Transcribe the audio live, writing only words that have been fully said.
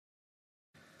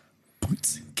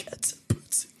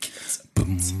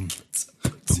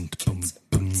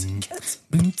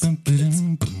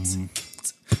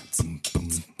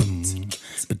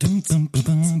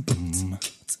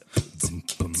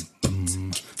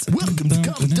Welcome to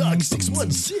Comic Dog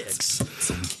 616,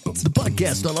 the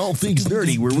podcast on all things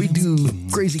nerdy, where we do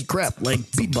crazy crap like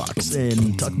beatbox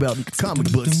and talk about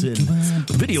comic books and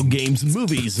video games and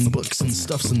movies and books and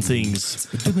stuffs and things.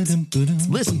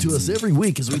 Listen to us every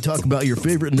week as we talk about your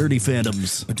favorite nerdy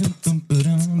fandoms.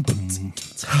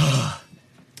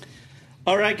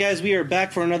 All right, guys, we are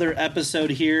back for another episode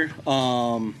here.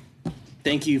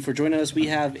 Thank you for joining us. We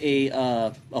have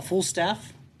a full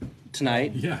staff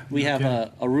tonight. Yeah, we have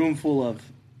a room full of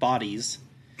bodies,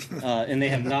 and they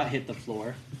have not hit the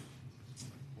floor.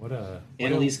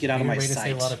 Annalise, get out of my way sight. to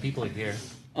say a lot of people in here.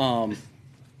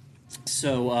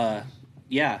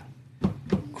 Yeah,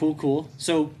 cool.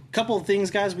 So, couple of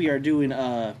things, guys. We are doing.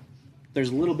 There's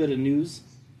a little bit of news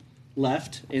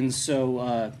left, and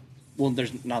so. Well,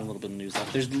 there's not a little bit of news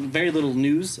left. There's very little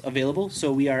news available,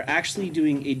 so we are actually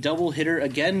doing a double hitter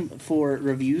again for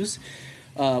reviews.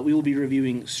 We will be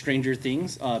reviewing Stranger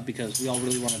Things because we all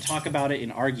really want to talk about it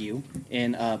and argue,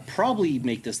 and probably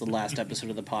make this the last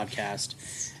episode of the podcast,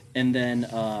 and then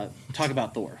talk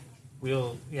about Thor.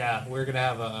 We're gonna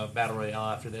have a battle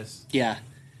royale after this. Yeah,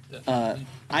 I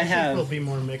think we'll be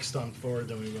more mixed on Thor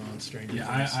than we will on Stranger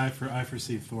Things. I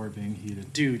foresee Thor being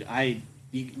heated. Dude, I'm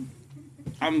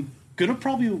gonna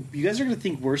probably. You guys are gonna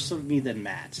think worse of me than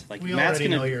Matt. Like we Matt's already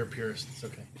gonna. know you're a purist. It's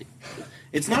okay.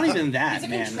 It's not even that, He's a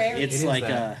man. contrarian. It's like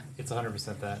it's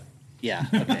 100% that. Yeah.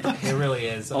 Okay. It really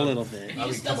is A little bit. He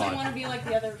just doesn't want to be like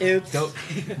the other It's- girls.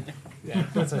 Yeah,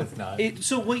 that's what it's not.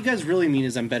 So what you guys really mean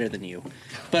is I'm better than you,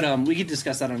 but we could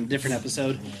discuss that on a different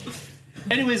episode.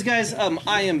 Anyways, guys,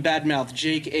 I am Badmouth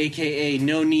Jake, aka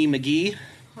No Knee McGee.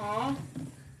 Huh?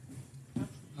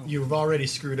 You've already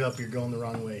screwed up. You're going the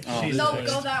wrong way. Oh. Jesus No,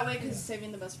 Christ. go that way because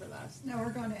saving the best for last. No,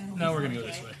 we're going to animals. No, we're gonna go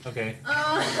this way. Okay.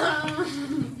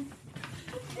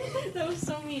 That was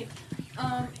so mean.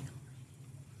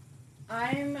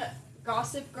 I'm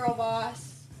Gossip Girl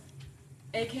Boss,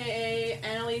 aka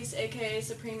Annalise, aka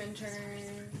Supreme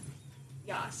Intern.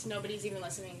 Yes, nobody's even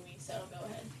listening to me, so go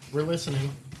ahead. We're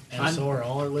listening, and so are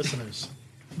all our listeners.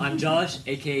 I'm Josh,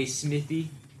 aka Smithy,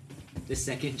 the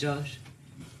second Josh.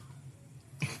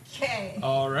 Okay.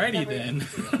 Alrighty then.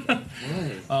 What?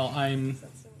 Well, I'm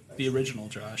the original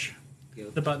Josh,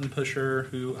 the button pusher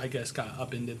who I guess got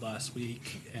upended last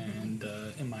week, and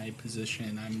in my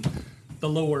position, I'm the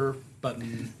lower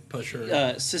button pusher.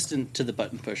 Assistant to the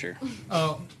button pusher.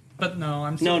 Oh, but no,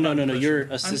 I'm still No. the button pusher. You're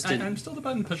assistant. I'm still the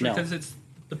button pusher No. because it's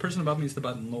the person above me is the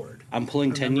button lord. I'm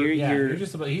pulling Remember? tenure. Yeah, You're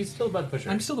he's still a button pusher.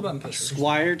 I'm still the button pusher.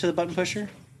 squire to the button pusher.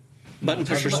 Button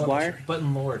pusher squire.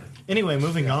 Button lord. Anyway,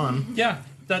 moving on. Yeah,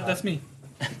 that's me.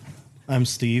 I'm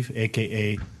Steve,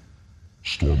 a.k.a.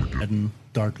 Stormageddon,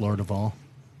 Dark Lord of all.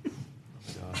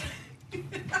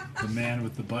 The man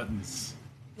with the buttons.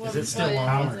 Is it still What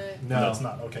on? was it? No. it's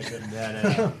not. Okay, good.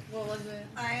 What was it?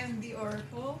 I am the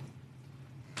Oracle.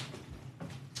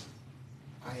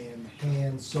 I am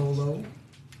Han Solo.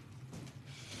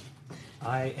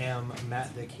 I am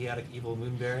Matt, the chaotic evil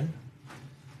moon baron.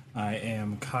 I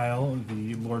am Kyle,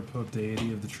 the Lord Pope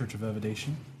deity of the Church of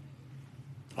Evidation.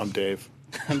 I'm Dave.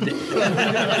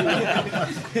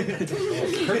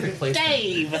 Perfect place.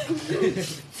 Dave.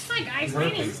 Hi guys, my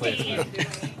name's Dave.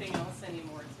 Perfect Can't do anything else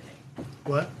anymore today.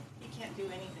 What? He can't do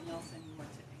anything else anymore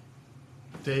today.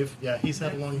 Dave? Yeah, he's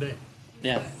had a long day.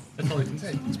 Yeah, That's all I can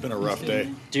say. It's been a rough day.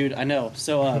 dude, I know.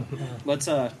 So let's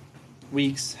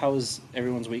weeks. How was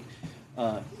everyone's week?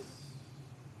 My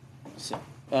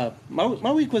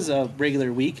week was a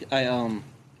regular week. I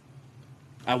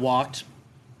walked,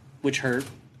 which hurt.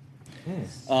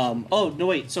 Oh no,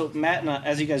 wait. So Matt,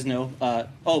 as you guys know,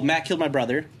 Matt killed my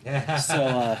brother.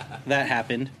 So that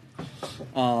happened.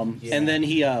 And then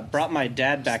he brought my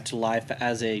dad back to life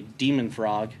as a demon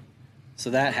frog. So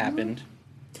that happened.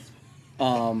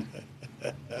 I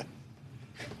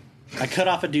cut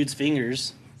off a dude's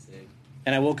fingers,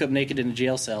 and I woke up naked in a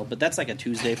jail cell. But that's like a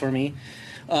Tuesday for me.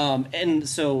 And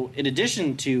so, in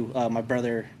addition to my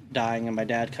brother dying and my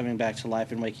dad coming back to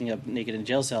life and waking up naked in a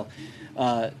jail cell,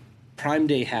 Prime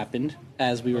Day happened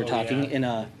as we were talking. Yeah.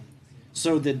 And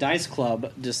so the Dice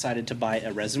Club decided to buy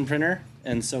a resin printer,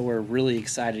 and so we're really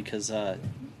excited because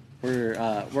we're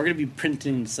going to be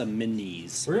printing some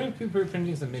minis. We're going to be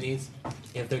printing some minis.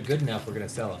 If they're good enough, we're going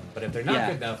to sell them. But if they're not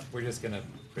good enough, we're just going to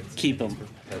print some Keep minis them.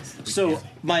 because we So can.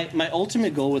 my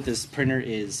ultimate goal with this printer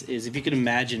is if you could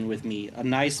imagine with me a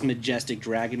nice majestic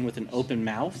dragon with an open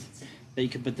mouth that you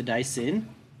could put the dice in,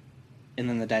 and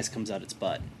then the dice comes out its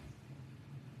butt.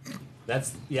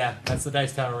 That's the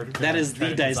dice tower. That is the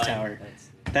trying to dice design. tower.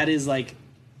 That is like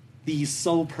the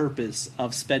sole purpose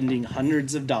of spending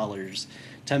hundreds of dollars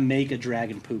to make a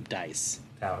dragon poop dice.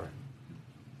 Tower.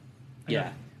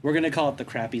 Yeah. We're going to call it the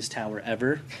crappiest tower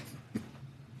ever.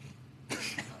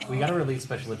 We gotta release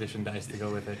special edition dice to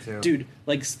go with it too. Dude,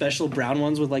 like special brown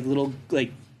ones with like little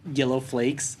like yellow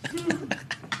flakes.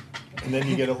 And then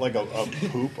you get like a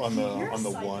poop on the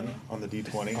one on the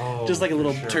D20. Oh, Just like a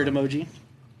little for sure. turd emoji.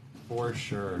 For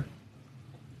sure.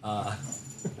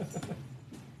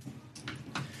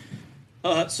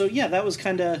 So yeah, that was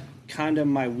kind of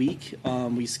my week.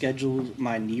 We scheduled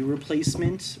my knee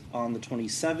replacement on the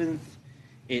 27th.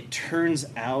 It turns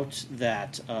out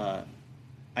that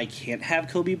I can't have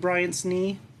Kobe Bryant's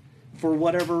knee for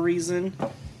whatever reason.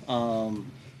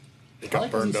 It got Like, is he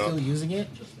burned up. still using it?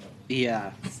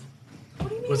 Yeah. What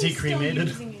do you mean Was he he's still cremated?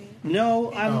 using it?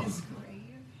 No, Oh.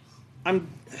 I'm.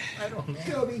 I don't know.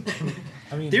 Kobe.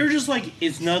 I mean, They were just like,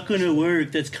 it's not gonna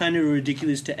work. That's kind of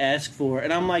ridiculous to ask for.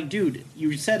 And I'm like, dude,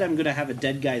 you said I'm gonna have a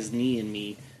dead guy's knee in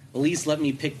me. At least let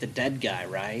me pick the dead guy,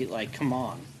 right? Like, come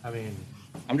on. I mean,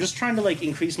 I'm just trying to like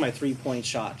increase my 3-point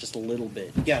shot just a little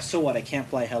bit. Yeah, so what? I can't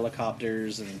fly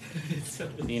helicopters and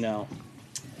you know,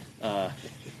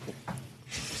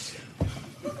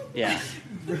 yeah.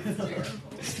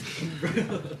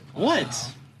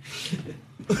 What?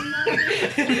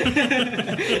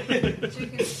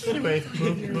 Anyway,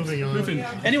 moving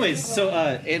on. Anyways, so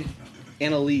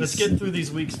Annalise. Let's get through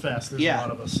these weeks fast. There's Yeah. a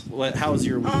lot of us. What? How was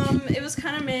your week? It was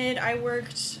kind of mid. I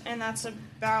worked, and that's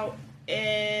about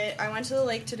it. I went to the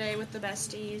lake today with the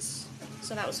besties,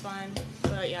 so that was fun.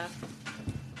 But yeah.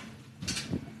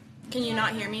 Can you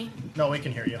not hear me? No, we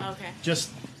can hear you. Okay. Just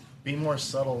be more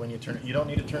subtle when you turn it. You don't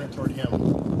need to turn it toward him.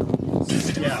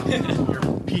 Yeah, you're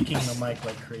peeking the mic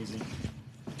like crazy.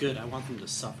 Good. I want them to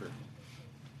suffer.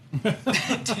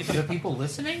 the people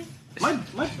listening? My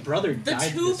brother The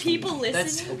died. two this people week.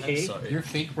 listening. Okay. Your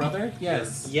fake brother?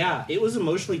 Yes. Yeah, it was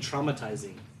emotionally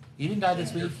traumatizing. You didn't die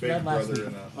this week. You died last week.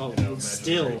 Oh,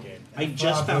 still, I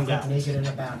just found out. Naked in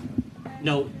a bathroom.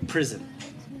 No, prison.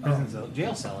 Prison cell,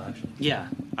 jail cell, actually. Yeah,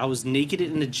 I was naked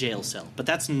in a jail cell, but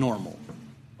that's normal.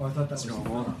 Oh, I thought that was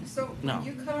normal. So No.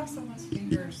 you cut off someone's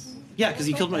fingers. Yeah, because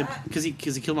he What's killed my that? because he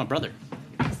killed my brother.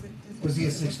 Was he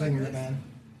a six-fingered man?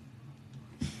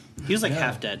 He was like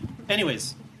half dead.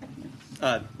 Anyways,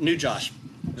 new Josh.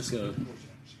 Let's go.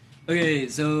 Okay,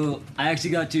 so I actually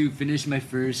got to finish my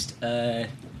first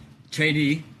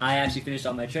trainee. I actually finished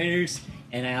all my trainers,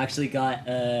 and I actually got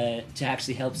to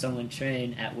actually help someone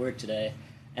train at work today.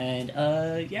 And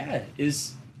yeah, it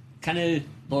was kind of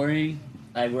boring.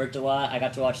 I worked a lot. I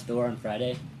got to watch Thor on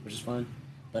Friday, which is fun.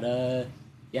 But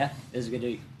yeah, it was a good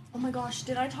week. Oh my gosh,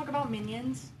 did I talk about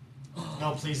Minions?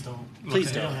 No, please don't.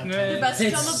 Please You don't. have The time. best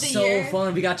film It's of the so year.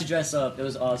 fun. We got to dress up. It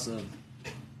was awesome.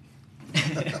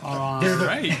 All They're the,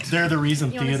 right. they're the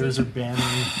reason You wanna theaters see? are banning.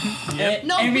 Yep.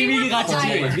 No, and we were got to do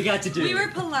polite. it. We got to do We it. were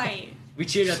polite. We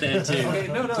cheered at the end too. Okay,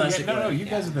 no, Classic no. one. You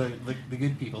guys are the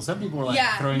good people. Some people were like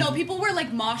Yeah, throwing. no, people were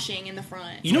like moshing in the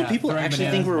front. You know, Yeah, people throwing actually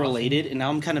think bananas we're off. related, and now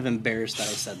I'm kind of embarrassed that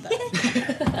I said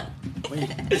that.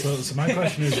 So my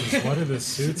question is what do the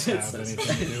suits have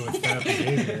anything to do with that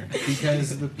behavior?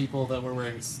 Because the people that were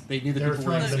wearing, they knew the They were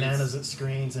people wearing throwing suits. bananas at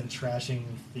screens and trashing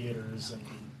theaters and that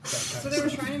kind So of they were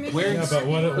stuff. trying to make. Where- Yeah,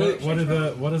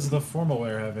 but what does the formal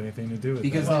wear have anything to do with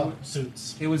Because that? Well,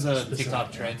 suits. it was a Specific.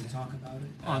 TikTok trend.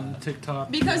 On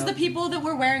TikTok. Because yeah. the people that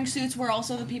were wearing suits were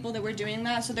also the people that were doing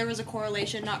that, so there was a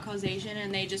correlation, not causation,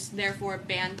 and they just therefore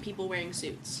banned people wearing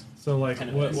suits. So like kind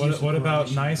of what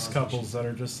about nice couples that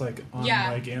are just like on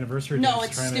Yeah. like anniversary No, dates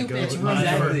it's trying stupid. to go It's to a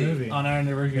Exactly. movie? On our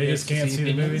anniversary, They dates just to can't see the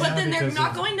movie Minions. But now then they're because not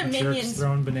of going to jerks Minions.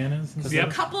 throwing bananas and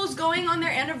Yep. stuff? Couples going on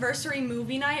their anniversary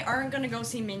movie night aren't going to go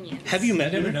see Minions. Have you You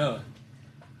met never him? know.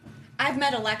 I've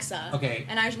met Alexa. Okay,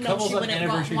 And I know couples she on wouldn't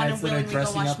anniversary want to nights that are willingly go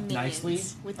dressing watch up Minions nicely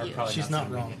with are you. probably She's not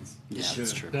not wrong. Minions. Yeah,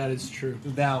 that's true. That is true.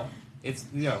 Now, it's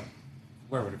wear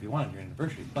whatever you want on your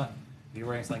anniversary, but if you're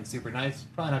wearing something super nice,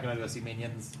 probably not going to go see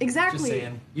Minions. Exactly. Just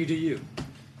saying. You do you.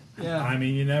 Yeah. I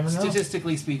mean, you never know.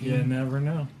 Statistically speaking, You never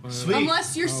know. Sweet.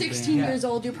 Unless you're Oh, 16 damn. years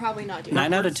old, you're probably not doing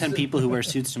 9 it. out of 10 people who wear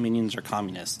suits to Minions are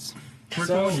communists. We're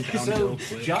So, going downhill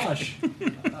so quick. Josh,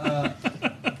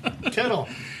 Kettle,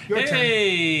 your turn.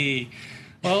 Hey!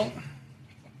 Well,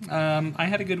 I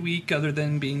had a good week other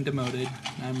than being demoted.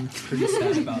 I'm pretty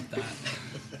sad about that.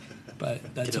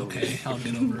 But that's Get over okay. I'll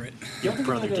get over it. you don't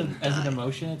brother think of it didn't as an die.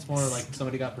 emotion. It's more like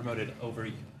somebody got promoted over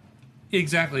you.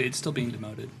 Exactly. It's still being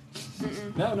demoted.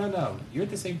 No. You're at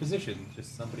the same position.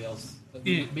 Just somebody else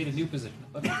Yeah. made a new position.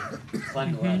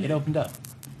 Climb the ladder. It opened up.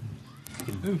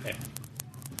 Ooh. Okay.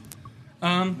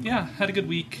 Yeah, had a good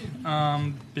week.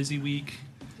 Busy week.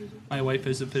 My wife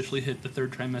has officially hit the 3rd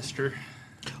trimester.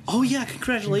 Oh yeah,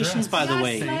 congratulations by the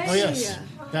way. Oh yes.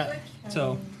 That,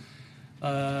 So,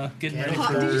 getting ready Did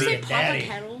for you say Papa Daddy.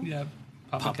 Kettle? yeah,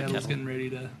 Papa Papa Kettle's Kettle. getting ready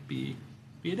to be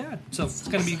a dad. So it's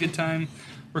gonna be a good time.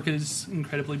 Work is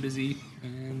incredibly busy,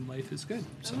 and life is good.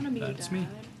 So I want to be that's a dad. me.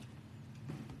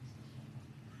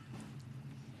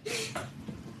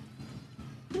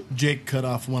 Jake cut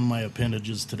off one of my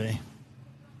appendages today.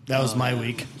 That was my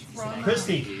week.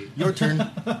 Christy, your turn.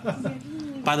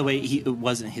 By the way, it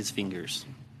wasn't his fingers.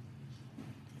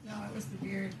 No, it was the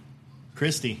beard.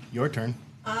 Christy, your turn.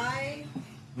 I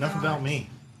Enough about me.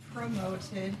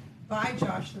 promoted by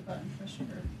Josh the Button Pusher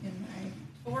in my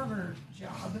former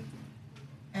job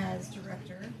as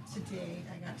director. Today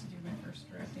I got to do my first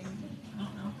directing, I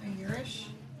don't know, a yearish,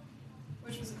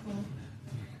 which was cool.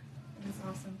 It was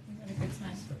awesome. We had a good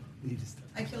time.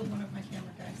 I killed one of my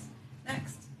camera guys.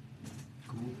 Next.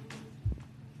 Cool.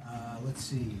 Let's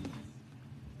see.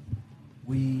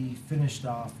 We finished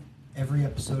off every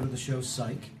episode of the show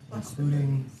Psych,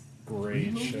 including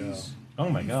Great three show. movies? Oh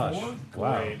my gosh! Four?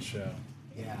 Wow. Great show.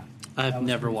 Yeah. I've That was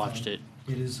never pretty watched fun. it.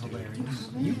 It is hilarious.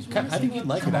 I think you'd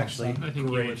like Come it on, actually. son. I think you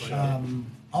Great would show. like it.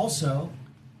 Also,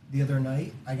 the other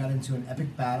night, I got into an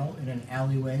epic battle in an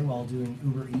alleyway while doing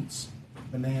Uber Eats.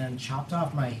 The man chopped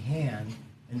off my hand,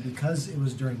 and because it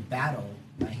was during battle,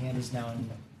 my hand is now in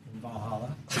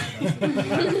Valhalla.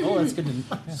 Oh, that's good to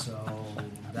know. So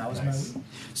that was my week.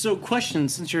 So, question: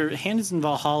 since your hand is in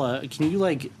Valhalla, can you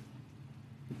like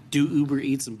do Uber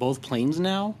Eats in both planes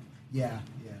now? Yeah,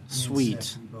 yeah. Me and Sweet.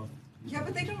 Seth, we both- Yeah,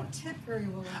 but they don't tip very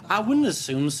well. in I that. wouldn't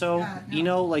assume so. Yeah, no. You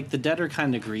know, like the dead are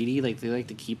kind of greedy. Like they like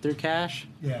to keep their cash.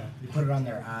 Yeah, they put it on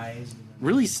their eyes. And then,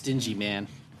 Really stingy, man.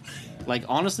 Like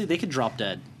honestly, they could drop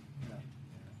dead.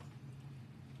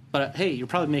 But hey, you're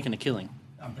probably making a killing.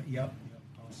 Yep,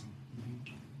 awesome.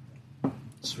 Mhm.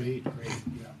 Sweet. Great,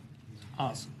 yeah.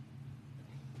 Awesome.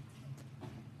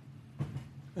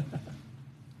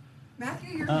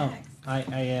 Matthew, you're Oh, next. I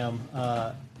am.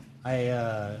 I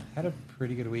had a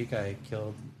pretty good week. I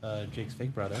killed Jake's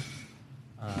fake brother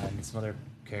and some other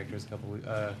characters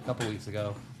a couple weeks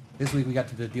ago. This week we got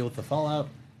to deal with the fallout.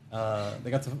 I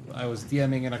was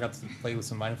DMing and I got to play with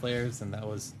some mind flayers, and that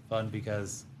was fun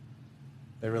because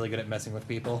they're really good at messing with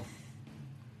people,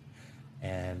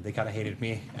 and they kind of hated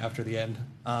me after the end.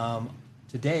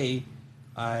 Today,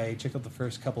 I checked out the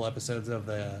first couple episodes of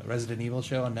the Resident Evil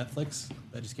show on Netflix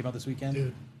that just came out this weekend.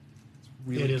 Dude,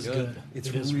 Really it is good. good. It's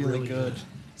It is really really good. good.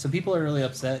 Some people are really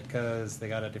upset because they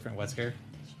got a different Wesker.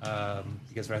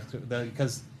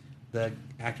 Because the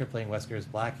actor playing Wesker is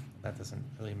black. That doesn't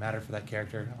really matter for that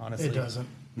character, honestly. It doesn't.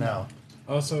 No.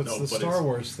 Also, it's No, the but Star it's-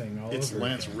 Wars thing all It's over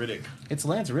Lance again. Riddick. It's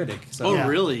Lance Riddick. So Oh, Yeah.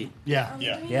 really? Yeah.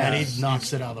 Yeah. Yeah. And he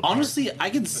knocks it out of the park. Honestly, I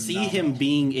could see him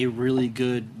being a really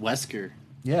good Wesker.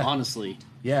 Yeah. Honestly.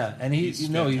 Yeah, and He's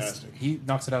fantastic. he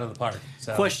knocks it out of the park.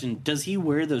 So. Question: does he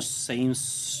wear those same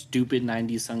stupid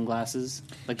 '90s sunglasses?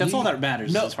 Like that's all that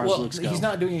matters No, as far well, as looks go. he's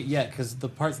not doing it yet because the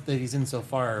parts that he's in so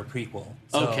far are prequel.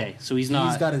 Okay, so he's not-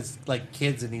 He's got his like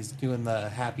kids and he's doing the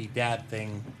happy dad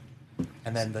thing,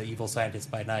 and then the evil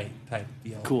scientist by night type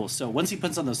deal. Cool. So once he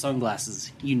puts on those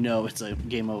sunglasses, you know it's a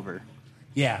game over.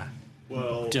 Yeah.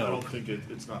 Well, I Dope. don't think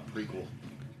it's not prequel.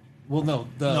 Well, no.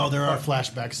 No, there are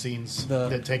flashback scenes The-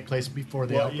 that take place before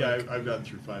the Well, outbreak. yeah, I've gotten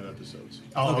through 5 episodes.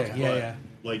 Oh, Okay, okay. yeah, But, yeah.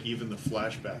 Like even the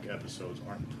flashback episodes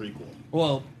aren't prequel.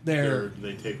 Well, they're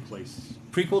They take place.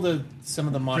 prequel to some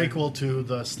of the modern. Prequel to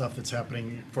the stuff that's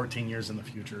happening 14 years in the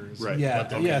future. Is Right. Yeah, what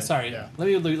they're- yeah. Sorry. Yeah. Let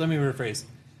me rephrase.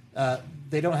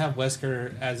 They don't have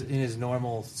Wesker as in his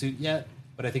normal suit yet,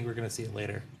 but I think we're going to see it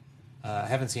later. I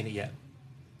haven't seen it yet.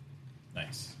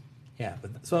 Nice. Yeah,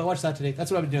 but so I watched that today.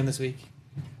 That's what I've been doing this week.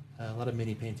 A lot of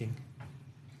mini painting.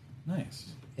 Nice.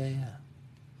 Yeah, yeah.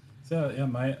 So yeah,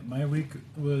 my week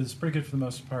was pretty good for the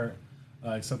most part,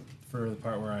 except for the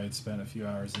part where I had spent a few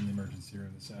hours in the emergency room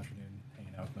this afternoon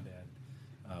hanging out with my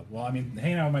dad. Well, I mean,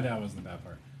 hanging out with my dad wasn't the bad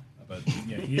part, but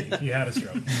yeah, he had a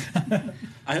stroke.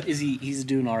 He's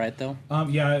doing all right though?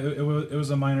 Yeah, it was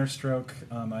a minor stroke.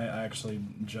 I actually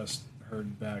just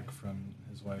heard back from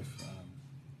his wife.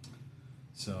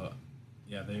 So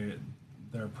yeah,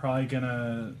 they're probably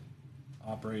gonna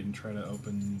operate and try to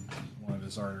open one of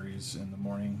his arteries in the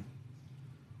morning.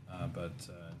 But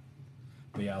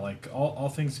yeah, like all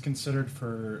things considered,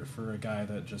 for a guy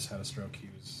that just had a stroke, he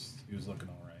was looking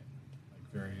all right.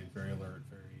 Like very very alert,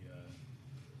 very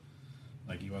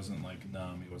like he wasn't like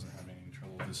numb. He wasn't having any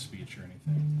trouble with his speech or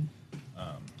anything.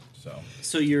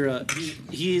 So you're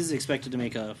he is expected to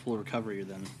make a full recovery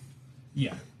then.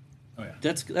 Yeah. Oh yeah.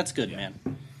 That's good, man.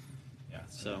 Yeah.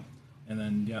 So And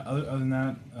then other than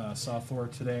that, saw Thor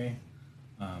today.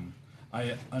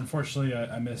 I unfortunately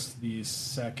I missed the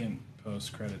second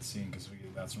post-credit scene because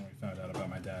that's when we found out about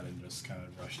my dad and just kind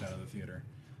of rushed out of the theater.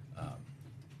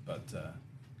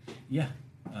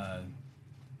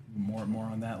 More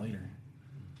on that later.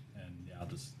 And you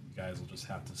guys will just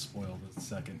have to spoil the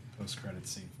second post-credit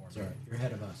scene for me. Sorry, you're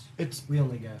ahead of us. It's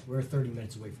We're 30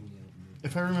 minutes away from the end of the movie.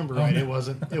 if I remember right, it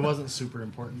wasn't super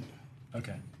important.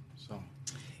 Okay. So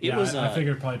I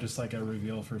figured probably just like a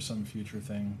reveal for some future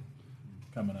thing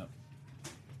coming up.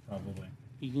 Probably.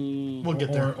 We'll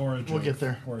get there. Or a joke, we'll get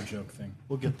there. Or a joke thing.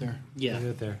 We'll get there. Yeah. We'll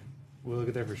get there. We'll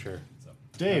get there for sure. So,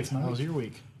 Dave, how was your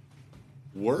week?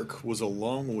 Work was a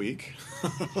long week.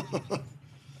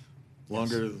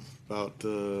 Longer, about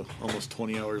almost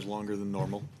 20 hours longer than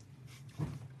normal.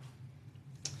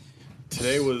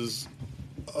 Today was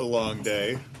a long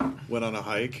day. Went on a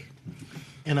hike.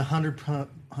 In 100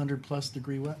 plus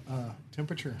degree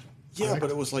temperature. Yeah, correct? but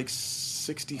it was like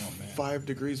 65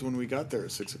 degrees when we got there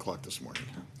at 6 o'clock this morning.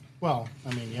 Well,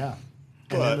 I mean, yeah.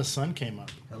 And then the sun came up.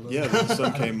 Yeah, then the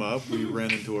sun came up. We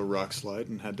ran into a rock slide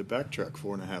and had to backtrack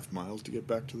 4.5 miles to get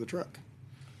back to the truck.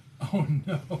 Oh,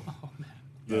 no.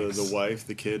 The wife,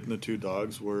 the kid, and the 2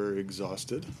 dogs were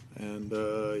exhausted. And,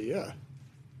 that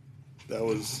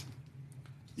was,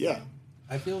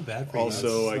 I feel bad for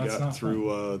also, you. I got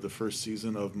through the first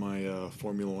season of my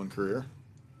Formula One career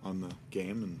on the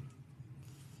game, and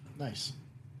nice.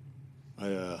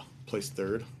 I placed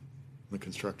 3rd in the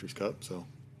Constructors' Cup, so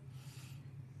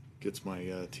gets my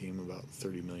team about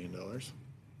 $30 million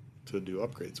to do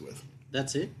upgrades with.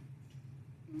 That's it?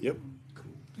 Yep.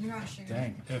 You're not sharing.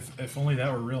 Dang. If only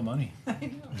that were real money.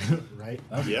 I know. Right?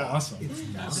 That'd be awesome.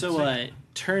 So,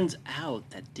 turns out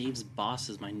that Dave's boss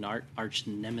is my arch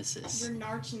nemesis. Your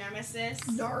arch nemesis.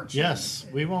 Yes,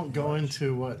 we won't go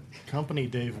into what company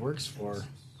Dave works for.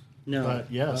 No.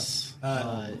 But yes.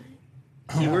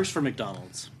 He works for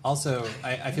McDonald's. Also,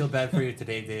 I feel bad for you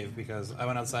today, Dave, because I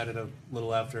went outside at a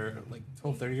little after like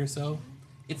 12:30 or so.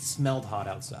 It smelled hot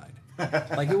outside.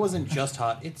 Like it wasn't just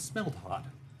hot; it smelled hot.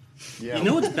 Yeah. You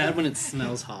know it's bad when it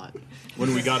smells hot.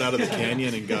 When we got out of the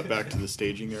canyon and got back to the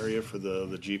staging area for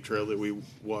the Jeep trail that we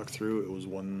walked through, it was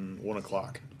 1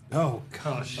 o'clock. Oh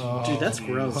gosh, Dude, that's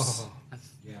gross. That's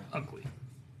ugly.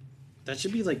 That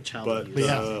should be like child But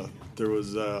abuse. there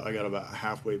was I got about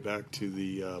halfway back to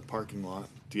the parking lot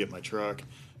to get my truck,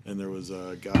 and there was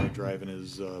a guy driving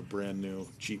his brand new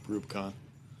Jeep Rubicon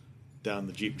down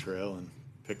the Jeep trail and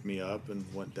picked me up and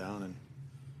went down and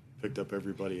picked up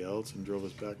everybody else and drove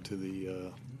us back to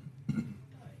the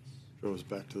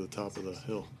top of the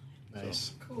hill. Nice.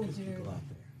 So. Cool, dude.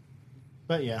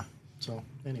 But yeah. So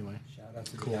anyway. Shout out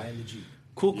to Cool. the guy in the Jeep.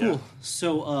 Cool. Yeah.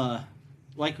 So,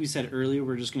 like we said earlier,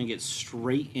 we're just going to get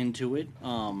straight into it.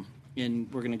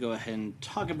 And we're going to go ahead and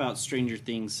talk about Stranger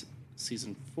Things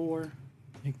Season 4.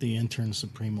 I think the intern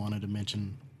Supreme wanted to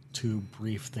mention 2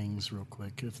 brief things real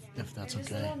quick, if that's There's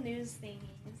okay. little news thingies.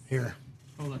 Here.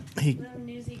 Hold on. He, Little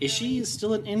newsy Is she girlies.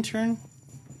 still an intern?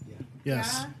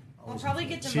 yes. Yeah. I'll probably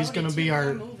get demoted She's going to be to our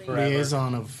her movie.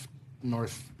 liaison of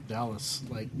North Dallas.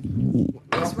 Like,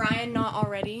 Is Ryan not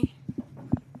already?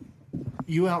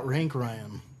 you outrank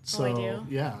Ryan. So, Oh, I do?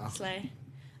 yeah. Slay.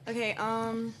 Okay,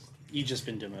 You just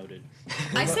been demoted.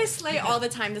 I say slay all the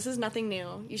time. This is nothing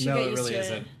new. You should No, get it used really to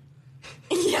isn't.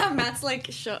 it. Yeah, Matt's like,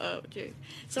 shut up, dude.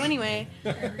 So anyway,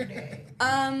 Every day.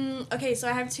 okay, so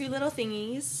I have 2 little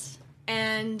thingies,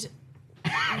 and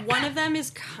one of them is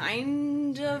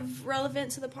kind of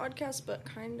relevant to the podcast, but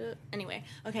kind of anyway.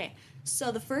 Okay,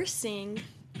 so the first thing,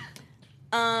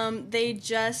 they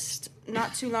just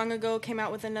not too long ago came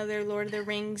out with another Lord of the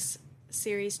Rings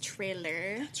series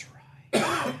trailer. That's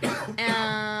right.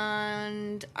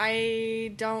 And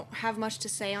I don't have much to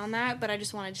say on that, but I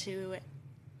just wanted to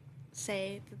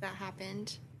say that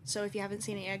happened. So if you haven't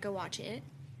seen it yet, go watch it.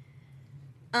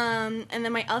 And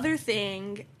then my other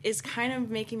thing is kind of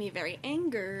making me very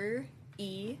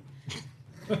angry-y.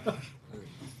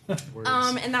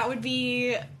 And that would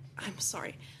be... I'm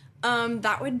sorry.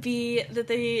 That would be that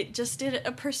they just did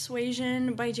a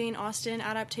Persuasion by Jane Austen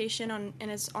adaptation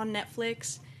and it's on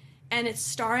Netflix. And it's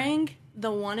starring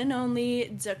the one and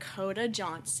only Dakota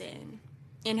Johnson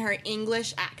in her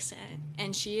English accent.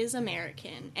 And she is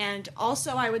American. And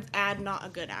also, I would add, not a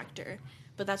good actor.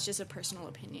 But that's just a personal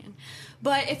opinion.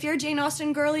 But if you're a Jane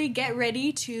Austen girly, get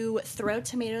ready to throw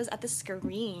tomatoes at the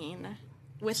screen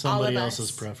with Somebody all of us.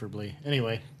 else's preferably.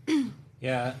 Anyway.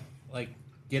 Yeah, like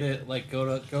get it. Like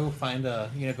go find go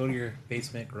to your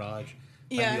basement garage.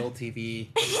 Find Yeah. the old TV.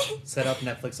 Set up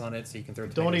Netflix on it so you can throw.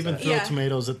 Don't tomatoes even at it. throw Yeah.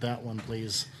 tomatoes at that one,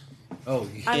 please. Oh,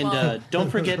 And don't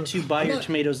forget to buy your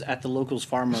tomatoes at the locals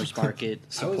farmers market.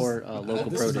 Support local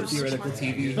this is a produce. theoretical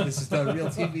TV. This is not real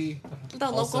TV. The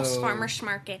Also- locals farmers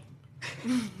market.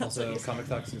 Also, Comic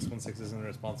Talk 616 isn't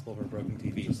responsible for broken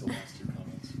TVs.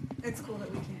 It's cool that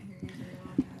we can't hear you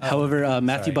very well. However,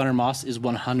 Matthew sorry. Bunner Moss is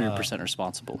 100%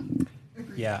 responsible.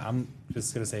 Yeah, I'm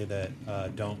just gonna say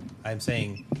that don't. I'm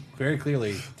saying very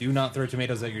clearly, do not throw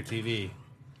tomatoes at your TV.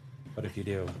 But if you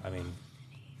do, I mean,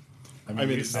 mean,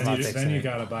 then not you, fixing it.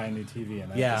 gotta buy a new TV,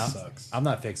 and that yeah, just sucks. I'm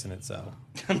not fixing it. So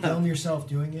Film yourself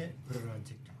doing it. Put it on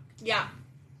TikTok. Yeah.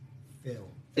 Phil.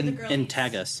 And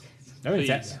tag us.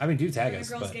 do tag us,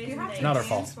 girls' but gays You have and to not our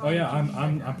dance fault. while Oh yeah, you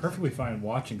I'm do perfectly fine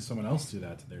watching someone else do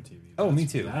that to their TV. Oh, me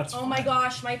That's- too. That's Oh my fine.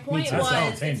 gosh, my point too. was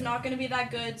That's it's entertainment. not going to be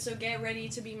that good, so get ready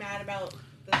to be mad about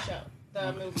the show,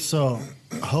 the movie. So,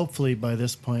 hopefully, by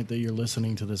this point that you're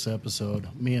listening to this episode,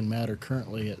 me and Matt are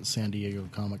currently at San Diego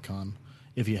Comic Con.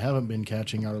 If you haven't been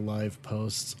catching our live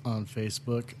posts on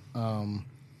Facebook,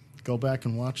 go back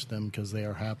and watch them because they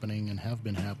are happening and have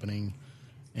been happening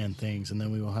and things. And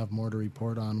then we will have more to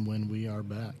report on when we are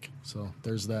back. So,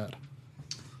 there's that.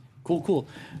 Cool.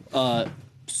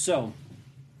 So,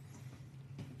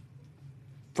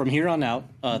 from here on out,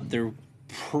 there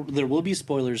will be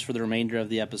spoilers for the remainder of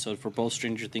the episode for both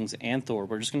Stranger Things and Thor.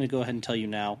 We're just going to go ahead and tell you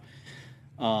now.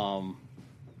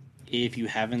 If you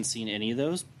haven't seen any of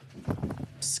those,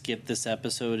 skip this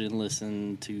episode and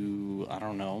listen to, I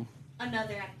don't know.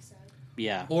 Another episode.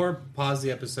 Yeah. Or pause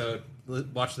the episode,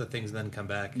 watch the things, and then come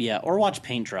back. Yeah, or watch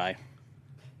paint dry.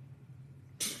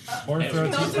 Or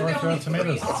throw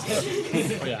tomatoes.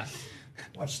 Oh, yeah.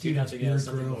 Watch Steven's beard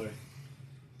grow.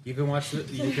 You can watch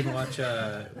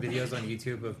videos on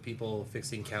YouTube of people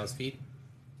fixing cows' feet.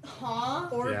 Huh?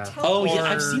 Or Yeah. tell Oh, yeah, Or-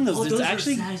 I've seen those. Oh, It's those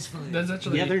actually, are satisfying. That's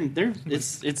actually yeah, they're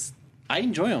it's I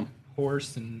enjoy them.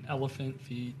 horse and elephant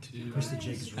feet too. Course the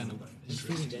Jake is kind of really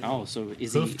interesting. Oh, so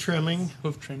is Hoof he? trimming.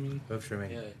 Hoof trimming. Hoof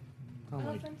trimming.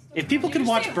 If people could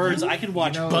watch birds, I could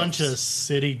watch Bunch of hoofs.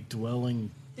 city dwelling.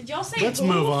 Did y'all say Let's hoof?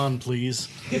 move on, please.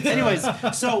 Anyways,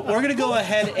 so we're gonna go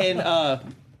ahead and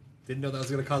Didn't know that was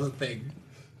gonna cause a thing.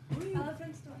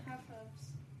 Elephants don't have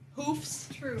hooves. Hoofs?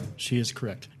 True. She is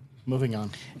correct. Moving on.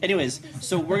 anyways,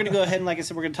 so we're gonna go ahead and, like I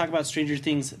said, we're gonna talk about Stranger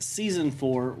Things season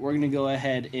 4. We're gonna go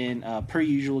ahead and, per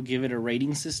usual, give it a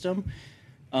rating system.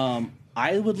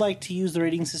 I would like to use the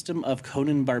rating system of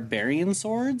Conan Barbarian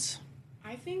swords.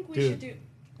 I think we Dude. should do.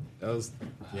 That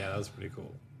was pretty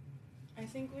cool. I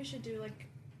think we should do like.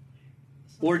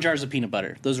 Or jars of peanut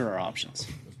butter. Those are our options.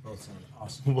 Those both sound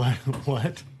awesome.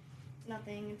 What?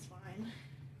 Nothing. It's fine.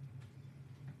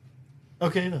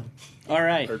 Okay, then. All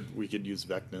right. Or we could use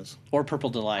Vecnas. Or Purple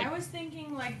Delight. I was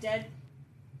thinking like dead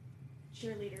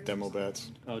cheerleaders. Demo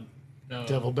bats. Oh, No,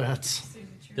 Devil bats.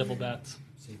 devil bats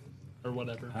or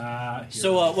whatever.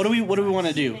 so what do we want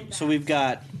to do? So we've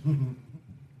got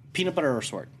peanut butter or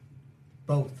sword.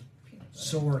 Both.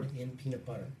 Sword in peanut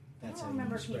butter. I That's don't how you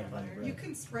remember spread peanut butter. butter. You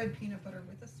can spread peanut butter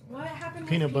with a sword. What happened?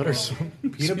 Peanut with butter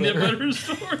peanut sword. Peanut butter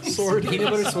swords. Sword. Peanut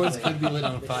butter swords could be lit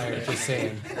on fire. Just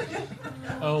saying.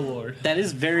 Oh lord. That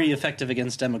is very effective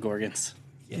against Demogorgons.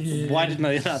 Why didn't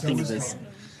I not think of this?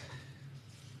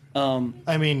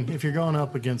 I mean, if you're going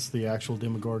up against the actual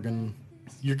Demogorgon,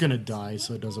 you're gonna die,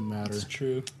 so it doesn't matter. It's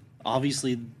true.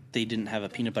 Obviously, they didn't have a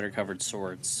peanut butter covered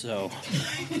sword, so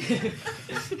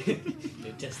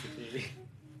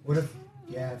What if,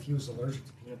 if he was allergic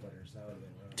to peanut butters, that would have been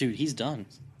rough. dude, he's done.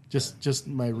 Just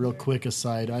my real quick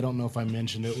aside. I don't know if I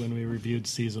mentioned it when we reviewed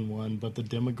season 1, but the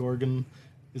Demogorgon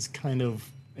is kind of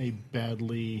a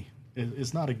badly.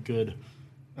 It's not a good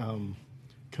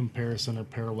comparison or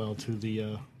parallel to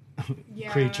the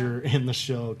Yeah. creature in the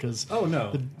show because Oh,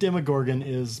 no. the Demogorgon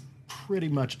is pretty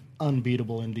much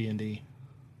unbeatable in D&D.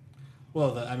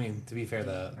 Well, to be fair,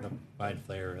 the mind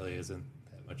flayer really isn't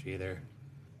that much either,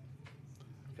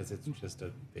 because it's just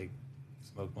a big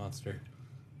smoke monster.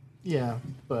 Yeah,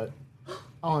 but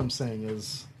all I'm saying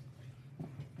is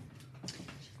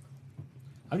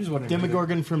I'm just wondering.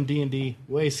 Demogorgon from D&D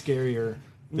way scarier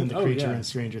than the Oh, creature yeah. in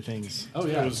Stranger Things. Oh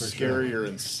yeah, It was for sure. scarier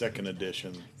in 2nd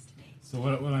edition. So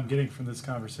what I'm getting from this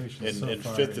conversation In, so in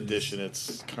far 5th is- edition,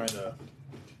 it's kind of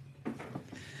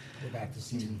Go back to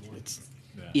season 1. it's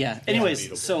Yeah. Anyways,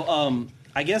 unbeatable. so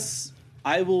I guess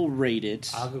I will rate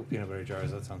it. I'll go peanut butter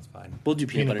jars. That sounds fine. We'll do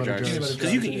peanut, Peanut butter butter jars jars.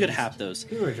 because you could have those.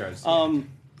 Peanut butter jars.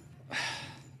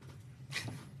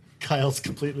 Kyle's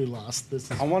completely lost. This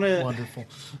is I wanna- wonderful.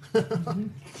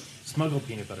 Smuggle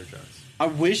peanut butter jars. I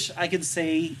wish I could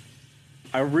say.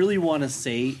 I really want to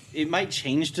say it might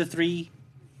change to 3.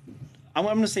 I'm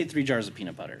going to say 3 jars of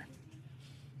peanut butter.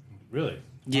 Really?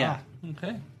 Yeah.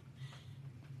 Okay.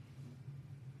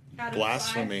 Out of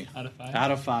Blasphemy. Out of 5.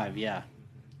 Out of 5, yeah.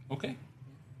 Okay.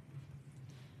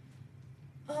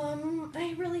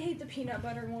 I really hate the peanut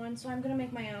butter one, so I'm gonna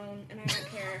make my own, and I don't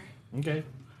care. Okay.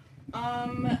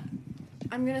 I'm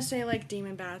gonna say like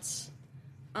demon bats,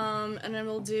 and then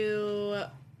we'll do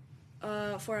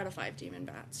 4 out of 5 demon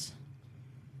bats.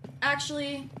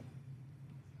 Actually,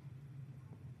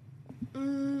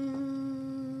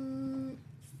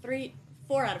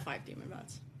 4 out of 5 demon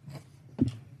bats.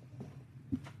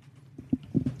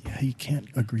 Yeah, you can't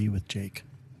agree with Jake.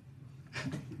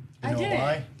 You I know didn't.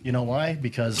 why? You know why?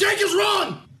 Because Jake is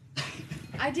wrong!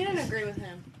 I didn't agree with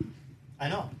him. I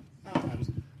know. Oh.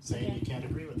 I'm saying you can't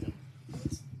agree with him.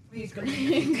 We agree.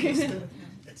 It's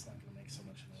not going to make so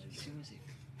much noise.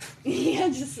 Yeah,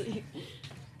 just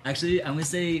Actually, I'm gonna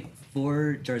say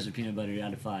 4 jars of peanut butter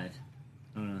out of 5.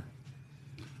 I don't know.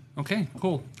 Okay,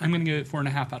 cool. I'm going to give it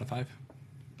 4.5 out of 5.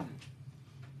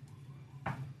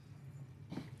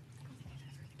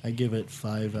 I give it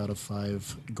 5 out of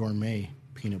 5 gourmet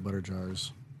peanut butter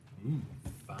jars.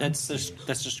 That's just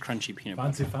crunchy peanut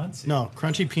butter. Fancy. No,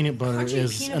 crunchy peanut butter Crunchy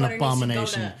is peanut an butter needs to go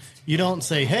abomination. to- You don't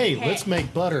say, hey, Hey. let's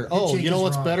make butter. Oh, Jake you know is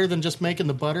what's wrong. better than just making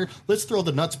the butter? Let's throw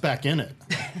the nuts back in it.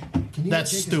 Can you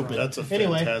That's Jake is stupid. wrong. That's a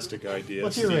Anyway, fantastic idea.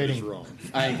 what's your Steve rating? is wrong.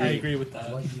 I I agree. agree with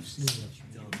that. What you've seen, that's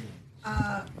really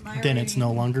good. My Then it's no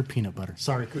rating- longer peanut butter.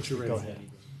 Sorry, go ahead.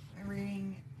 My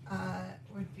rating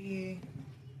would be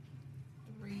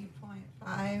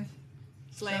 3.5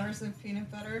 Slay. jars of peanut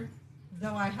butter,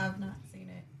 though I have not seen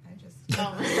it. I just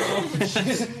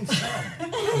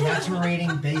And that's your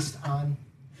rating based on.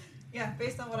 yeah,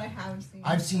 based on what I have seen.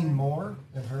 I've seen more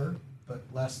than her, but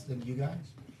less than you guys.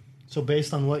 So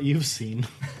based on what you've seen,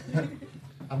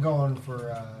 I'm going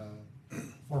for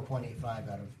 4.85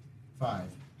 out of 5.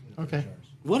 Okay. Jars.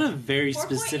 What a very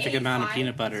specific amount of 4.85.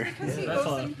 peanut butter. Because he that's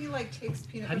goes a- and he like takes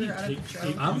peanut How do you butter out of take the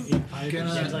peanut- jar. I'm Yeah,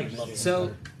 gonna. like-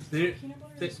 So,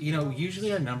 you know,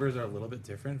 usually our numbers are a little bit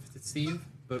different, Steve.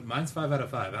 But mine's 5 out of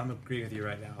 5. I'm agreeing with you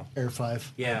right now. Air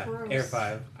 5. Yeah, Gross. Air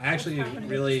 5. I actually I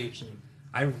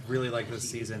really like this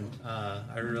season.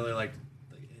 I really liked.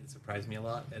 It surprised me a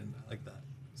lot, and I like that.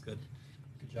 It's good.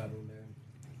 Good job, Baron.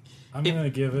 I'm gonna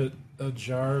give it a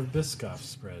jar of Biscoff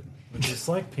spread, which is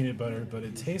like peanut butter, but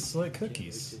it tastes like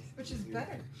cookies. Which is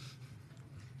better.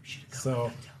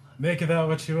 So make of that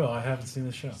what you will. I haven't seen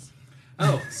the show.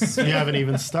 Oh, You haven't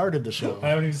even started the show. I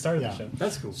haven't even started Yeah. the show.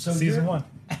 that's cool. So Season you're- 1.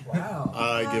 Wow.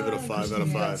 I give it a 5 out of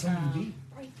You got 5. something to beat.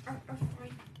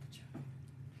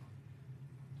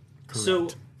 So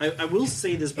I will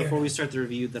say this before we start the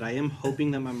review that I am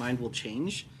hoping that my mind will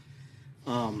change.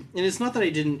 And it's not that I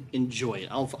didn't enjoy it.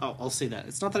 I'll say that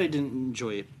it's not that I didn't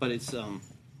enjoy it, but it's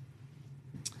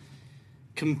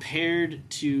compared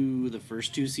to the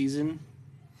first two season.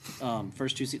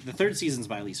 The third season's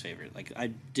my least favorite. Like I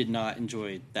did not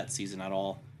enjoy that season at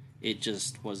all. It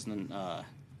just wasn't. I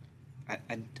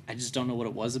just don't know what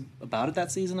it was about it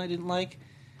that season I didn't like.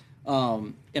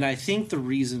 And I think the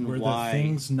reason Were why the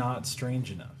things not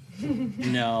strange enough?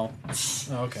 no,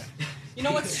 Oh, okay. You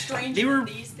know what's strange? they were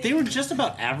these things? they were just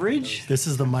about average. This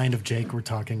is the mind of Jake we're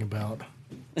talking about.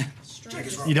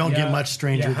 You don't Yeah, get much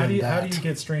stranger yeah, how than do you, that. How do you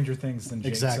get stranger things than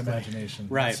Jake's Exactly. imagination?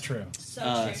 Right. That's true.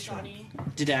 So Jake Johnny.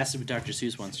 Did acid with Dr.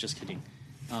 Seuss once. Just kidding.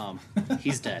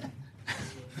 He's dead.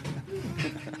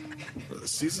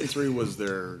 Season 3 was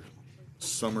their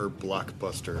summer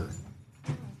blockbuster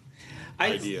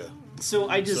idea. So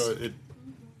I just So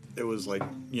it was like,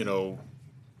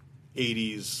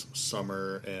 80s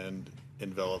summer and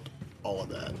enveloped all of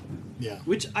that. Yeah.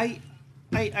 which I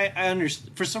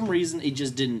understand. For some reason, it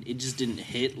just didn't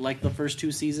hit like the first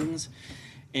two seasons,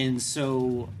 and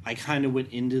so I kind of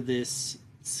went into this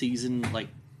season like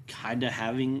kind of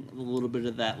having a little bit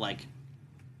of that like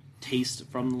taste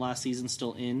from the last season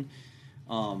still in,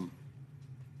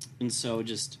 and so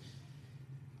just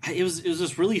it was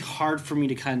just really hard for me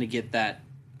to kind of get that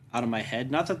out of my head.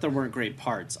 Not that there weren't great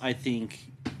parts. I think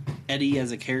Eddie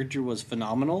as a character was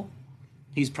phenomenal.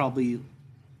 He's probably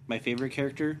my favorite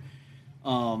character.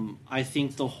 I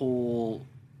think the whole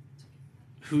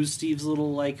who's Steve's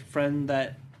little like friend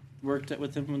that worked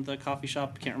with him in the coffee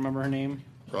shop, can't remember her name.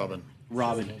 Robin.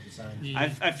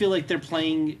 I feel like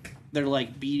they're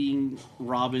like beating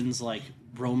Robin's like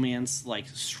romance like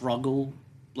struggle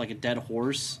like a dead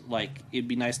horse. Like it'd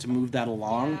be nice to move that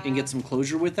along and get some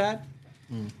closure with that.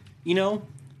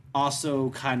 Also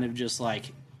kind of just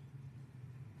like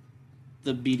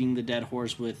the beating the dead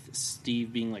horse with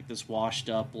Steve being like this washed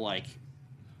up like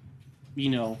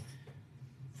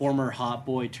former hot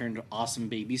boy turned awesome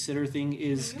babysitter thing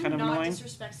is kind of not annoying.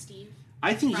 disrespect Steve.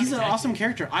 I think he's an Right. awesome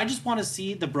character. I just want to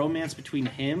see the bromance between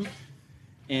him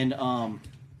and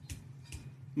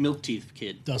Milk Teeth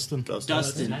kid. Dustin.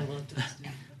 Dustin. I love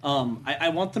Dustin. I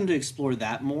want them to explore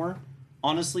that more.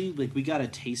 Honestly, like we got a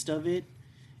taste of it,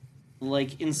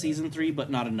 like in season 3, but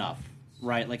not enough,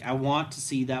 right? Like I want to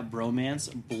see that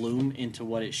bromance bloom into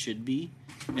what it should be,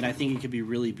 and I think it could be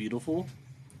really beautiful.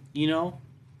 You know,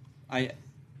 I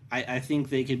think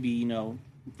they could be, you know,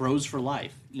 bros for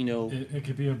life. You know, It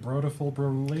could be a bro-to-full bro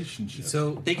relationship.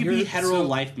 So they could be hetero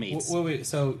life mates. Wait.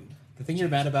 So the thing you're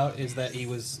mad about is that he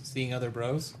was seeing other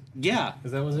bros? Yeah.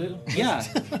 Is that was it? Yeah.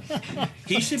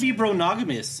 He should be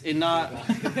bronogamous and not.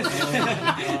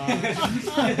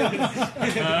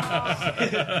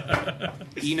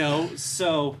 You know,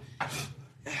 so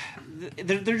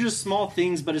they're just small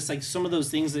things, but it's like some of those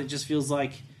things that it just feels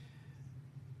like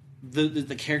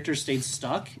the character stayed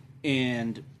stuck,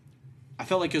 and I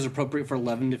felt like it was appropriate for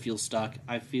Eleven to feel stuck.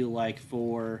 I feel like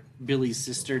for Billy's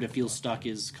sister to feel stuck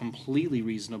is completely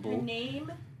reasonable. Her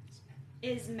name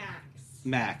is Max.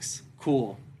 Max,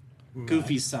 cool,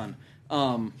 Goofy's son.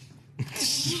 To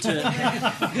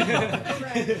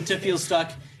feel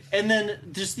stuck, and then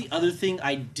just the other thing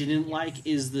I didn't like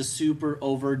is the super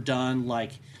overdone,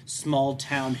 like small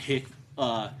town hick,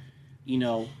 you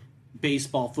know,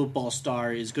 baseball football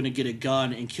star is going to get a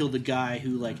gun and kill the guy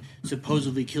who like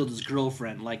supposedly killed his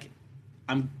girlfriend. Like,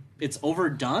 it's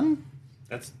overdone.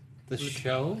 That's the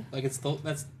show. Like that's the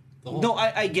whole. No,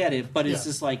 I get it, but it's Yeah.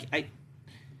 just like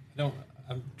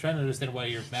I'm trying to understand why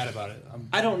you're mad about it.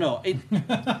 I don't know.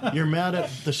 You're mad at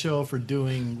the show for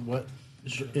doing what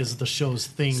is the show's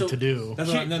thing So- to do.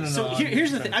 That's what, no. So I'm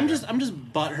here's the trying thing. to I'm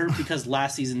just butthurt because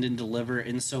last season didn't deliver,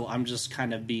 and so I'm just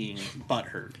kind of being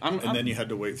butthurt. And then you had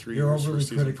to wait 3 You're years for overly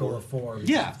season critical 4. of 4.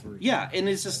 yeah, 3. yeah, and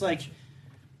it's just like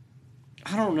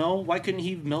I don't know. Why couldn't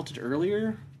he have melted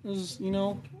earlier? It was, you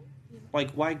know,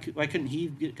 like why couldn't he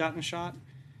have gotten shot?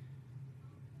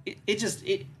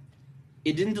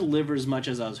 It didn't deliver as much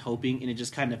as I was hoping, and it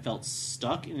just kind of felt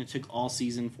stuck. And it took all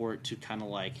season for it to kind of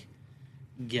like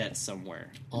get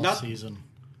somewhere. All season.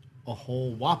 A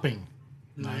whole whopping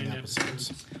 9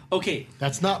 episodes. Okay,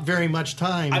 That's not very much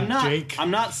time, Jake. I'm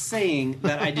not saying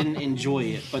that I didn't enjoy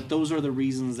it, but those are the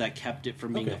reasons that kept it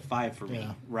from being Okay. a 5 for me.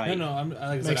 Yeah. Right? No, I'm like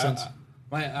I said, Makes sense.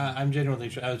 I was genuinely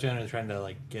trying to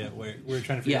like get where we're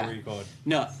trying to figure out where you're going.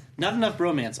 No, not enough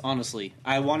bromance. Honestly,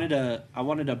 I wanted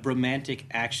a bromantic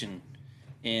action,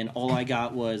 and all I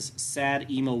got was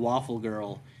sad emo waffle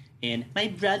girl and my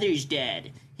brother's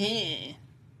dead.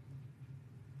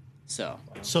 So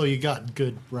So you got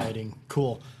good writing.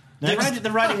 Cool. Next,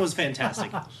 the writing was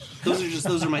fantastic.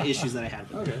 Those are my issues that I had.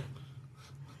 Okay.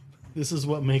 this is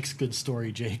what makes good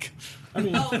story, Jake.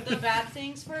 Oh, the bad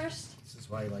things first. This is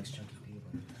why he likes chunky peanut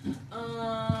butter.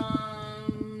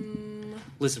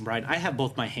 Listen, Brian, I have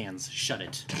both my hands. Shut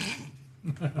it.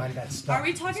 Mine got stuck. Are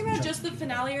we talking about just the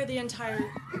finale or the entire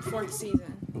 4th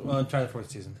season? Well, try the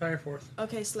 4th season. Entire 4th.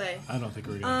 Okay, Slay. I don't think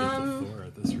we're going to get to 4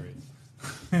 at this rate.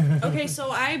 Okay, so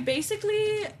I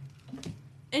basically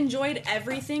enjoyed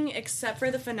everything except for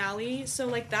the finale. So,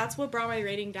 like, that's what brought my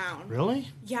rating down. Really?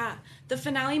 Yeah. The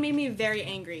finale made me very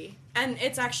angry. And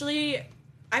it's actually,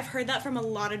 I've heard that from a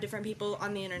lot of different people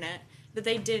on the internet, that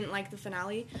they didn't like the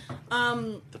finale.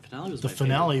 The finale was The my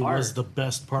finale favorite part. was the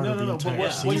best part No, of the no, but entire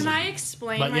what- season. Can I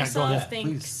explain But yeah, go myself? ahead,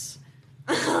 Thanks.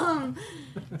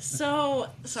 So,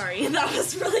 sorry, that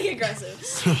was really aggressive.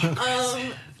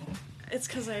 It's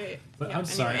because But yeah, I'm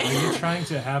sorry, anyway. are you trying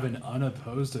to have an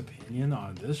unopposed opinion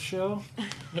on this show?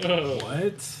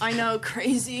 What? I know,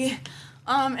 crazy.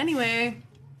 Anyway,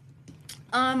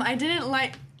 I didn't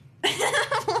like.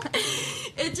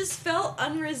 It just felt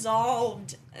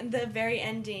unresolved. The very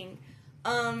ending,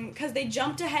 because they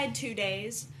jumped ahead 2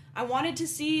 days. I wanted to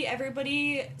see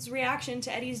everybody's reaction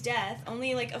to Eddie's death.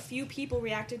 Only like a few people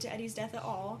reacted to Eddie's death at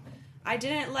all. I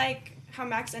didn't like how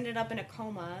Max ended up in a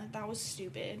coma. That was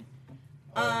stupid.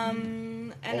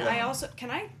 And I also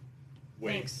can I?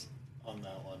 Wait Thanks. on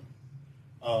that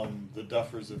one. The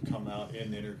Duffers have come out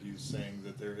in interviews saying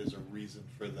that there is a reason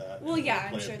for that. Well, and yeah, will I'm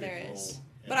play a sure big there role is.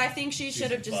 in But I think she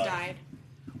should have season just 5. died.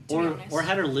 To be Or honest.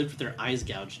 had her lived with their eyes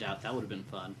gouged out. That would have been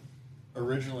fun.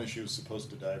 Originally, she was supposed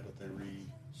to die, but they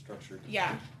restructured.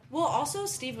 Yeah. Well, also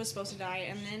Steve was supposed to die,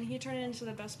 and then he turned into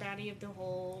the best baddie of the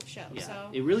whole show. Yeah, So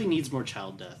it really needs more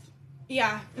child death.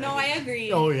 yeah, no, I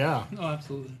agree. Oh yeah, Oh,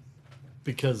 absolutely.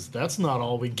 because that's not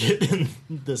all we get in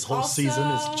this whole season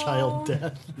is child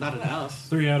death. Not enough.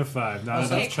 3 out of 5. Not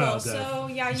Okay, enough child cool. death. So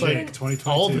yeah, you Jake, didn't. 2022.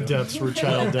 All the deaths were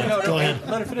child death. Go ahead.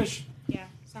 Let her finish. Yeah,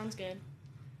 sounds good.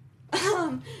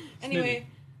 Anyway,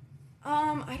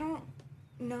 I don't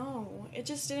know. It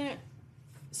just didn't.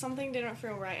 Something didn't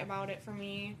feel right about it for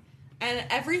me, and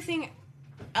everything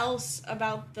else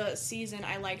about the season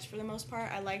I liked for the most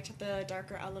part. I liked the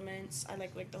darker elements. I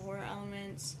liked like the horror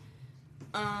elements.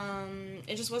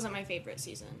 It just wasn't my favorite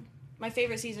season. My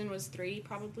favorite season was 3,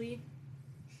 probably.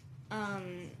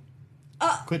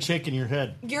 Quit shaking your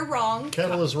head. You're wrong.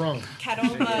 Kettle is wrong.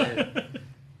 Kettle, but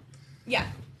yeah,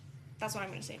 that's what I'm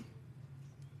gonna say.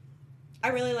 I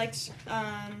really liked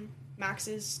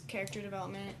Max's character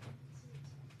development.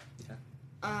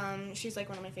 Yeah. She's like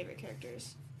one of my favorite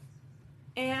characters.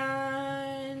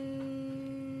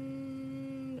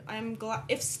 And I'm glad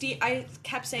I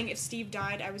kept saying if Steve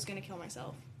died, I was gonna kill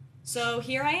myself. So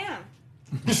here I am.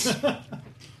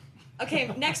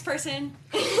 Okay, next person.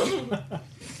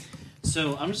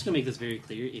 So I'm just gonna make this very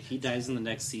clear. If he dies in the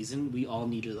next season, we all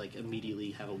need to like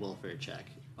immediately have a welfare check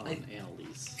on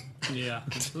Annalise. Yeah,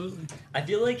 absolutely. I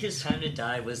feel like his time to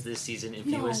die was this season if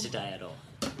he No. was to die at all.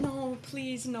 No,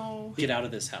 please, no. Get out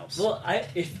of this house. Well,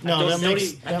 No,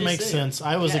 that makes sense.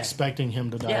 I was expecting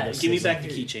him to die. Yeah, this give me season. back the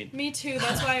keychain. Me too.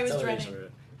 That's why I was Tell dreading. Rachel.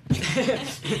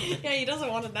 Yeah, he doesn't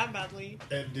want it that badly.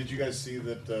 And did you guys see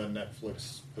that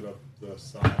Netflix put up the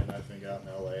sign, I think, out in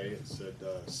LA? It said,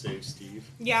 Save Steve.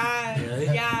 Yeah, Really?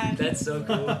 yeah. That's so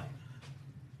cool.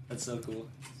 That's so cool.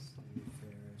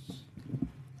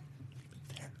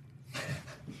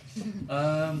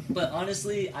 But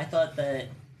honestly, I thought that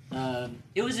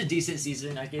it was a decent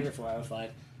season. I gave it 4 out of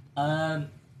 5.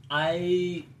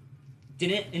 I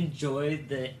didn't enjoy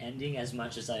the ending as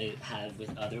much as I have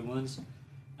with other ones.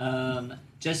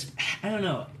 Just, I don't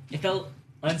know. It felt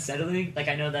unsettling. Like,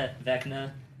 I know that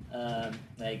Vecna,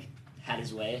 had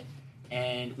his way,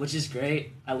 and which is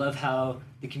great. I love how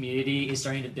the community is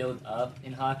starting to build up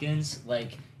in Hawkins.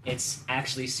 Like, it's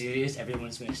actually serious.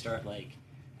 Everyone's going to start, I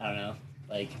don't know,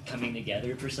 coming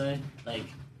together, per se. Like,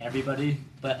 everybody.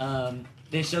 But,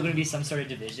 there's still going to be some sort of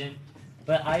division.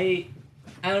 But I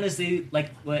honestly,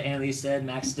 like what Annalise said,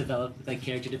 Max developed,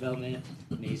 character development,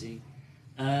 amazing.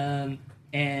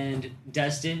 And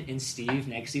Dustin and Steve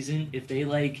next season, if they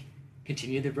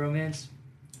continue their bromance,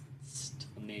 it's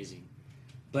amazing.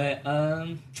 But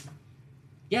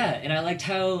yeah, and I liked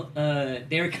how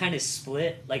they were kind of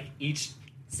split. Each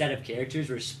set of characters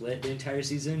were split the entire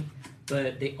season,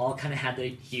 but they all kind of had the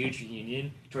huge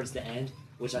reunion towards the end,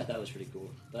 which I thought was pretty cool.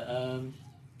 But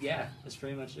yeah, that's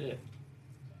pretty much it.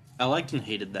 I liked and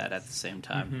hated that at the same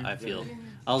time. Mm-hmm. I feel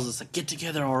I was just like, get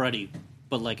together already.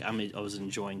 But I was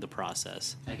enjoying the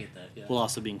process. I get that. Yeah. While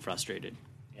also being frustrated.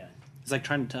 Yeah. It's like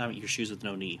trying to tie your shoes with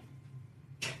no knee.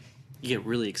 You get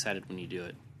really excited when you do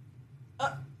it.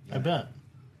 I bet.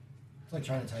 It's like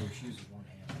trying to tie your shoes with one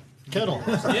hand. Kettle.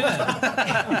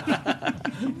 Yeah.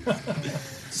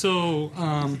 So,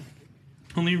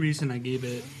 only reason I gave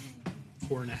it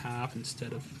 4.5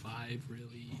 instead of 5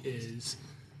 really is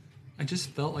I just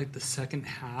felt like the second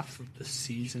half of the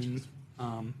season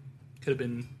could have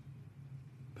been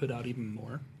put out even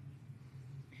more.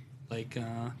 I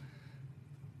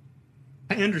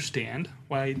understand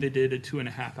why they did a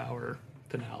 2.5 hour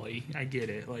finale. I get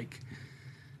it.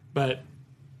 But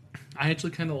I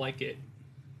actually kind of like it.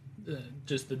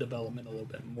 Just the development a little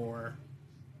bit more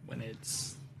when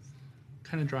it's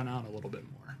kind of drawn out a little bit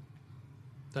more.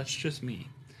 That's just me.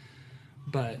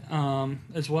 But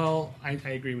as well, I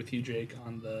agree with you, Jake,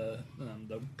 on the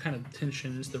kind of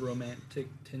tensions, the romantic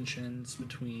tensions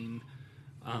between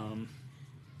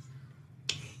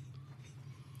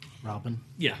Robin.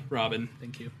 Yeah, Robin.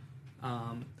 Thank you.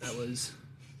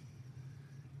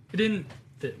 It didn't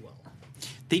fit well.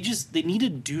 They need to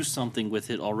do something with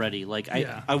it already.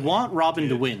 Yeah. I want Robin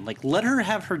to win. Let her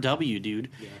have her W, dude.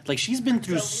 Yeah. She's been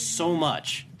through so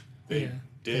much. They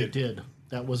did.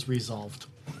 That was resolved.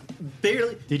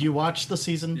 Barely. Did you watch the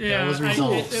season? Yeah, that was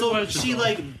resolved. So she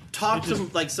talked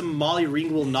to some Molly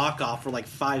Ringwald knockoff for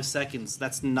 5 seconds.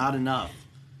 That's not enough.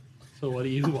 So what do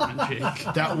you want,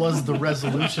 Jake? That was the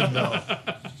resolution, though.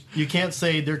 You can't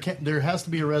say there has to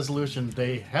be a resolution.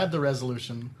 They had the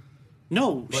resolution.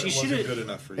 No, But she it should wasn't have. good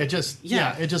enough for you. It just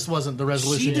it just wasn't the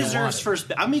resolution. She you deserves wanted.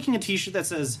 first. I'm making a T-shirt that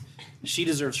says she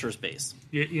deserves first base.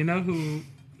 You know who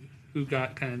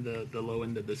got kind of the low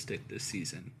end of the stick this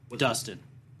season? Dustin.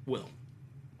 Will.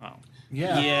 Oh.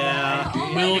 Yeah.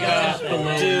 Will got the low end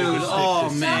of the stick oh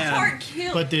this man. That part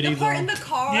killed. But did the he, part though? in the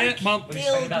car Yeah, well,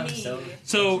 killed me.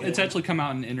 So it's actually come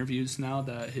out in interviews now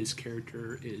that his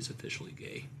character is officially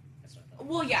gay.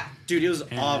 Well, yeah. Dude, it was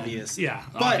And- obvious. Yeah,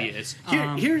 But obvious.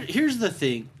 here's the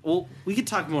thing. Well, we could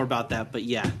talk more about that, but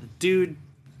yeah, dude,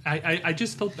 I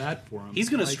just felt bad for him. he's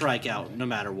gonna strike out no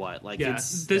matter what. Yeah,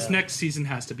 it's this next season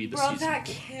has to be the Bro, season. that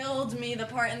killed me. The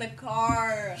part in the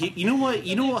car. you know what?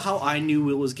 You know how I knew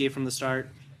Will was gay from the start?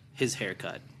 His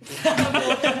haircut.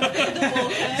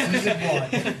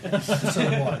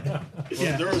 Episode 1.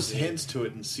 Well, there was hints to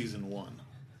it in season 1.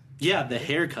 Yeah, the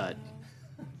haircut.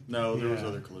 No, there was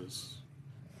other clues.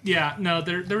 Yeah, no,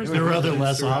 there was There were other clues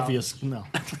less throughout. obvious. No.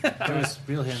 There was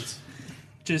real hints.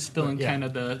 Just filling Yeah. kind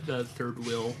of the third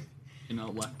wheel,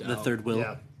 left out. The third will.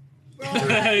 Yeah.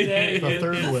 The The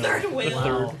third will. Third wheel.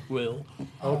 Wow. will.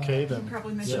 Okay then.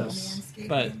 Probably mentioned Yes. manscaping.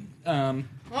 But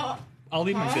Oh, I'll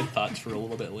leave my good thoughts for a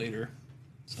little bit later.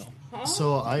 So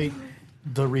So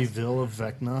the reveal of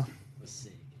Vecna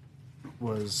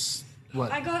was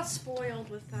what? I got spoiled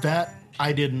with that. That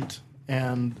I didn't,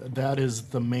 and that is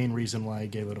the main reason why I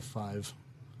gave it a 5.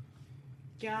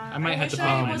 Yeah, I might have wish to I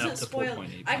bump mine wasn't up to spoiled.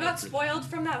 4.85 I got for spoiled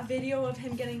from that video of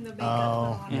him getting the makeup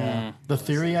Oh, on. yeah. The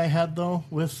theory I had though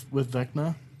with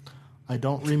Vecna, I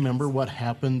don't remember what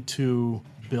happened to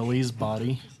Billy's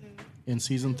body in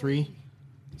season 3.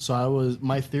 So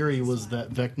my theory was that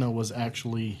Vecna was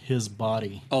actually his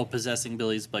body. Oh, possessing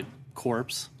Billy's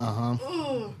corpse.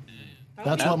 Ooh.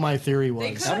 That's what my theory was.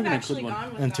 They could have actually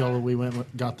gone with until that. we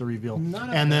got the reveal,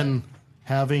 and then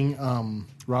having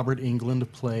Robert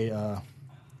England play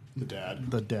The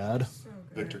dad. the dad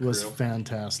Victor was Creel.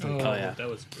 fantastic. Oh, yeah. that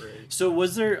was great. So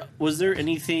was there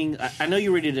anything? I know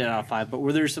you rated it out of 5, but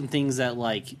were there some things that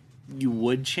you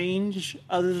would change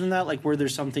other than that? Like, were there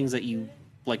some things that you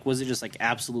was it just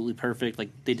absolutely perfect? Like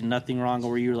they did nothing wrong, or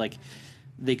were you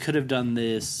they could have done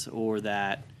this or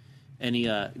that? Any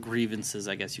grievances?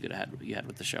 I guess you had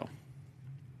with the show.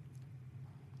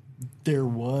 There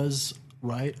was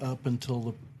right up until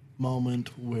the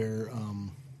moment where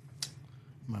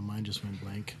my mind just went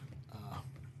blank.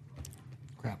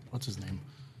 Crap, what's his name?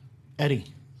 Eddie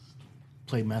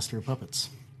played Master of Puppets.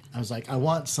 I was like, I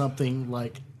want something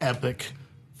epic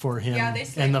for him Yeah, they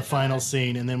stayed in the with final that.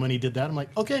 scene. And then when he did that, I'm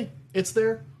like, okay, it's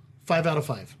there. 5 out of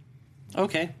 5.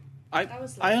 Okay, I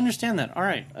understand that. All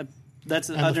right, that's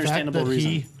an And the fact understandable that reason.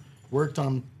 he worked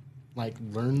on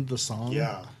learned the song.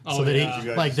 Yeah. So Oh, that yeah. Did you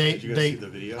he guys, they did you guys they see the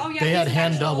video? Oh yeah, they had he's an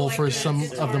hand actual, double for good some of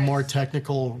the guitarist. more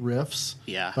technical riffs.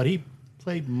 Yeah. But he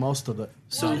played most of it.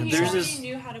 So Well, he there's already this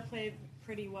knew how to play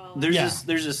pretty well. there's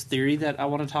this theory that I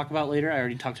want to talk about later. I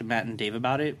already talked to Matt and Dave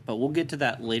about it, but we'll get to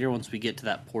that later once we get to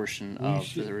that portion of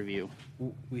should- the review.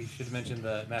 We should mention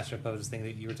the Master of Puppets thing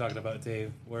that you were talking about,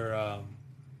 Dave, where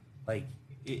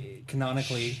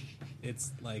canonically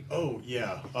it's Oh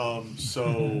yeah.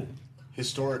 So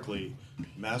historically,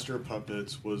 Master of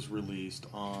Puppets was released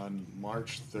on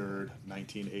March 3rd,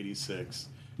 1986,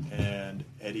 and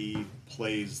Eddie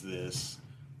plays this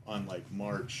on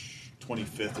March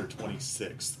 25th or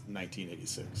 26th,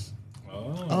 1986.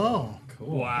 Oh,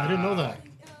 cool. Wow, I didn't know that.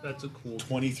 That's a cool.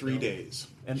 23 days.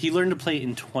 and He learned to play it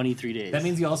in 23 days. that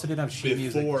means you also didn't have sheet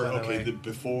music. Before, by the way.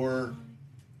 before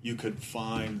you could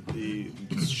find the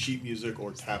sheet music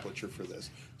or tablature for this.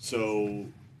 So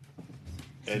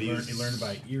Eddie's He learned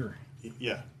by ear.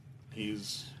 Yeah,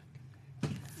 he's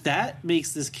that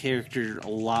makes this character a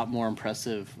lot more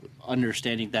impressive.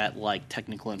 Understanding that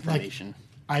technical information.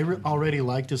 I already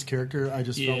liked his character. I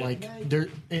just felt Yeah.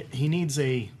 like he needs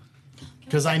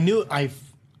because I knew I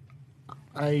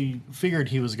figured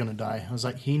he was going to die. I was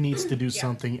like, he needs to do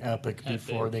something epic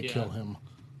before they yeah. kill him.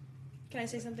 Can I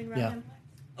say something about Yeah. him?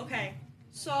 Okay.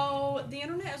 So the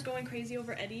internet is going crazy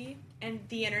over Eddie, and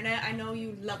the internet. I know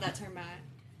you love that term, Matt.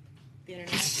 The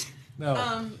internet.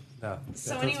 no, So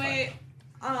that's anyway,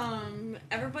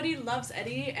 everybody loves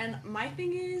Eddie, and my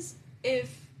thing is,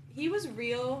 if he was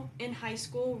real in high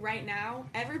school right now,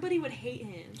 everybody would hate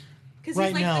him. Because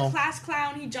Right he's now. the class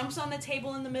clown. He jumps on the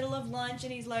table in the middle of lunch,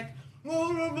 and he's like,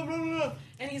 and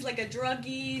he's like a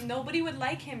druggie. Nobody would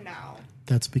like him now.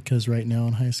 That's because right now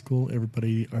in high school,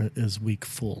 everybody is weak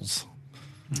fools.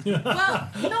 Well,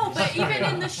 no, but even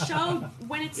in the show,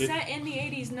 when it's set in the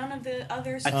 80s, none of the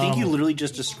others. I think you literally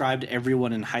just described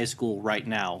everyone in high school right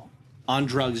now on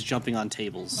drugs, jumping on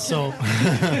tables. So,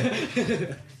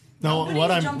 no, Nobody's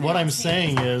what jumping I'm on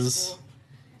saying tables in is, school.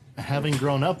 having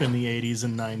grown up in the 80s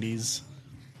and 90s,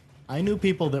 I knew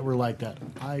people that were like that.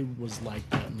 I was like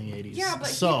that in the 80s. Yeah, but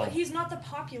so he's not the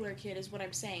popular kid, is what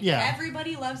I'm saying. Yeah.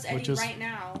 Everybody loves Which Eddie is- right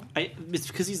now. It's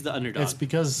because he's the underdog. it's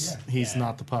because he's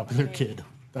not the popular Okay. kid.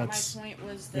 That's My point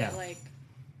was that, yeah.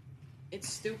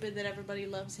 it's stupid that everybody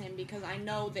loves him because I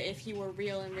know that if he were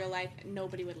real in real life,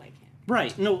 nobody would like him.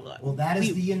 right. No. Well, that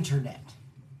is the internet.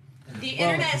 The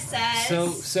internet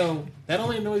says. So that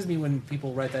only annoys me when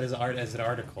people write that as an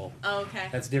article. Oh, okay.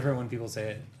 That's different when people say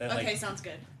it. Okay, sounds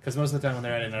good. Because most of the time when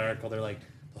they're writing an article, they're like,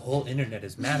 the whole internet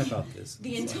is mad about this.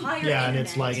 The entire yeah, and internet.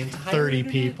 it's like entire 30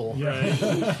 internet? people.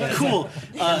 Cool.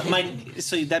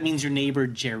 So that means your neighbor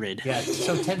Jared. Yeah,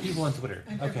 so 10 people on Twitter.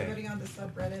 And Okay. everybody on the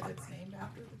subreddit, it's named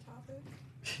after the topic.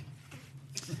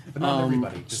 But not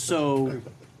everybody. Just So,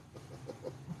 everybody.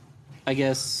 I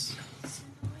guess,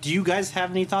 do you guys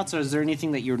have any thoughts, or is there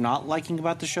anything that you're not liking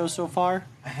about the show so far?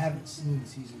 I haven't seen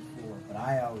season 4, but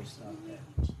I always thought that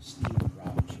Steve and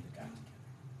Robin should have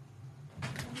got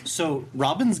together. So,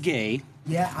 Robin's gay.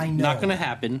 Yeah, I know. Not going to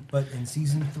happen. But in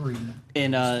season 3,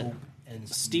 And and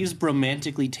Steve's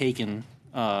romantically taken.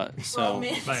 So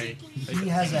By, he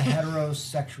has a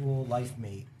heterosexual life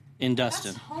mate. in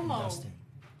Dustin. That's homo. Dustin.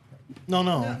 No,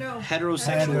 No. Heterosexual.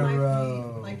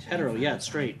 Hetero. Hetero, yeah,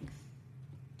 straight.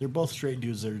 they're both straight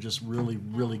dudes that are just really,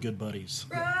 really good buddies.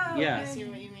 Yeah. I see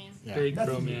what you mean. Yeah. big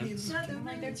Nothing romance. I'm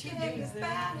like, they're two dudes.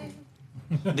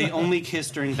 They only kiss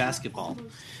during basketball.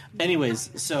 Anyways,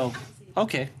 so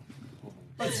okay.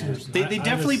 But seriously, They I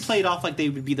definitely just- played off like they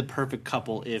would be the perfect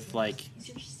couple if, like,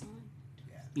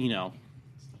 you know.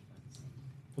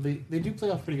 Well, they do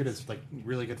play off pretty good as like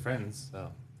really good friends.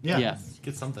 So Yeah. Yeah.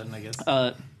 get something, I guess.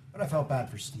 Uh, but I felt bad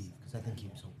for Steve because I think he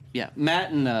was hoping. yeah.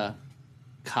 Matt and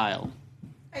Kyle.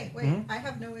 Hey, wait, I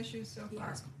have no issues so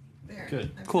far. There.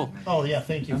 Good. I've Cool. said my- Oh, yeah,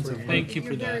 thank you for Thank you for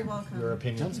You're very that. welcome. your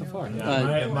opinion. Done so far. Yeah,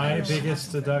 Uh, my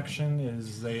biggest deduction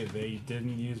is they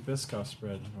didn't use Biscoff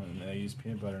spread when they used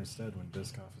peanut butter instead when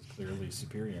Biscoff is clearly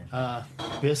superior. Biscoff?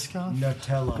 Biscoff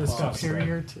Nutella. spread.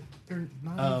 Superior to. They're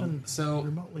not even so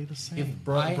remotely the same. if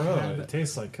Bro, I had- it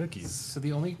tastes like cookies. So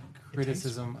the only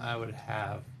criticism I would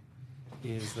have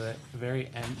is the very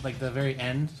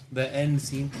end, the end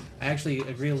scene. I actually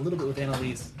agree a little bit with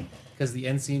Annalise because the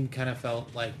end scene kind of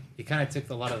felt like it kind of took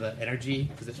a lot of the energy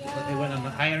because it went on the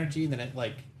high energy and then it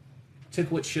like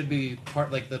took what should be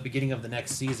part like the beginning of the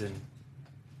next season.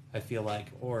 I feel like,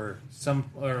 or a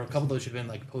couple of those should have been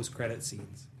like post-credit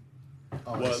scenes.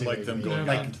 Oh, I Well, see like what them you going mean.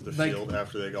 Like- out into the like- field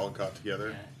after they all got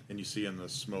together, and you see in the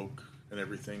smoke and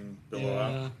everything billow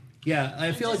out. Yeah,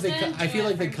 I feel like they. just I feel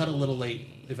like they didn't cut a do it little for late.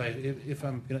 If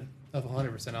I'm gonna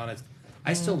 100% honest,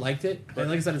 I still liked it. But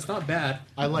like I said, it's not bad.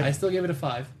 I still gave it a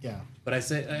 5. Yeah. But I'd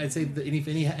say that if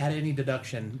any had any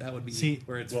deduction, that would be See,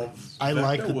 where it's Well, from. I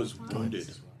like Vecna the- was go ahead. wounded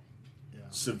Yeah.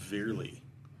 severely,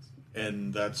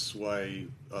 and that's why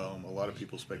a lot of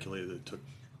people speculated it took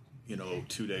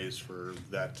 2 days for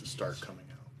that to start coming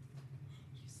out.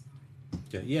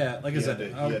 Yeah, like I He said,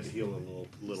 had to, he had to heal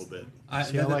a little bit.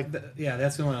 See, I like- yeah,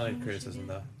 that's the only criticism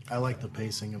though. I like the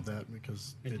pacing of that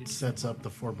because it sets up the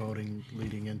foreboding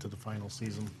leading into the final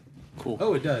season. Cool.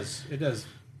 Oh, it does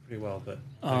pretty well, but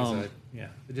like I Um, said, yeah,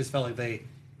 it just felt like they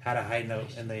had a high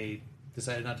note and they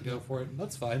decided not to go for it.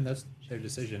 That's fine. That's their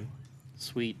decision.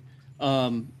 Sweet.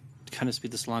 Kind of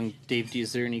speed this along, Dave.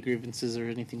 Is there any grievances or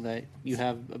anything that you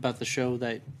have about the show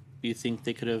that you think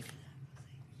they could have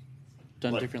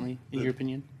done Like differently, in the- your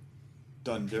opinion?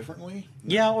 Done differently?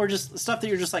 Yeah, or just stuff that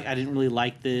you're just like, I didn't really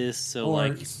like this, so Or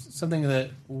like, something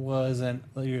that wasn't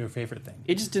your favorite thing.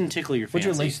 it just didn't tickle your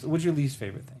fancy. What's your least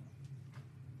favorite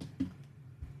thing?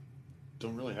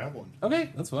 Don't really have one. Okay,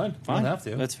 that's fine. Fine, You don't have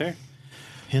to. That's fair.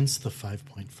 Hence the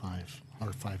 5.5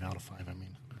 or 5 out of 5.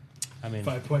 I mean,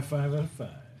 5.5 out of 5.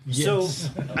 So, Yes.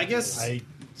 I guess I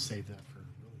saved that for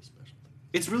really special.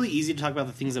 it's really easy to talk about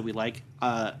the things that we like.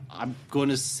 I'm going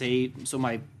to say so.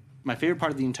 My favorite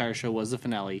part of the entire show was the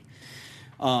finale,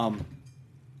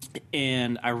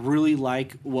 and I really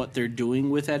like what they're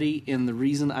doing with Eddie. And the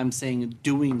reason I'm saying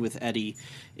doing with Eddie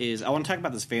is I want to talk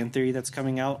about this fan theory that's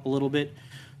coming out a little bit.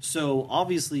 So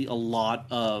obviously, a lot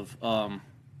of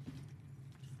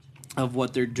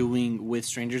what they're doing with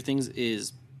Stranger Things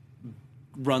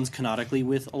runs canonically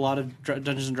with a lot of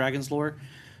Dungeons and Dragons lore.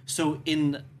 So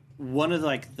in one of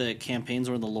the campaigns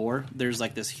or in the lore, there's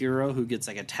like this hero who gets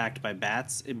like attacked by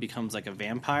bats and becomes like a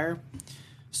vampire.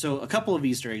 So a couple of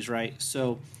Easter eggs, right?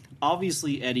 So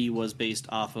obviously Eddie was based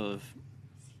off of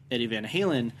Eddie Van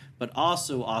Halen, but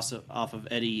also off of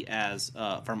Eddie as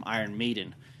from Iron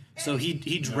Maiden. So he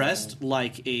dressed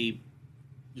like a.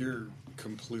 You're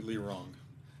completely wrong.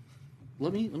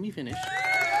 Let me finish.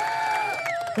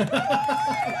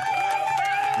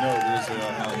 No, there's a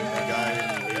guy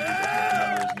in the 80s, I can't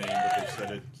remember his name, but they've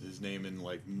said his name in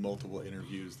like multiple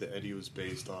interviews that Eddie was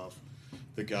based off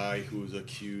the guy who was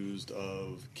accused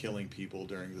of killing people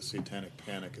during the Satanic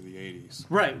Panic of the 80s.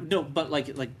 Right. No, but like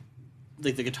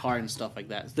the guitar and stuff like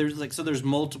that. There's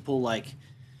multiple like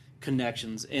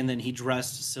connections, and then he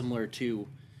dressed similar to.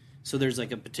 So there's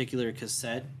like a particular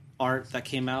cassette art that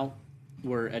came out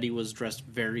where Eddie was dressed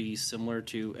very similar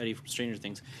to Eddie from Stranger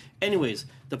Things. Anyways,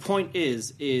 the point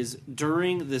is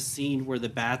during the scene where the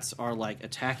bats are like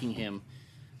attacking him,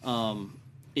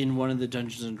 in one of the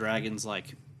Dungeons and Dragons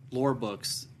like lore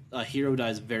books, a hero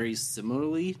dies very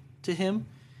similarly to him.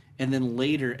 and then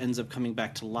later ends up coming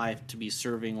back to life to be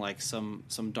serving like some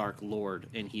dark lord,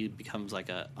 and he becomes like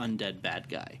a undead bad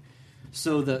guy.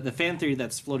 So the fan theory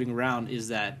that's floating around is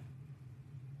that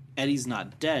Eddie's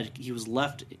not dead. He was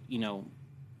left,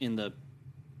 in the,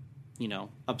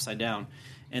 upside down,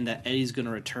 and that Eddie's going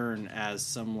to return as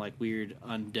some like weird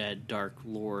undead dark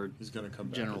lord. He's going to come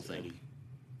back general as thing. Eddie.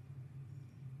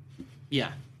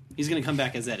 Yeah, he's going to come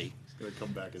back as Eddie. He's going to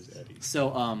come back as Eddie.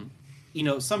 So,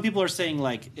 some people are saying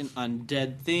like an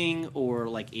undead thing or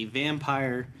like a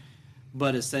vampire,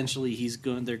 but essentially he's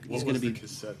going there. What was the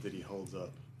cassette that he holds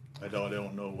up? I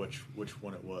don't know which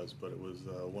one it was, but it was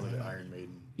one of the Iron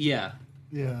Maiden. Yeah.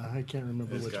 Yeah, I can't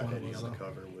remember It's which got one it Eddie was. on the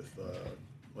cover with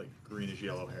like greenish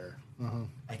yellow hair.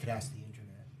 I could ask the internet.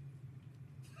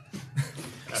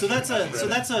 So that's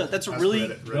a really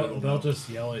They'll just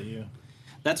yell at you.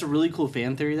 That's a really cool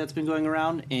fan theory that's been going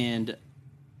around, and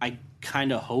I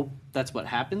kind of hope that's what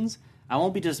happens. I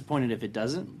won't be disappointed if it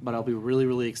doesn't, but I'll be really,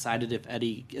 really excited if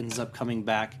Eddie ends up coming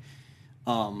back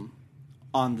on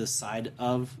the side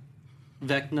of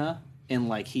Vecna, and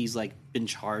like he's like been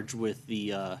charged with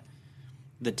the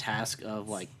task of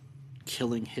like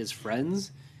killing his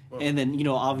friends, and then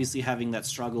obviously having that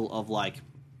struggle of like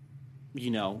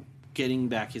getting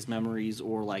back his memories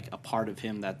or like a part of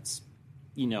him that's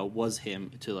was him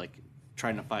to like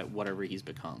trying to fight whatever he's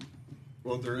become.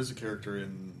 Well, there is a character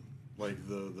in like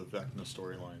the Vecna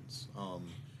storylines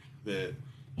that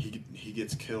he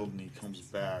gets killed and he comes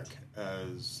back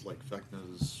as like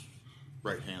Vecna's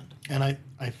right hand. And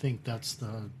I think that's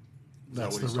the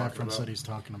what he's reference talking about? that he's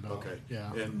talking about. Okay.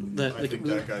 Yeah. And The- I think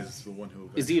that guy's the one who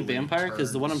Is he a eventually vampire?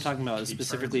 Because the one I'm turns- talking about is he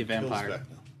specifically a turns and kills vampire.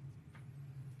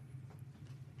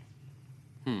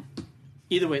 Vecna.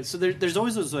 Either way, so there's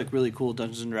always those like really cool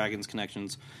Dungeons and Dragons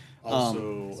connections.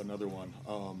 Also, another one.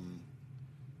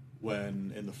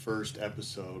 When in the first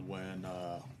episode, when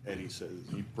Eddie says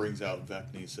he brings out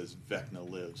Vecna, he says Vecna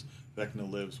lives. Vecna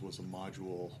lives was a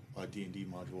module, a D&D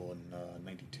module in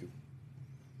 '92.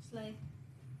 Slay.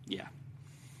 Yeah.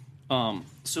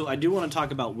 So I do want to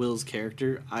talk about Will's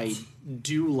character. I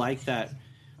do like that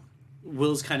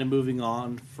Will's kind of moving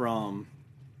on from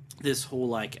this whole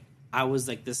like I was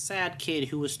like this sad kid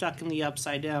who was stuck in the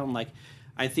upside down. Like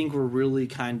I think we're really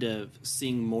kind of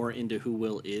seeing more into who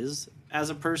Will is as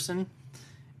a person,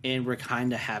 and we're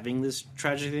kind of having this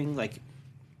tragic thing. Like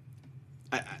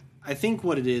I think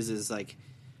what it is like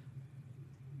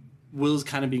Will's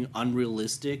kind of being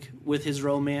unrealistic with his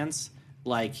romance.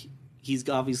 Like he's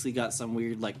obviously got some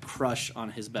weird like crush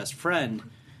on his best friend,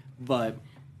 but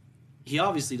he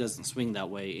obviously doesn't swing that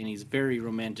way, and he's very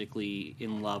romantically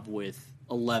in love with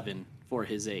 11 for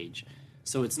his age.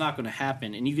 So it's not going to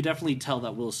happen, and you could definitely tell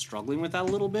that Will's struggling with that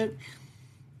a little bit.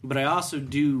 But I also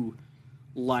do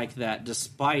like that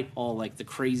despite all like the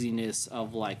craziness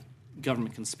of like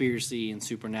government conspiracy and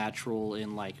supernatural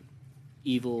and like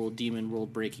evil demon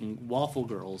world breaking waffle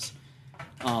girls,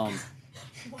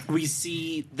 we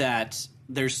see that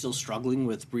they're still struggling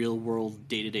with real world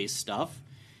day-to-day stuff,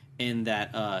 and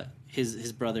that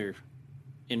his brother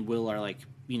and Will are like,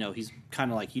 he's kind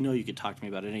of like, you could talk to me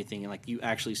about anything, and like you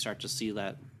actually start to see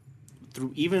that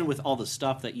through, even with all the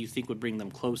stuff that you think would bring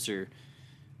them closer,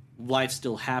 life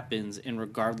still happens, and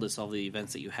regardless of the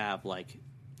events that you have, like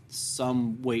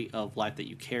some weight of life that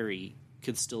you carry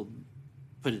could still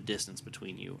put a distance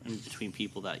between you and between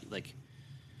people that like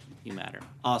you matter.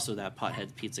 Also, that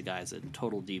pothead pizza guy is a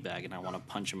total D-bag, and I want to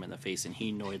punch him in the face, and he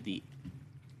annoyed the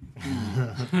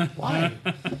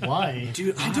Why?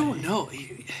 dude. I don't know.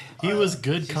 He was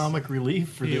good comic relief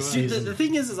for this Dude, season. the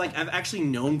thing is like I've actually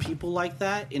known people like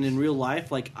that, and in real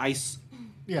life, like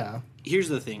Yeah. here's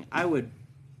the thing: I would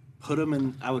put him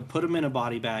in a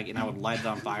body bag, and I would light it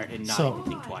on fire and not So-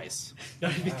 even think twice.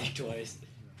 Not even think twice.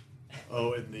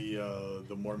 Oh, and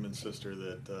the Mormon sister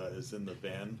that is in the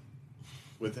van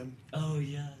with him. Oh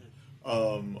yeah.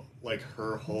 Like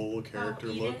her whole character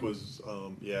Eden? look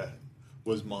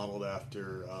was modeled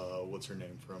after what's her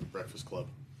name from Breakfast Club.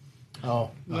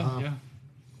 Oh. Yeah.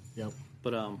 Yep.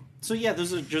 But so yeah,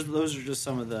 those are just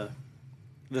some of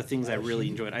the things I really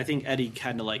enjoyed. I think Eddie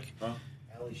kind of like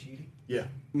Ali Sheedy? Yeah.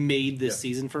 made this Yeah.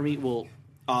 season for me. Well,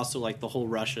 also like the whole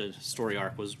Russia story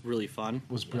arc was really fun.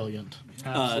 Was brilliant.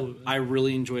 Absolutely. I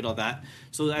really enjoyed all that.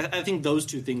 So I think those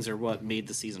two things are what made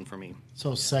the season for me.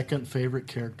 So second favorite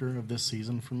character of this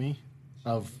season for me,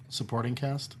 of supporting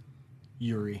cast,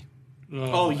 Yuri.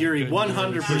 Oh, my Yuri, goodness.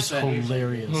 100%.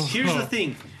 Hilarious. Here's the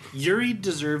thing: Yuri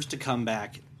deserves to come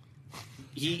back.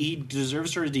 He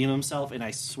deserves to redeem himself, and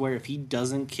I swear, if he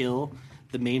doesn't kill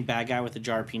the main bad guy with the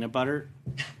jar of peanut butter,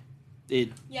 it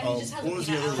Yeah, he just has what a was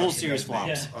the peanut other allergy. Full Russian series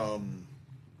guy's name? flops.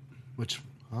 Which,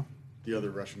 huh? the other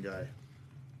Russian guy.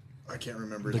 I can't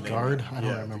remember The his guard? name. I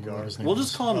don't the remember guard. what his name We'll was.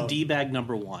 just call him D-bag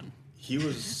number 1. He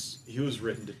was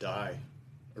written to die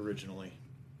originally,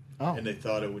 Oh. and they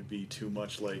thought it would be too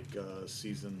much like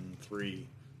season 3,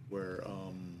 where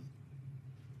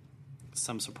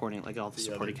Some supporting, like all the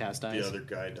supporting other, cast dies. The other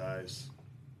guy dies.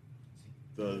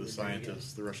 The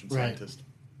scientist, the Russian Right. scientist.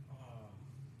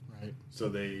 Right. So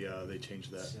they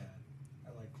changed that. Sad. I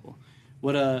like Cool.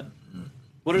 What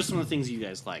are some of the things you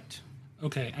guys liked?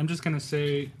 Okay, I'm just gonna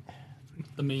say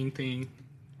the main thing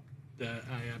that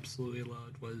I absolutely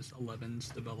loved was 11's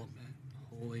development.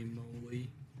 Holy moly!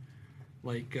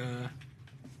 Like,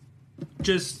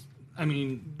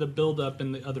 the build up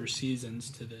in the other seasons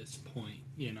to this point,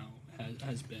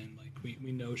 has been like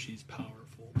we know she's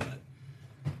powerful, but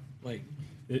like,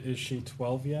 Is she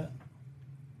 12 yet?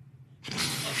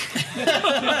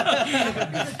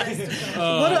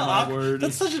 word.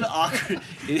 That's such an awkward.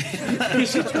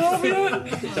 Is she 12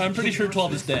 yet? I'm pretty sure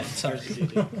 12 is dead. Sorry.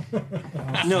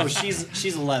 No,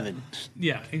 she's 11.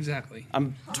 Yeah, exactly.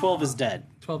 12 is dead.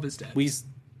 12 is dead.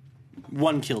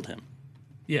 One killed him.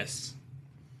 Yes.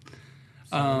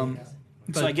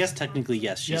 So I guess technically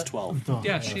yes, she's Yep. 12. Oh,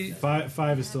 Yeah, she.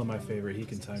 Five is still my favorite. He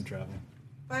can time travel.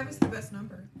 5 is the best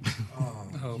number.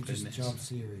 Oh, you just goodness. jump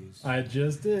series. I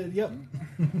just did. Yep.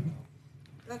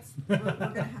 We're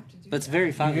gonna have to do. That's that. very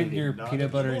You fun. get your Not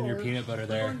peanut butter and Or your peanut butter we're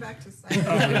there. Going back to I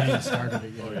haven't even started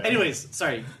it yet. Anyways,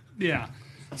 sorry. Yeah.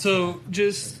 So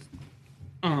just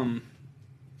the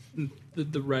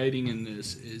writing in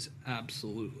this is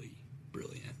absolutely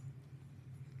brilliant.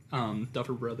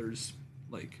 Duffer Brothers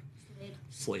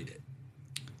slayed it.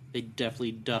 They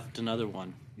definitely duffed another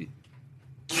one.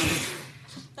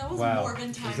 That was Wow.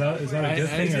 Morgan time. Is that a good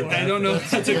thing or a I bad don't know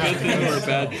thing? if it's a good thing or a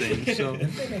bad thing. So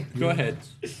go ahead.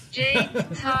 Jake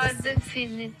Todd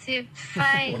Definitive One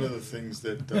Fine. of the things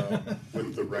that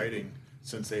with the writing,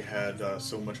 since they had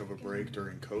so much of a break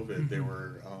during COVID, they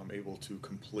were able to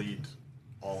complete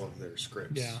all of their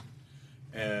scripts. Yeah.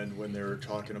 And when they were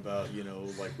talking about,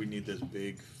 we need this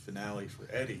big finale for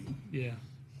Eddie, Yeah.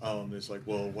 it's like,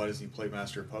 well, why doesn't he play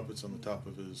Master of Puppets on the top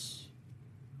of his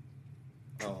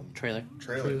Trailer.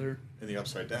 Trailer. in the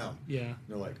Upside Down? Yeah. And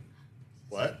they're like,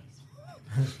 what?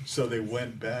 So they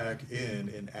went back in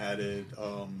and added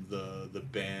the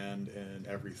band and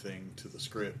everything to the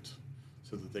script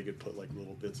so that they could put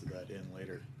little bits of that in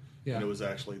later. Yeah. And it was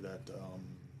actually that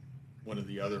one of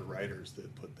the other writers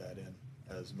that put that in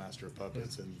as Master of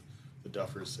Puppets, and the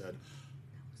Duffers said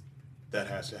that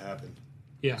has to happen.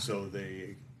 Yeah. So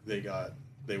they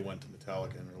went to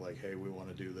Metallica and were like, hey, we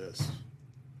want to do this.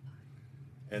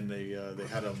 And they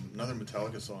had another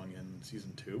Metallica song in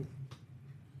season 2.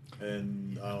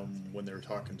 And when they were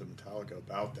talking to Metallica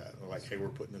about that, they're like, hey, we're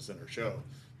putting this in our show.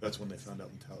 That's when they found out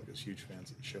Metallica's huge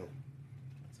fans of the show.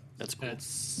 That's cool.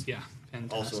 That's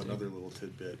fantastic. Also, another little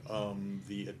tidbit,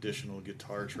 the additional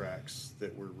guitar tracks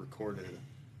that were recorded,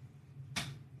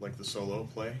 like the solo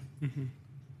play,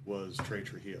 was Trey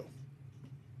Trujillo.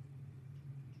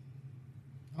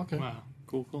 Okay. Wow.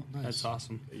 Cool. Nice. That's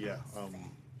awesome. Yeah,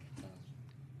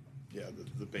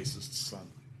 the bassist's son.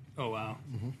 Oh wow.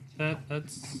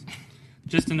 That's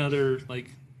just another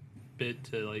bit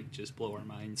to just blow our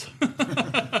minds.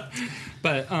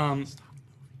 But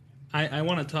I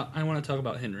want to talk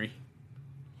about Henry.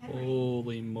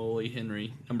 Holy moly,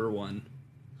 Henry, number 1.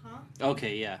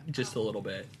 Okay, yeah. Just a little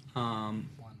bit.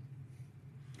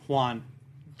 Juan.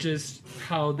 Just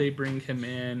how they bring him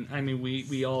in. I mean,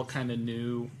 we all kind of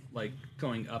knew,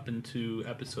 going up into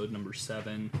episode number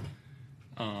 7,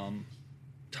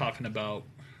 talking about,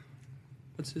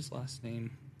 what's his last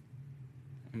name?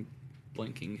 I'm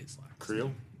blanking his last Creel?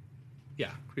 name.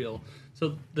 Yeah, Creel.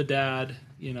 So the dad,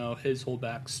 his whole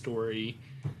backstory,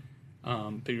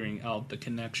 figuring out the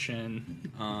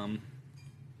connection.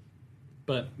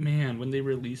 But man, when they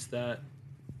released that,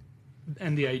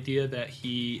 and the idea that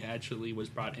he actually was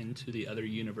brought into the other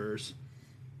universe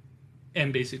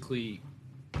and basically,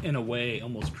 in a way,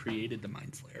 almost created the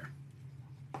Mind Flayer.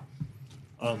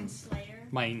 Slayer?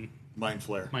 Mind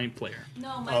Flayer.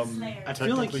 No, Mind Slayer. I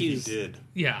feel like Technically, he's. he did.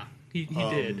 Yeah, he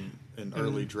did. In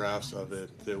early drafts of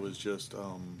it, there was just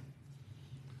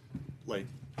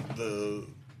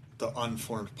the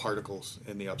unformed particles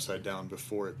in the Upside Down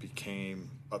before it became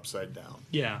Upside Down.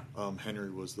 Yeah. Henry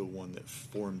was the one that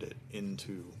formed it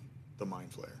into the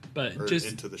Mind Flayer, But or just-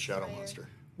 into the Shadow Monster.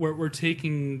 We're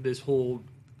taking this whole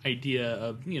idea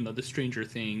of, the Stranger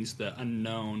Things, the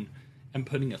unknown, and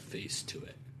putting a face to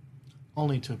it.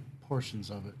 Only to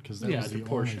portions of it, because that Yeah, was to the only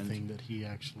portions. thing that he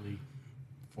actually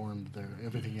formed there.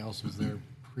 Everything else was there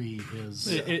pre his.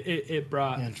 It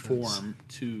brought entrance. form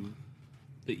to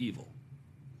the evil.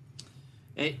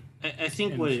 I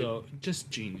think And what so, just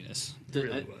genius.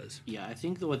 Really was. Yeah, I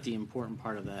think that what the important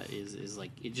part of that is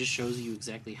like it just shows you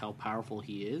exactly how powerful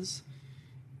he is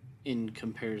in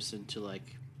comparison to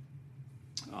like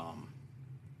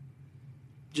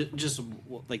just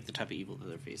like the type of evil that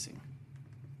they're facing.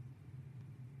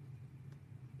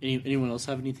 Anyone else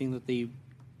have anything that they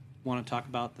want to talk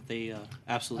about that they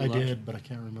absolutely loved? did, but I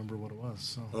can't remember what it was.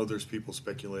 So. Oh, there's people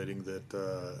speculating that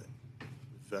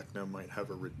Vecna might have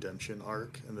a redemption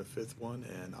arc in the 5th one,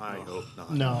 and I hope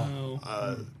not. No.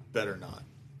 Better not.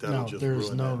 That No, would just there's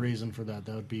ruin no that. reason for that.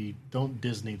 That would be, don't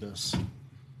Disney this.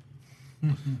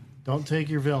 Don't take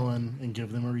your villain and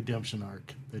give them a redemption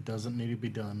arc. It doesn't need to be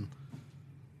done.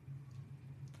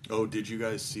 Oh, did you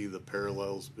guys see the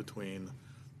parallels between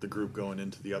the group going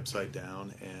into the Upside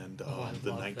Down and the love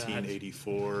that.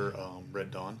 1984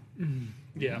 Red Dawn?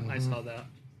 Yeah, I saw that.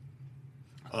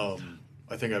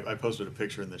 I think I posted a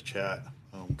picture in this chat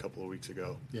a couple of weeks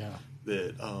ago. Yeah.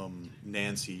 That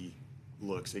Nancy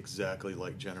looks exactly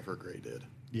like Jennifer Grey did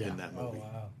in that movie. Oh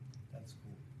wow, that's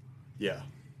cool. Yeah,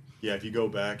 yeah. If you go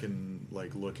back and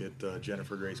like look at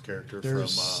Jennifer Grey's character There's from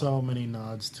so many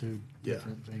nods to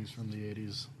different things from the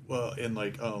 80s. well, and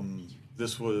like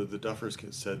this was the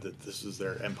Duffers said that this is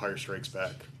their Empire Strikes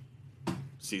Back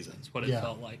season. That's what it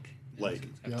felt like. Like That's the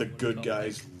exactly what it good felt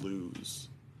guys lose,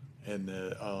 and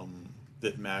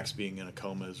that Max being in a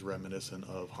coma is reminiscent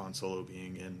of Han Solo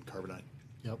being in Carbonite.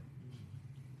 Yep.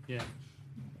 Yeah.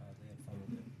 They had fun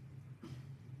with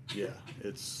it. Yeah,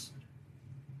 it's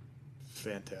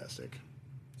fantastic.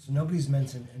 So nobody's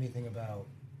mentioned anything about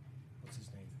what's his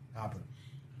name,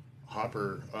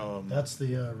 Hopper. That's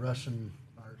the Russian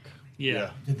arc.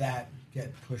 Yeah. Did that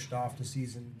get pushed off to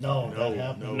season? No, that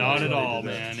happened. Not at all,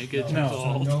 man. It gets No.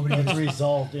 resolved. So nobody It's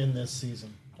resolved in this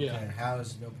season. Yeah. Okay, how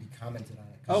has nobody commented on it?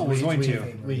 Oh, we're going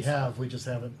to. We have. We just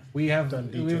haven't. We have done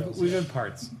details. we've in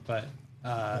parts, but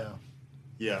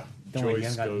Yeah, Don't worry, you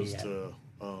Joyce haven't gotten goes it to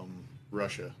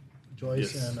Russia.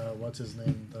 Joyce Yes. and what's his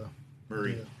name? The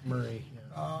Murray. Murray.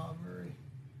 Yeah. Oh, Murray.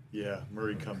 Yeah,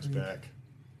 Murray comes back.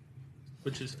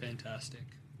 Which is fantastic.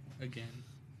 Again.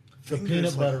 The Fingers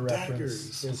peanut butter like reference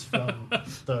daggers. is from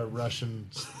the Russian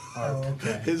arc. Oh,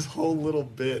 okay. His whole little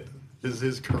bit, his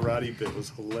karate bit was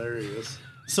hilarious.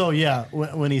 So yeah,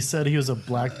 when he said he was a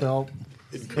black belt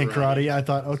In in karate, I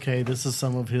thought, okay, this is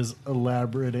some of his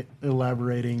elaborating,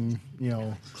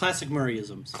 Classic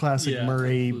Murrayisms. classic Yeah,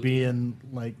 Murray absolutely. being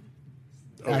like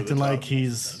Over acting the like top.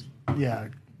 he's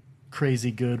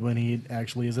crazy good when he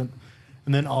actually isn't.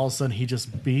 And then all of a sudden he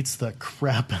just beats the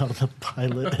crap out of the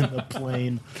pilot in the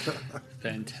plane.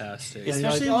 Fantastic. And you're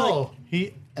like, Especially, oh,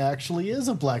 he actually is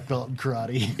a black belt in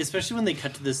karate. Especially when they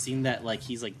cut to the scene that like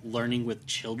he's like learning with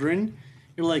children.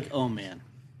 You're like, oh man,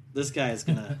 this guy is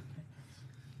gonna.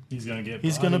 He's gonna get.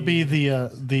 He's gonna be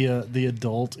the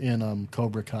adult in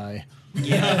Cobra Kai.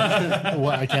 Yeah. Well,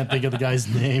 I can't think of the guy's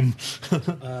name.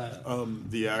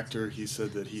 The actor, he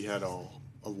said that he had a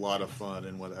lot of fun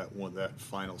in that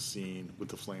final scene with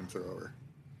the flamethrower.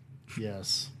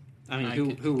 Yes. I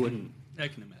mean, who wouldn't? I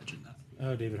can imagine that.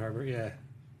 Oh, David Harbour, yeah.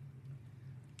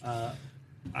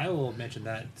 I will mention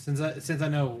that since I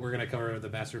know we're gonna cover the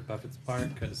Master of Puppets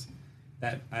part because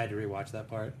that I had to rewatch that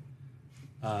part.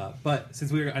 But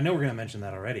since I know we're gonna mention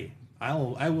that already, I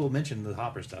will mention the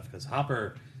Hopper stuff because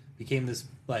Hopper became this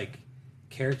like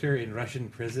character in Russian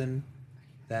prison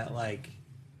that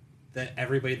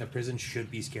everybody in the prison should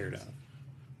be scared of.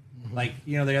 Like,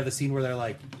 they have the scene where they're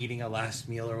like eating a last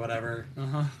meal or whatever,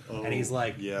 and he's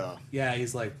like,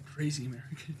 he's like Crazy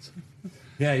Americans.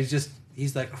 yeah,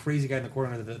 he's that crazy guy in the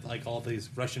corner that like all these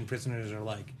Russian prisoners are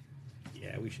like,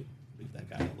 yeah, we should leave that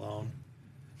guy alone.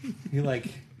 He like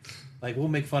we'll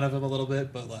make fun of him a little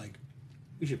bit, but like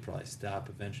we should probably stop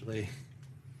eventually.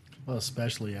 Well,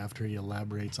 especially after he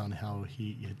elaborates on how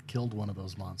he had killed one of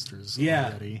those monsters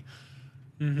already.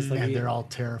 It's like And they're all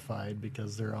terrified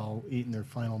because they're all eating their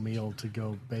final meal to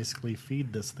go basically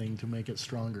feed this thing to make it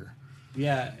stronger.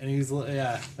 Yeah, and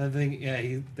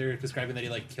they're describing that he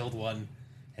like killed one,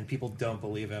 and people don't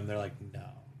believe him. They're like, no.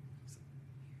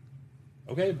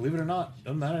 Okay, believe it or not,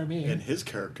 doesn't matter to me. And his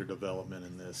character development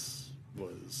in this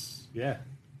was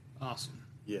Awesome.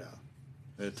 yeah.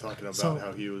 They're talking about So-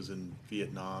 how he was in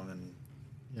Vietnam and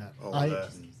Yeah. all of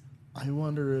that. And I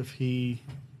wonder if he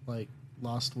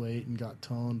lost weight and got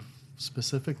toned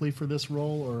specifically for this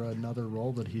role or another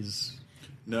role that he's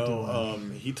no,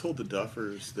 he told the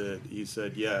Duffers that he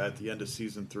said, yeah, at the end of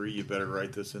season 3, you better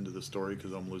write this into the story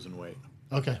because I'm losing weight.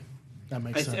 okay. That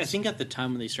makes sense. I think at the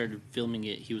time when they started filming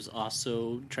it, he was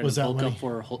also trying Was to that bulk when up he-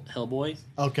 for Hellboy.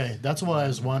 Okay, that's what I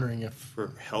was wondering if For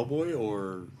Hellboy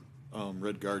or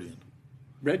Red Guardian?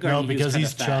 Red Guardian. No, because he was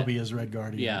he's kinda fat. chubby as Red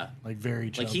Guardian. Yeah, like very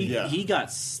chubby. Like he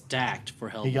got stacked for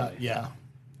Hellboy. He got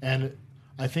and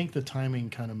I think the timing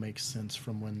kind of makes sense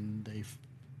from when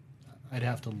I'd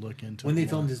have to look into when it they more.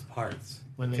 filmed his parts.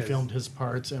 When they filmed his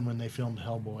parts and when they filmed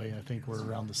Hellboy, I think we're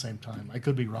around the same time. I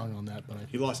could be wrong on that, but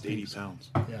He lost 80 pounds.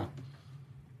 Yeah.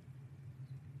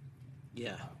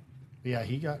 Yeah. Yeah,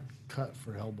 he got cut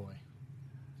for Hellboy.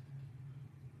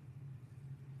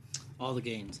 All the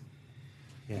games.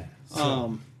 Yeah.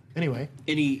 Anyway,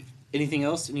 anything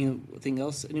else? Anything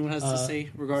else anyone has to say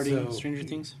regarding Stranger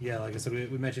Things? Yeah, like I said,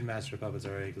 we mentioned Master of Puppets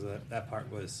already because that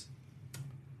part was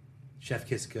chef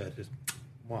kiss good. Just,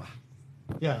 mwah.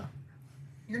 Yeah.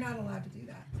 You're not allowed to do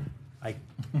that. I.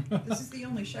 This is the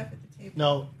only chef at the table.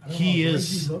 No, I don't he know, the way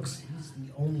is. He looks, he's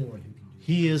the only one who can do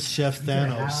He is Chef it. You get a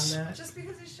hat on Thanos. that? Just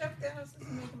because he's Chef Thanos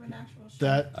doesn't make him an actual chef.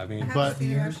 That, I mean, I haven't but seen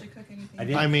him actually cook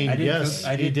anything. I mean, I did yes, cook-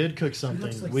 I he did- did cook He something.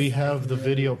 looks like We the have guy the from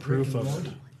video Rick proof and of Morty.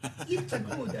 it. It's a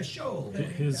good show.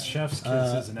 His chef's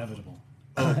kiss is inevitable.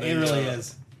 Oh, It really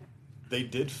is. They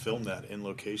did film that in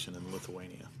location in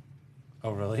Lithuania.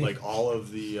 Oh, really? Like all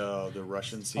of the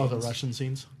Russian scenes. Oh, the Russian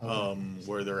scenes?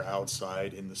 Where they're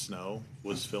outside in the snow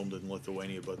was filmed in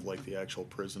Lithuania, but like the actual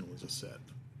prison was a set.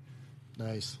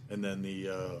 Nice. And then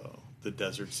the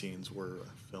desert scenes were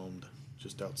filmed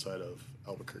just outside of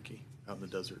Albuquerque, out in the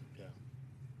desert. Yeah.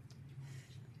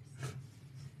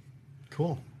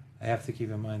 Cool. I have to keep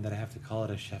in mind that I have to call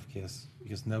it a chef kiss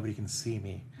because nobody can see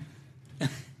me.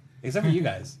 Except for you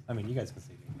guys. I mean, you guys can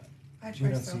see me. But. I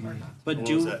try so hard not to. But What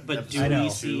do was that, but episode do we know.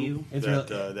 see you? It's that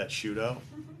real- that shootout,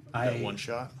 that one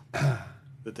shot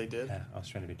that they did. Yeah, I was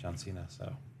trying to be John Cena,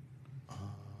 so.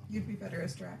 You'd be better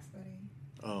as Drax, buddy.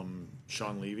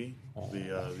 Sean Levy,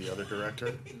 the other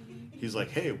director, he's like,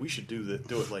 "Hey, we should do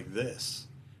it like this,"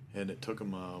 and it took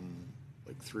him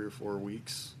like 3 or 4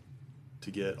 weeks to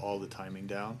get all the timing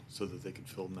down so that they could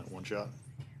film that one shot.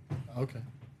 Okay.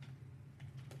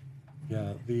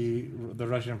 Yeah, the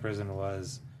Russian prison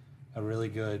was a really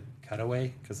good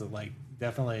cutaway because it like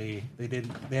definitely they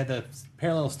had the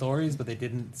parallel stories, but they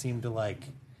didn't seem to like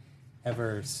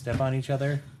ever step on each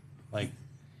other. Like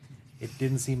it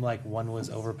didn't seem like one was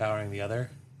overpowering the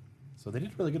other, so they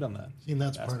did really good on that. See, and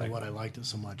that's part of aspect. what I liked it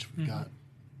so much. We got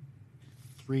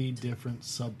 3 different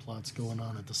subplots going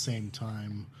on at the same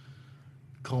time,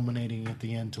 culminating at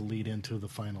the end to lead into the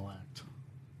final act.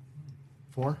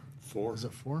 4? 4. Is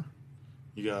it 4?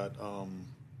 You got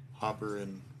Hopper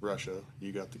in Russia.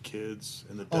 You got the kids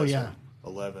in the desert. Oh, yeah.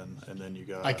 11, and then you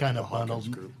got I kind the of Hawkins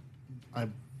bundled. group. I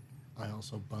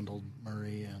also bundled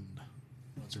Murray and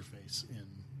what's her face in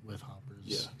with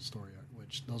Hopper's story arc,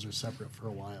 which those are separate for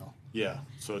a while. Yeah,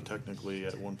 so technically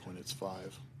at one point it's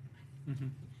 5.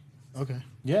 Okay.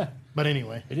 Yeah, But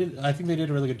anyway, they did. I think they did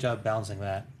a really good job balancing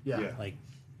that. Yeah. Yeah. Like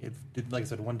it did. Like I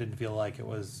said, one didn't feel like it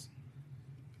was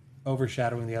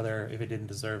overshadowing the other if it didn't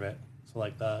deserve it. So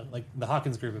like the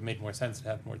Hawkins group, it made more sense to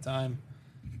have more time.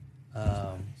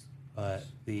 But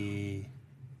the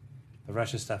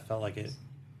Russia stuff felt like it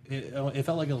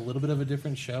felt like a little bit of a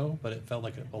different show, but it felt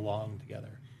like it belonged together.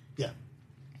 yeah.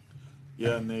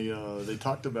 Yeah, and they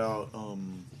talked about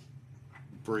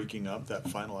breaking up that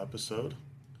final episode,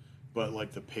 but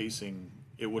like the pacing,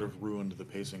 it would have ruined the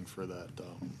pacing for that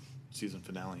season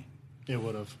finale. It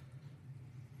would have.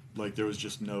 Like there was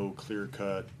just no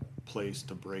clear-cut place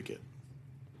to break it.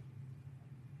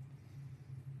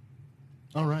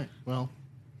 All right. Well,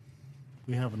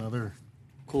 we have another.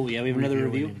 Cool. Yeah, we have another We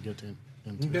review. need to get into.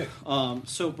 Okay.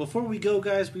 So before we go,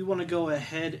 guys, we want to go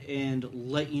ahead and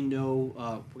let you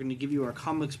know we're going to give you our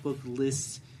comics book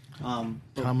list.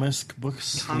 Comics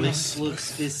books. Comics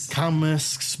books.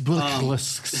 Comics book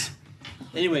lists.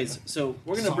 Anyways, so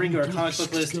we're going to bring you our comic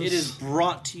book list. It is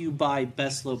brought to you by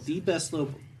Best Slope, the Best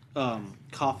Slope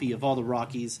coffee of all the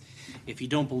Rockies. If you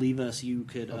don't believe us, you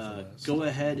could go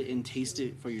ahead and taste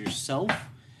it for yourself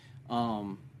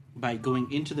by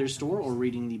going into their store or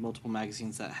reading the multiple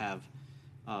magazines that have,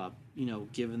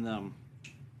 given them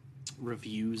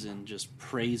reviews and just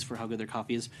praise for how good their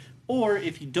coffee is. Or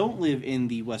if you don't live in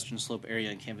the Western Slope area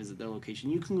and can't visit their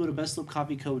location, you can go to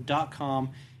bestslopecoffeeco.com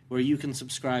where you can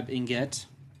subscribe and get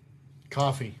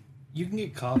Coffee. You can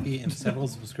get coffee in several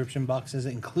subscription boxes,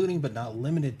 including but not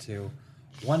limited to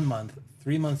 1 month,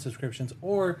 3 month subscriptions,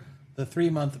 or the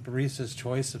 3-month Barista's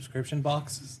Choice subscription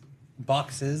boxes.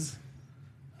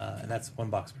 And that's 1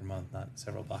 box per month, not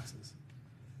several boxes.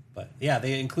 But yeah,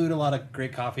 they include a lot of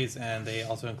great coffees, and they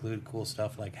also include cool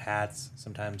stuff like hats,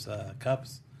 sometimes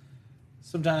cups,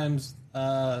 sometimes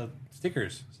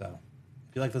stickers. So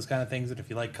if you like those kind of things, and if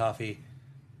you like coffee,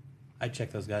 I'd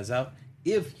check those guys out.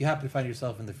 If you happen to find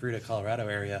yourself in the Fruita, Colorado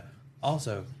area,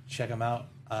 also check them out.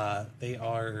 They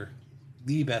are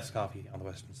the best coffee on the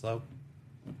Western Slope.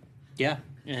 Yeah,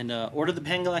 and order the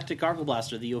Pan-Galactic Gargle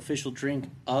Blaster, the official drink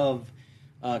of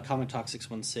Comic Talk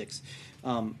 616.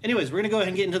 Anyways, we're going to go ahead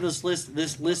and get into this list.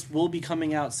 This list will be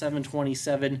coming out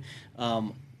 7/27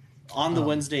 on the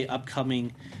Wednesday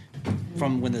upcoming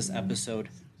from when this episode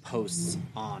posts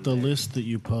on. The list that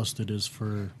you posted is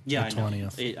for the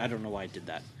 20th. I don't know why I did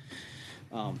that.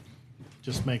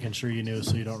 Just making sure you knew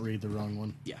so you don't read the wrong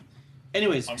one. Yeah.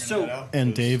 Anyways, so...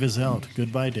 And Dave is out.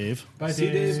 Goodbye, Dave. Bye, See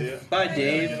you, Dave. Dave. Bye,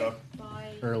 Dave.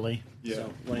 Bye. Early. Yeah, So,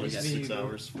 what do you like guys 6 do?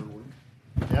 hours for work.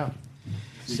 Yeah.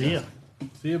 See ya.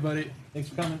 See you, buddy. Thanks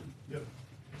for coming. Yep.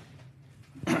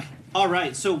 All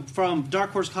right, so from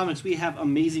Dark Horse Comics, we have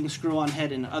Amazing Scroll-On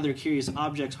Head and Other Curious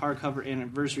Objects hardcover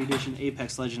Anniversary Edition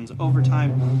Apex Legends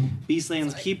Overtime,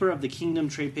 Beastlands Keeper of the Kingdom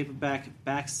trade paperback,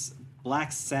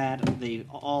 Black Sad, They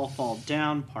All Fall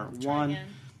Down, Part 1,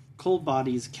 Cold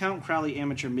Bodies, Count Crowley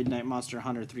Amateur Midnight Monster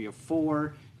Hunter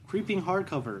 304, Creeping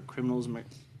Hardcover, Criminals...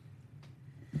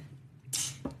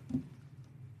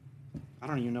 I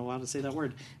don't even know how to say that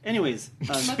word. Anyways,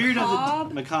 Spirit of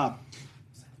the... Macabre.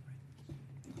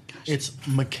 It's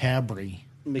macabre.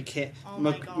 Macabre.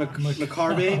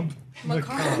 Macabre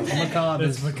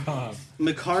is macabre.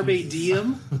 Macabre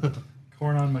Diem.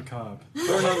 Corn on macabre.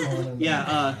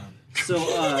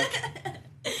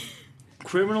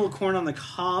 Criminal Corn on the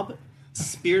Cob,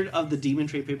 Spirit of the Demon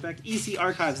trade paperback, EC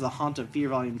Archives, The Haunt of Fear,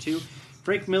 Volume 2,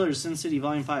 Frank Miller's Sin City,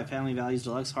 Volume 5, Family Values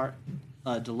Deluxe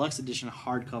Deluxe Edition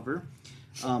hardcover,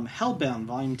 Hellbound,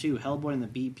 Volume 2, Hellboy and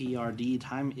the BPRD,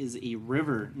 Time is a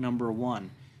River, Number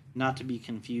 1, not to be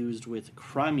confused with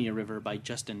Crimea River by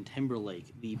Justin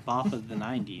Timberlake, the bop of the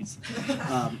 90s.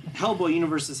 Hellboy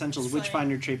Universe Essentials,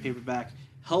 Witchfinder trade paperback,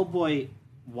 Hellboy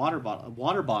Water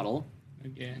Bottle,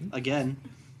 again.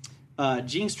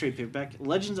 Jinx trade paperback,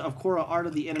 Legends of Korra Art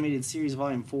of the Animated Series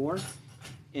Volume 4,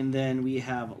 and then we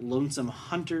have Lonesome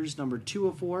Hunters number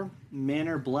 204,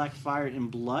 Manor Black Fire and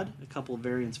Blood, a couple of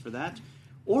variants for that,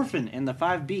 Orphan and the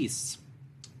Five Beasts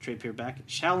trade paperback,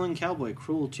 Shaolin Cowboy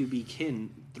Cruel to Be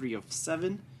Kin 3 of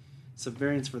 7, some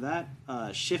variants for that,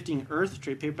 Shifting Earth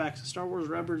trade paperback, Star Wars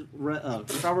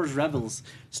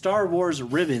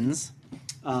Ribbons,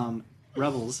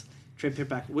 Rebels trade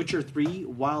paperback, Witcher 3,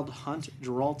 Wild Hunt,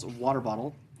 Geralt's Water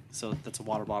Bottle. So that's a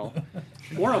water bottle.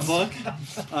 Or a book.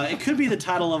 It could be the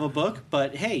title of a book,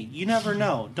 but hey, you never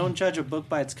know. Don't judge a book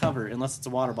by its cover unless it's a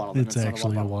water bottle. It's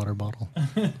actually a water bottle.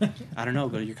 I don't know.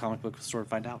 Go to your comic book store and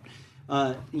find out.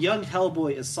 Young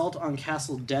Hellboy, Assault on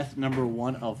Castle Death, number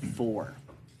 1 of 4.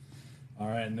 All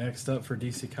right, next up for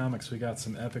DC Comics, we got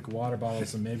some epic water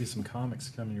bottles and maybe some comics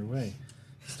coming your way.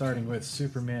 Starting with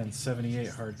Superman 78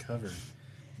 hardcover,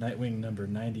 Nightwing number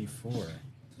 94,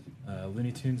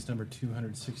 Looney Tunes number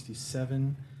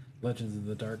 267, Legends of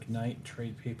the Dark Knight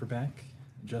trade paperback,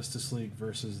 Justice League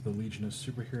versus the Legion of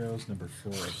Superheroes number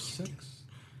 4 of 6.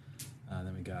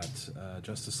 Then we got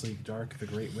Justice League Dark, The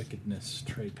Great Wickedness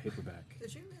trade paperback.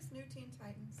 Did you miss New Teen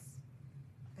Titans?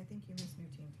 I think you missed New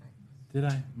Teen Titans. Did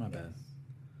I? My bad.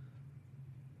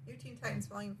 New Teen Titans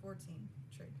Volume 14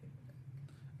 trade paperback.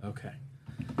 Okay.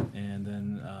 And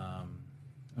then, oh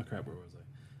crap, where was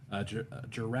I?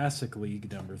 Jurassic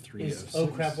League number 3 of 6. Oh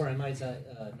crap, where am I? Is that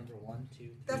number 1, 2,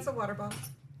 3? That's a water bottle.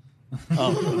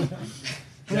 Oh.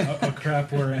 Yeah, oh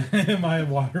crap, where am I? A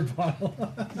water bottle.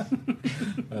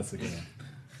 That's a good one.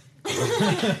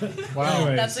 Wow.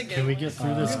 Anyways, That's a good Can we one. get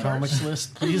through this comics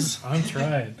list, please? I'm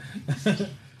trying.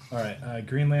 All right,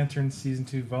 Green Lantern Season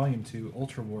 2, Volume 2,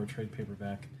 Ultra War trade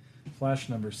paperback, Flash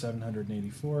number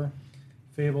 784,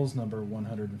 Fables number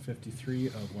 153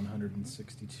 of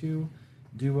 162,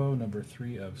 Duo number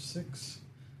 3 of 6.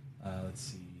 Let's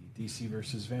see, DC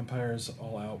versus Vampires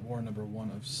All Out War number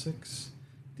 1 of 6,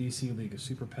 DC League of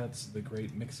Super Pets The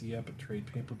Great Mixie-Up trade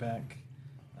paperback,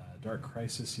 Dark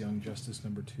Crisis Young Justice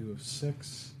number 2 of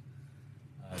 6,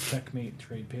 Checkmate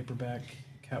trade paperback,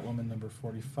 Catwoman number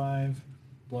 45,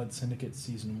 Blood Syndicate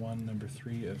Season 1 number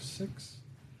 3 of 6,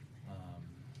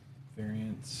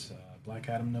 variants, Black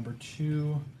Adam number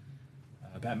 2,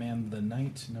 Batman the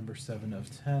Knight number 7 of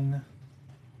 10,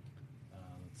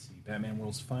 let's see, Batman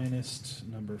World's Finest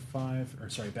number 5, or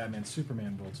sorry, Batman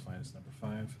Superman World's Finest number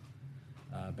 5,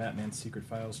 Batman Secret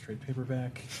Files trade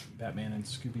paperback, Batman and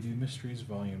Scooby-Doo Mysteries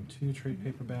Volume 2 trade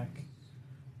paperback,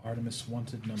 Artemis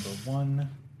Wanted number 1,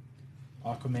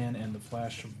 Aquaman and the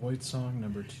Flash Void Song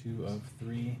number 2 of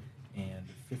 3, and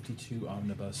 52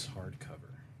 Omnibus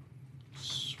hardcover.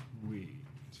 Sweet.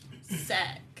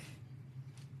 Sick.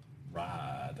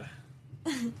 Rod.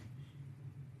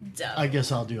 Dope. I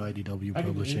guess I'll do IDW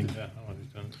Publishing.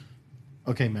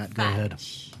 Okay, Matt, go ahead.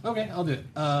 Okay, I'll do it.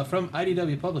 From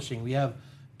IDW Publishing, we have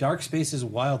Dark Spaces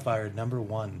Wildfire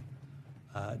 #1.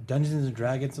 Dungeons and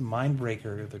Dragons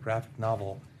Mindbreaker, the graphic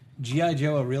novel. G.I.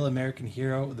 Joe, A Real American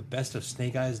Hero, The Best of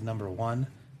Snake Eyes #1.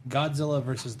 Godzilla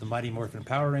vs. the Mighty Morphin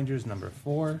Power Rangers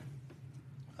 #4.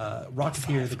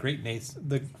 Rocketeer, The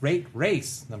Great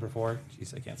Race #4.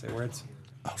 Jeez, I can't say words.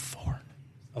 Of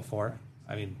 4.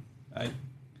 I mean,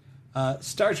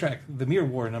 Star Trek, The Mirror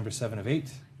War #7 of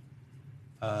 8.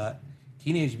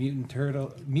 Teenage Mutant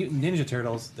Ninja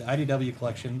Turtles, the IDW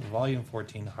Collection, Volume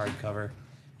 14, hardcover.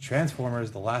 Transformers,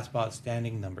 The Last Bot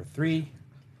Standing #3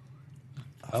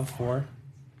 of 4.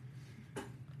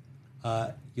 Usagi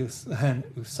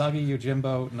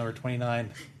Yojimbo #29.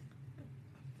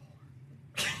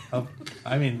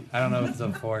 I mean, I don't know if it's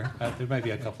of 4. There might be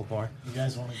a couple more. You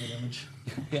guys want a good image?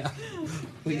 Yeah.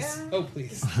 Please. Yeah. Oh,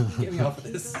 please. Get me off of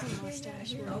this.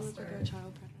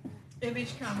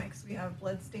 Image Comics, we have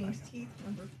Bloodstained Teeth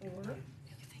 #4.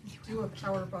 Do a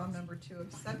Power Bomb #2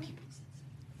 of 7.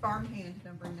 Farmhand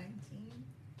 #19.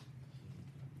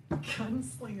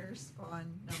 Gunslinger Spawn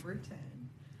 #10.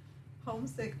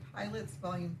 Homesick Pilots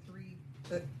Volume 3,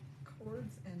 The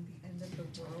Chords and the End of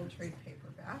the World trade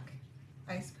paperback.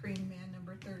 Ice Cream Man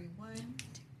 #31.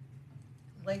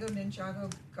 Lego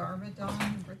Ninjago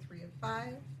Garmadon #3 of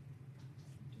 5.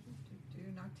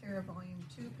 Noctera Volume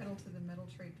 2, Pedal to the Metal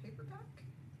trade paperback.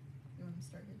 You want to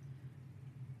start here?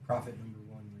 Prophet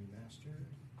 #1 remastered.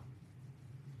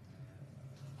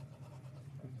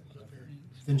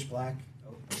 Finch Black.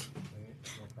 Oh, wait,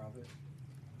 more Prophet.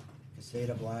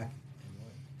 Caseta Black. And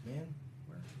what? Man?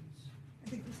 Where is? I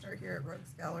think we start here at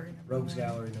Rogues Gallery Rogues #1.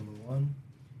 Gallery #1.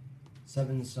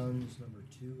 Seven Sons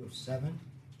 #2 of 7.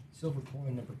 Silver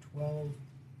Coin #12.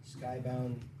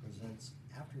 Skybound presents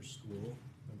After School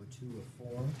 #2 of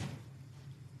 4.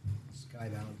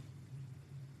 Skybound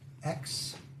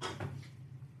X.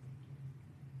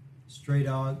 Stray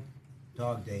Dog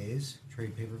Days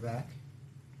trade paperback.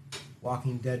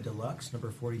 Walking Dead Deluxe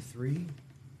 #43.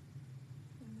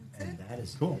 And that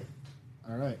is Cool. it.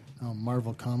 All right.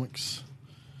 Marvel Comics.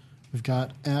 We've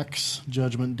got X,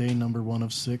 Judgment Day #1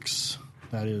 of 6.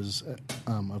 That is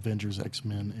Avengers,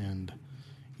 X-Men, and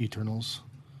Eternals.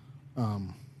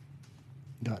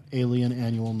 Got Alien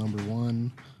Annual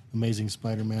 #1. Amazing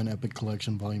Spider-Man Epic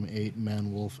Collection Volume 8,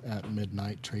 Man Wolf at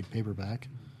Midnight trade paperback.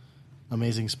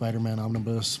 Amazing Spider-Man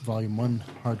Omnibus Volume 1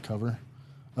 hardcover.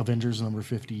 Avengers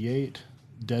 #58.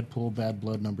 Deadpool Bad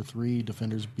Blood #3.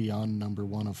 Defenders Beyond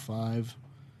 #1 of 5.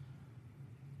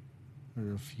 There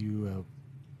are a few...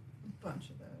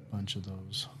 bunch of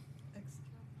those.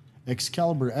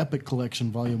 Excalibur Epic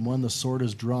Collection Volume 1, The Sword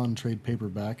is Drawn trade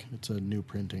paperback. It's a new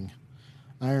printing.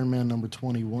 Iron Man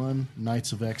 #21,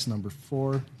 Knights of X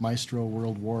 #4, Maestro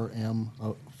World War M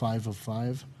 5 of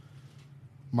 5.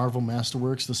 Marvel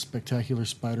Masterworks, The Spectacular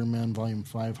Spider-Man Volume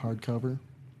 5 hardcover.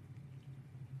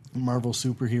 Marvel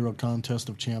Superhero Contest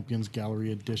of Champions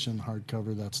Gallery Edition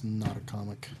hardcover. That's not a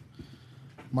comic.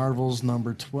 Marvel's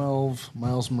 #12,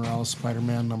 Miles Morales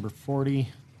Spider-Man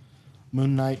 #40.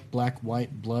 Moon Knight Black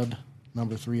White Blood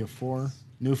 #3 of 4.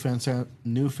 New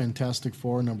Fantastic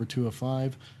Four #2 of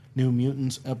 5. New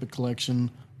Mutants Epic Collection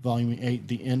Volume 8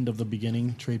 The End of the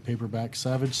Beginning trade paperback.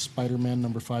 Savage Spider-Man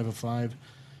 #5 of 5.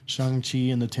 Shang-Chi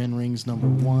and the Ten Rings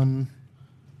 #1.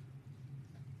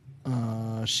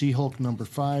 She-Hulk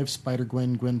 #5.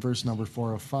 Spider-Gwen Gwenverse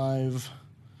 #4 of 5.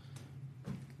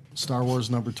 Star Wars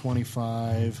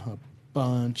 #25. A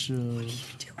bunch of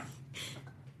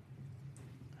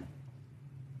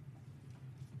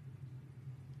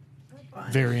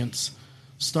variants.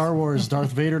 Star Wars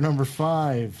Darth Vader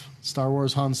 #5. Star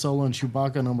Wars Han Solo and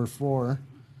Chewbacca #4.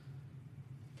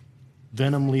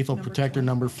 Venom Lethal Protector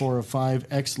 #4 of 5.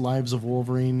 X Lives of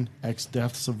Wolverine. X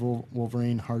Deaths of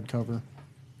Wolverine hardcover.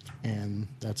 And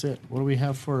that's it. What do we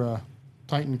have for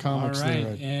Titan Comics All right,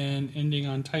 there? and ending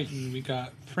on Titan, we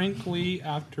got Frank Lee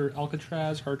After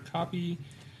Alcatraz hard copy.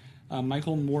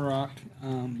 Michael Morak,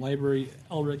 Library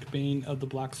Elric Bane of the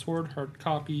Black Sword hard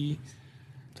copy.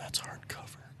 That's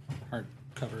hardcover.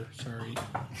 Hardcover, sorry.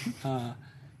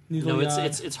 No,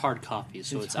 it's hard copy,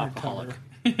 so it's alcoholic.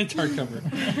 It's hardcover.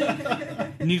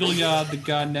 Nigel the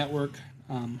God Network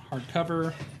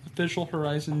hardcover. Official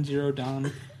Horizon Zero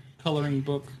Dawn coloring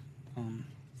book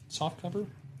softcover.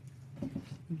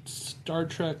 Star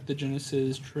Trek The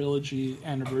Genesis Trilogy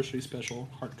Anniversary Special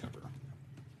hardcover.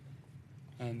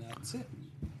 And that's it.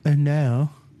 And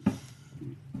now...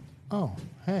 Oh,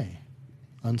 hey.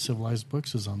 Uncivilized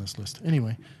Books is on this list.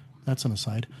 Anyway, that's an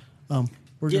aside.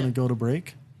 We're going to go to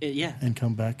break. Yeah. And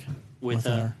come back with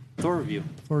our Thor review.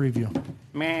 Thor review.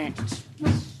 Meh.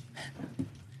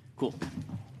 Cool.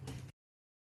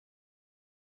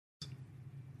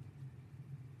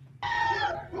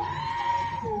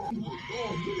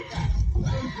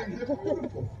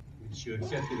 Which you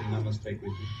accepted and I must take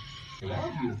with you.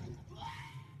 Hello, beautiful.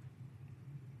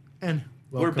 And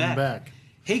welcome back.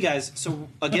 Hey guys, so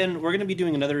again, we're going to be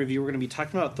doing another review. We're going to be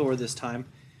talking about Thor this time.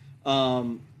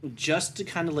 Just to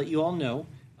kind of let you all know,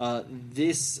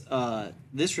 this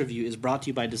review is brought to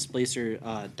you by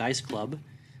Displacer Dice Club,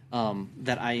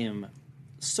 that I am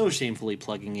so shamefully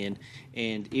plugging in.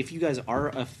 And if you guys are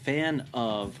a fan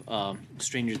of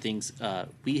Stranger Things,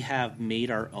 we have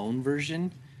made our own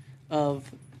version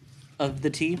of the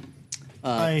tea.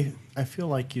 I feel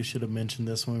like you should have mentioned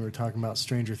this when we were talking about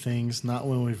Stranger Things, not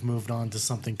when we've moved on to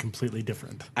something completely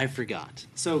different. I forgot.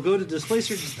 So go to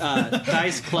Displacer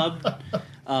Dice Club.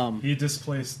 He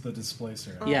displaced the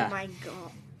displacer. Oh my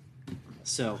god.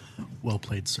 So well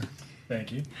played, sir.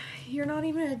 Thank you. You're not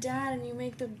even a dad, and you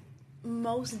make the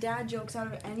most dad jokes out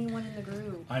of anyone in the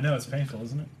group. I know, it's painful,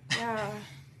 isn't it? Yeah,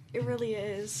 it really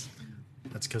is.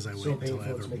 That's because I So wait until I painful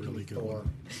have a it's making really me good Thor.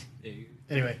 one.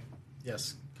 Anyway,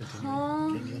 yes,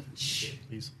 continue.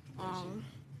 Please.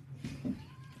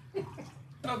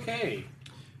 Okay.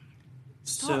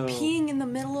 Stop peeing in the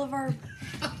middle of our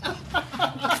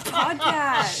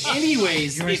podcast.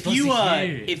 Anyways, You were if supposed you to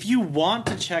hear. if you want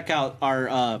to check out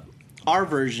our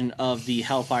version of the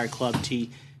Hellfire Club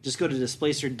tea, just go to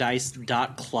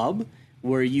displacerdice.club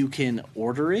where you can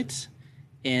order it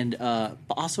and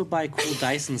also buy cool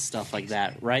dice and stuff like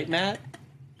that. Right, Matt?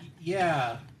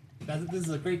 Yeah. This is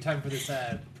a great time for this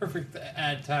ad. Perfect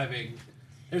ad timing.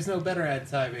 There's no better ad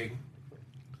timing.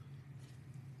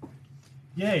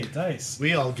 Yay, dice.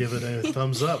 We all give it a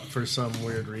thumbs up for some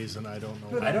weird reason. I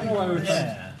don't know. I don't know why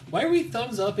we're why are we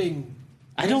thumbs upping?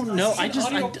 I don't know. I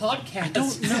podcast.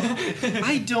 don't know.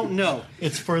 I don't know.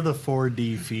 It's for the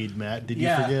 4D feed, Matt. Did you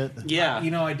forget? Yeah.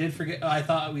 I did forget. I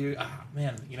thought we.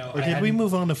 Man, Or did we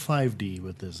move on to 5D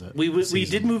with this? We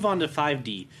did move on to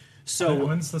 5D. So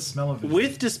when's the smell of it?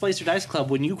 With Displacer Dice Club,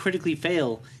 when you critically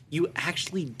fail, you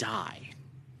actually die.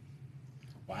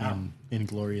 Wow. In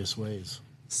glorious ways.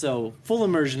 So full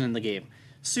immersion in the game.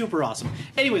 Super awesome.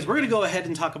 Anyways, we're going to go ahead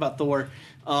and talk about Thor.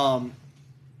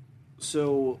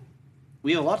 So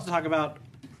we have a lot to talk about.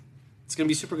 It's going to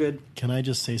be super good. Can I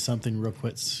just say something real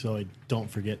quick so I don't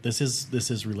forget? This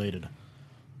is related.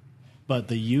 But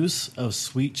the use of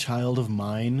Sweet Child of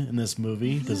Mine in this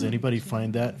movie, does anybody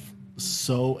find that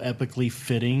so epically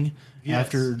fitting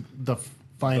after the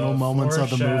final moments of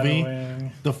the movie?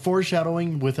 The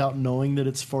foreshadowing without knowing that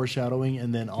it's foreshadowing,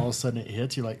 and then all of a sudden it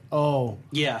hits, you're like, oh.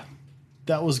 Yeah.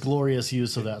 That was glorious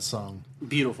use of that song.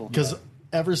 Beautiful. Because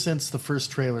ever since the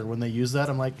first trailer, when they use that,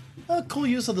 I'm like, oh, cool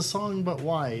use of the song, but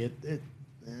why?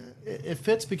 It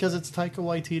fits because it's Taika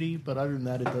Waititi, but other than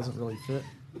that, it doesn't really fit.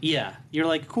 Yeah, you're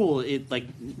like, cool. It like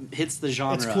hits the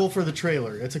genre. It's cool for the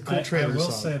trailer. It's a cool trailer I will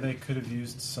song. say they could have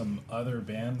used some other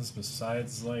bands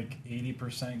besides like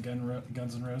 80%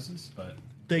 Guns N' Roses, but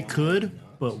They could,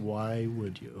 but why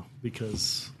would you?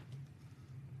 Because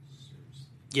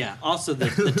yeah. Also,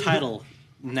 the title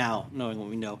now, knowing what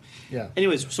we know. Yeah.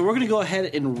 Anyways, so we're going to go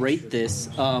ahead and rate this.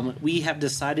 We have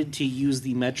decided to use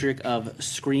the metric of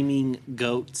screaming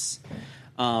goats.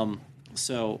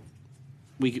 So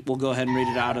we'll go ahead and rate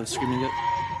it out of screaming goats.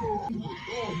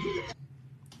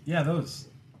 Yeah, those.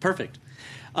 Perfect.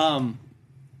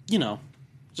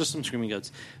 Just some screaming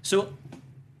goats. So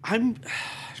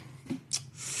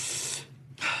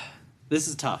this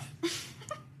is tough.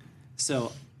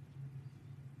 So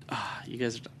you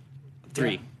guys are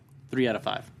 3. 3 out of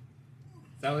 5.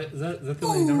 Is that the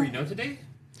only number you know today?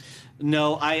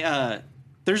 No,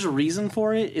 there's a reason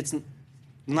for it. It's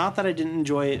not that I didn't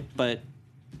enjoy it, but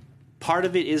part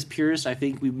of it is purist. I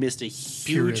think we missed a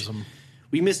huge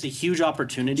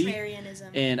opportunity. Contrarianism.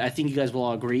 And I think you guys will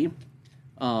all agree.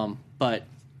 But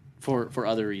for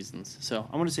other reasons. So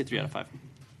I'm going to say 3 out of 5.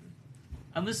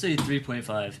 I'm gonna say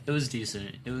 3.5. It was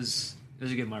decent. It was a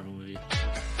good Marvel movie.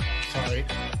 Sorry.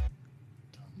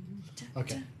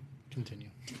 Okay, continue.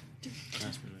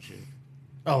 That's pretty much it.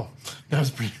 Oh, that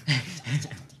was pretty.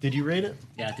 Did you rate it?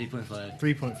 Yeah, 3.5.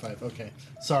 3.5. Okay.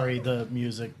 Sorry, the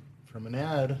music from an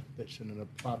ad that shouldn't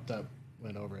have popped up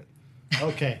went over it.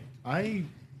 Okay, I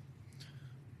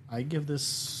give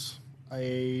this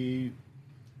a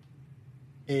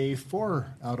 4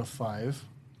 out of 5.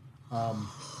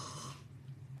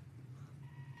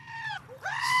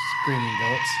 Screaming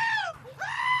goats.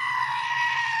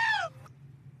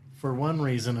 For one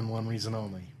reason and one reason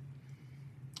only.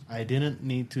 I didn't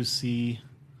need to see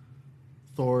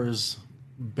Thor's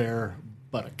bare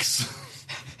buttocks.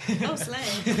 Oh,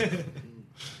 slay.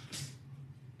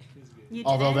 You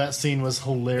Although did? that scene was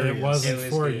hilarious. It wasn't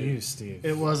for you, Steve.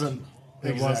 It wasn't.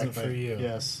 It wasn't Exactly. for you.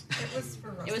 Yes. It was for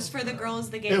Russell It was for the girls,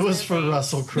 the gays. It was the for gays.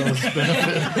 Russell Crowe's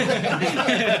benefit.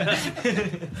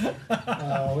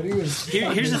 When he was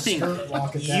Here's the fucking thing. skirt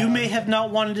walking You down. may have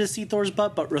not wanted to see Thor's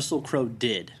butt, but Russell Crowe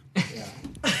did.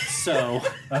 So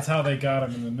That's how they got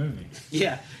him in the movie.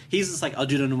 yeah, he's just like, I'll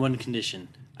do it on one condition.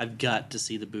 I've got to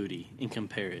see the booty and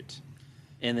compare it.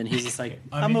 And then he's just like,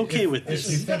 I I'm mean, okay if, with If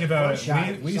this. you think about Front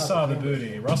it, shot, we you saw the camera.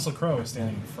 booty. Russell Crowe was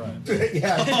standing in front.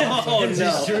 Yeah. Oh, This no.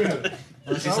 is true.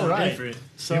 All right.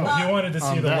 So He wanted to see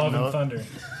on the that Love note- and Thunder.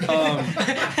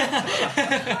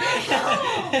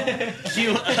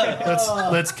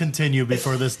 Let's continue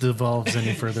before this devolves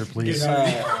any further, please.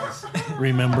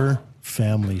 Remember,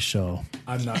 family show.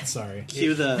 I'm not sorry.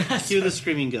 Cue the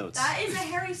screaming goats. That is a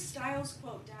Harry Styles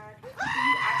quote, Dad. You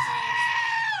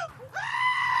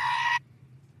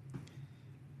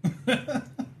accidentally.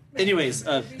 Anyways,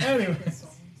 Anyway.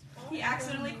 He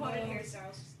accidentally quoted Harry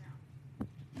Styles just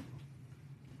now.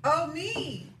 Oh,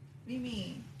 me.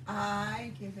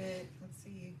 I give it, let's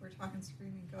see, we're talking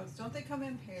screaming goats. Don't they come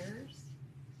in pairs?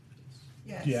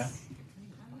 Yes. Yeah.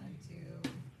 I do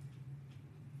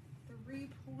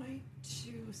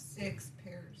 3.26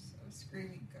 pairs of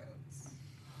screaming goats.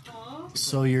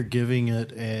 So you're giving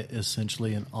it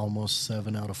essentially an almost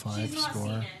 7 out of 5 She's not score.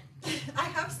 seen it. I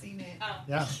have seen it. Oh.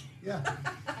 Yeah. Yeah.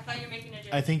 I thought you were making a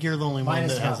joke. I think you're the only one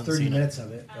Minus that about hasn't 30 seen minutes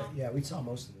of it. But yeah, we saw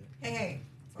most of it. Hey,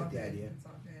 it's all Get the good. idea. It's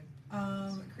all good.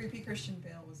 Creepy Christian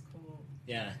Bale was cool.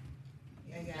 Yeah.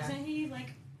 Yeah. Isn't he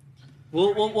like?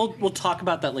 we'll talk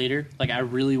about that later. Like, I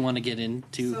really want to get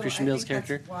into So Christian I Bale's think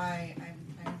character. That's why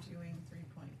I'm doing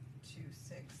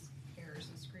 3.26 pairs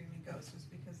of screaming ghosts, is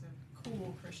because of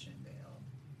cool Christian Bale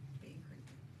being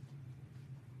creepy.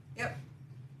 Yep.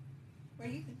 What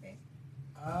do you think, babe?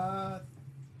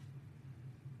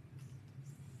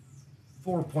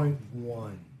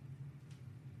 4.1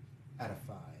 out of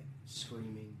 5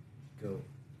 screaming goat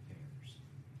pairs.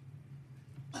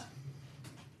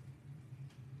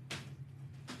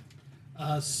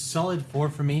 Solid 4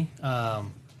 for me.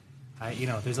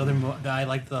 There's other. I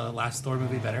like the last Thor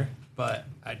movie better, but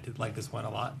I did like this one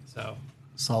a lot. So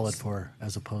Solid 4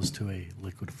 as opposed to a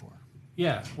liquid 4.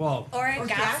 yeah, well, Or a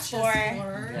gas four.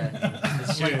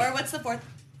 Or what's the fourth?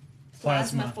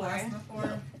 Plasma. Four. Plasma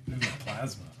 4.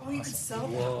 Plasma. Oh, you could sell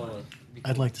that. Whoa.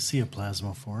 I'd like to see a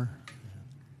plasma 4.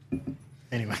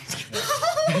 Anyway.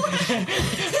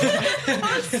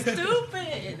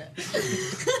 Stupid.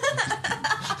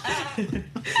 The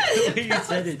way you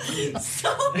said it, too. So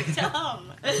dumb.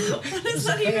 What does that It's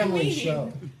a even family mean?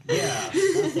 show. Yeah,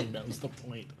 that was the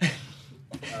point.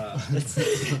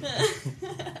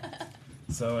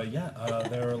 So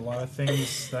there were a lot of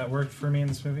things that worked for me in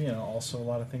this movie, and also a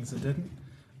lot of things that didn't.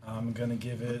 I'm gonna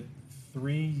give it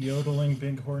 3 yodeling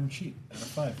bighorn sheep out of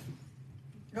 5.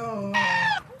 Oh.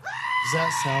 Does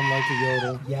that sound like a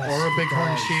yodel? Yes, Or a it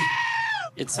bighorn does. sheep?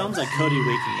 It sounds like Cody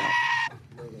waking up.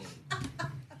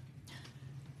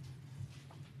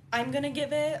 I'm gonna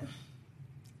give it.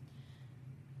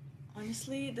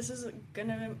 Honestly, this is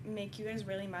gonna make you guys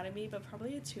really mad at me, but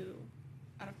probably a 2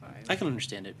 out of 5. I can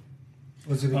understand it.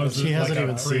 Was it? Oh, is She it hasn't like a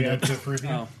even seen it. preemptive review?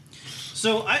 Oh.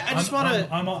 So I just want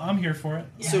to. I'm here for it.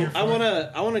 So I'm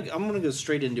gonna go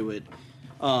straight into it.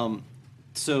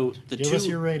 So the Give two. us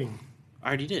your rating. I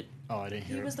already did. Oh, I didn't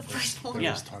hear He it. was the first one.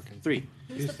 Yeah, was talking. 3.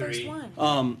 He was the first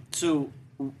one. So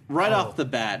right off the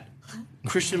bat,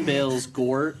 Christian Bale's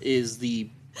gore is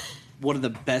one of the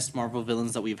best Marvel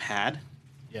villains that we've had.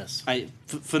 Yes.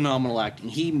 Phenomenal acting.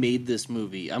 He made this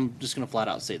movie. I'm just gonna flat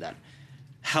out say that.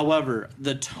 However,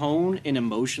 the tone and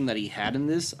emotion that he had in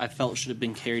this, I felt should have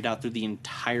been carried out through the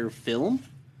entire film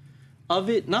of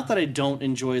it. Not that I don't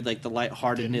enjoy like the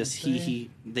lightheartedness.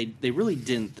 They really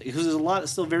didn't, because there's a lot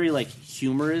still very like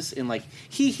humorous and like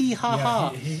hee ha ha.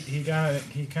 He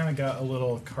kind of got a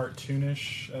little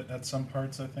cartoonish at some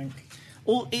parts, I think.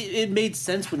 Well, it made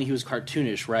sense when he was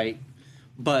cartoonish, right?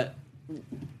 But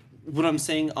what I'm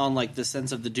saying on like the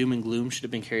sense of the doom and gloom should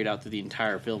have been carried out through the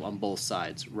entire film on both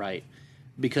sides, right?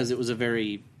 Because it was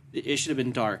it should have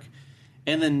been dark.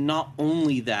 And then not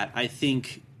only that, I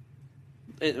think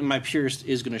my purist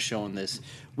is going to show in this.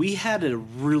 We had a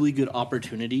really good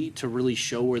opportunity to really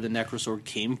show where the Necrosword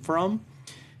came from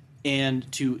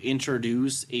and to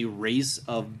introduce a race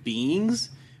of beings,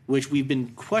 which we've been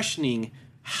questioning.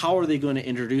 How are they going to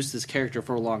introduce this character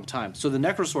for a long time? So the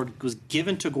Necrosword was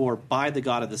given to Gore by the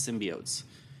god of the symbiotes,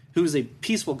 who is a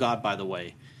peaceful god, by the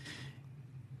way.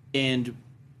 And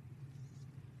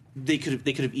they could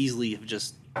have easily have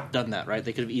just done that, right?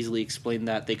 They could have easily explained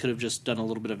that. They could have just done a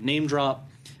little bit of name drop.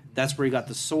 That's where he got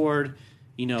the sword,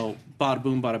 bada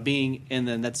boom, bada bing, and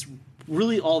then that's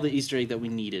really all the Easter egg that we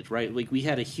needed, right? Like we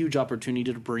had a huge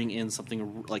opportunity to bring in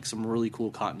something like some really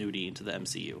cool continuity into the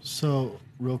MCU. So,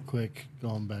 real quick,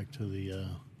 going back to the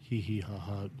hee hee ha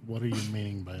ha, what are you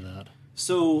meaning by that?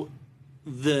 So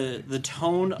the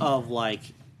tone of like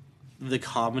the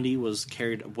comedy was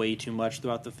carried way too much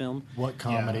throughout the film. What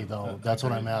comedy though? That's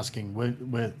what I'm asking.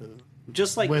 With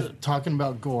just like talking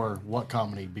about gore, what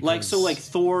comedy? Because, like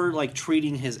Thor like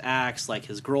treating his axe like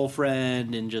his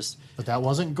girlfriend and just. But that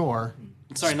wasn't gore.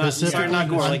 Sorry, not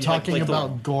gore. I'm talking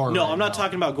about gore. No, right I'm not now.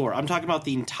 talking about gore. I'm talking about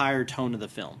the entire tone of the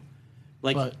film.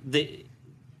 Like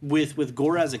with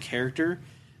Gore as a character,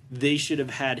 they should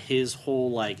have had his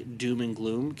whole like doom and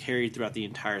gloom carried throughout the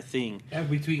entire thing. And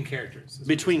between characters.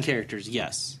 Between characters,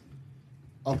 yes.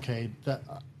 Okay, that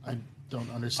I don't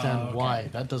understand okay. why.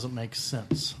 That doesn't make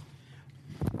sense.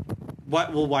 Why?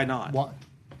 Well, why not? Why?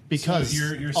 Because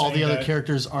So you're all the saying other that-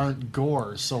 characters aren't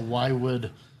gore, so why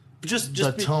would just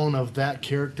the tone of that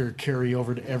character carry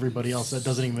over to everybody else? That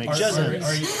doesn't even make sense.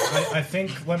 I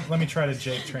think, let me try to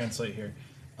Jake translate here.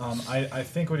 I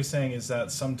think what he's saying is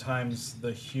that sometimes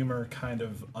the humor kind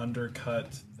of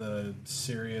undercut the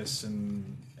serious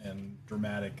and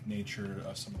dramatic nature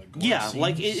of some of the gore Yeah, scenes.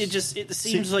 like it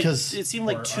seems like it seemed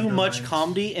like too much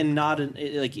comedy and not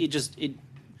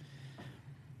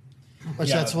Which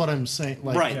that's what I'm saying.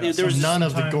 Like, right. There was none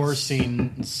of the gore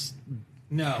scenes.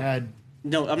 Had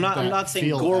No, I'm not that saying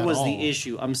feel gore at was all. the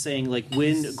issue. I'm saying like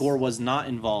when gore was not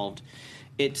involved,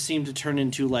 it seemed to turn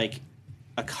into like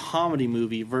a comedy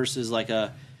movie versus like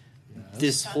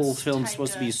this whole film's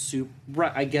supposed to be super.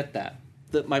 Right, I get that.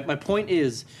 My point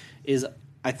is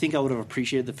I think I would have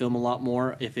appreciated the film a lot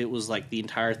more if it was like the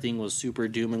entire thing was super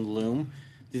doom and gloom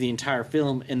through the entire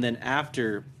film, and then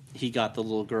after he got the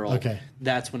little girl,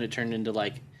 that's when it turned into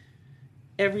like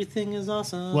everything is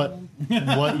awesome.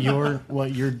 what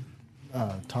you're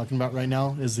talking about right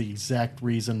now is the exact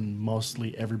reason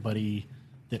mostly everybody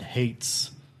that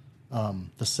hates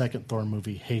the second Thor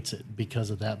movie hates it, because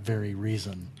of that very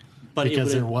reason. But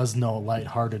because there was no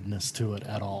lightheartedness to it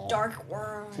at all. Dark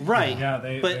World. Right. Yeah,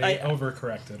 they I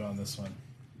overcorrected on this one.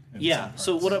 Yeah.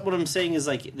 So what I'm saying is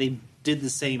like they did the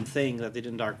same thing that they did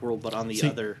in Dark World, but on the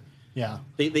other. Yeah.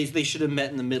 They should have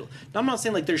met in the middle. Now, I'm not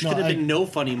saying like there should have been no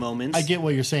funny moments. I get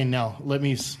what you're saying now. Let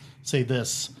me say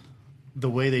this: the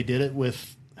way they did it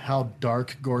with how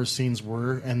dark gore scenes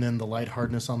were, and then the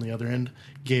lightheartedness on the other end,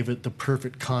 gave it the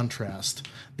perfect contrast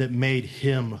that made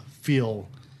him feel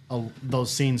those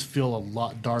scenes feel a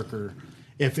lot darker.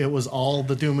 If it was all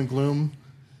the doom and gloom,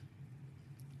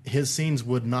 his scenes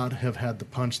would not have had the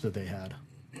punch that they had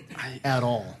at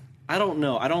all. I don't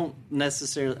know. I don't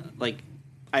necessarily like.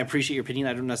 I appreciate your opinion.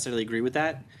 I don't necessarily agree with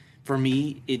that. For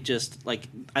me, it just like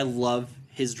I love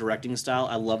his directing style.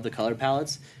 I love the color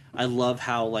palettes. I love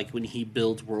how like when he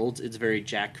builds worlds, it's very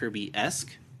Jack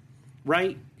Kirby-esque,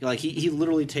 right? Like he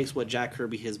literally takes what Jack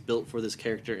Kirby has built for this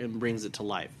character and brings it to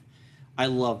life. I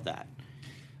love that.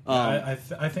 I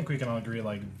think we can all agree,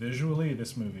 like, visually,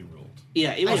 this movie ruled.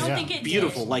 Yeah, it was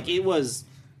beautiful. Like it was.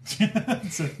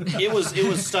 it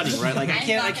was stunning, right? Like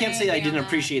I can't say I didn't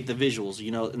appreciate the visuals,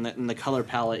 you know, and the color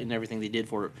palette and everything they did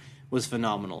for it was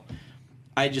phenomenal.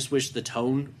 I just wish the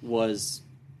tone was,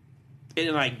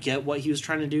 and I get what he was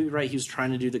trying to do, right? He was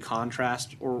trying to do the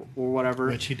contrast or whatever,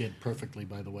 Which he did perfectly,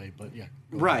 by the way. But yeah,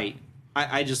 right.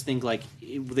 I just think like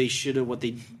they should have, what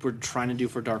they were trying to do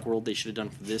for Dark World, they should have done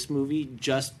for this movie.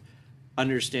 Just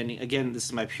understanding, again, this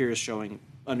is my purist showing,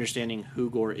 understanding who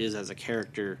Gore is as a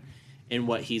character and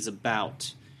what he's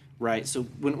about, right? So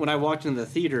when I walked into the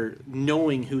theater,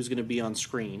 knowing who's going to be on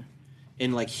screen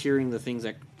and like hearing the things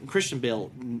that Christian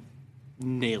Bale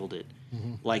nailed it.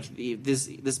 Mm-hmm. Like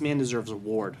this man deserves an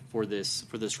award for this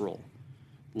role.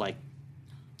 Like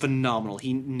phenomenal.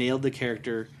 He nailed the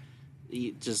character.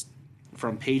 He just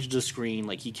from page to screen,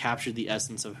 like he captured the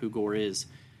essence of who Gore is.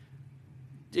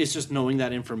 It's just knowing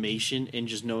that information and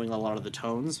just knowing a lot of the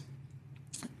tones.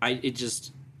 It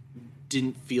just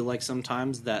didn't feel like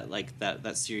sometimes that like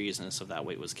that seriousness of that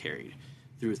weight was carried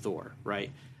through Thor,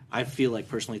 right? I feel like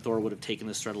personally Thor would have taken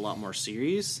this threat a lot more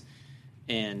serious,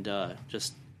 and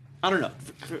just I don't know.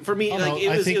 For me, like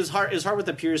it was hard. It was hard with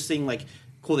the purest thing. Like,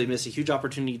 cool, they missed a huge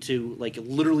opportunity to like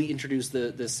literally introduce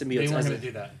the symbiotes. They weren't going to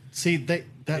do that. See,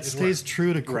 that stays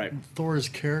true to Right. Thor's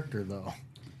character, though.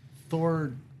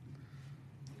 Thor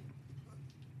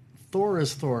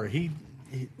is Thor. He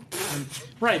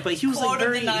right, but he was like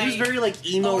very like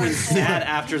emo and sad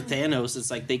after Thanos.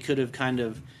 It's like they could have kind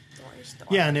of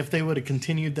yeah, and if they would have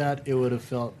continued that, it would have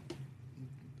felt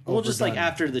well, just like overdone.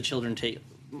 after the children take.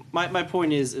 My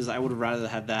point is I would have rather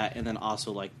had that, and then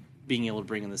also like being able to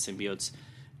bring in the symbiotes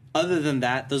other than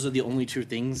that, those are the only two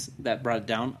things that brought it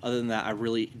down. Other than that, I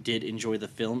really did enjoy the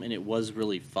film, and it was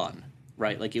really fun.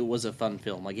 Right, like it was a fun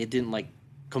film. Like it didn't like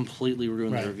completely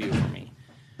ruin the review for me,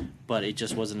 but it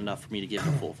just wasn't enough for me to give it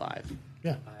a full 5.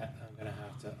 Yeah, I'm gonna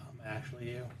have to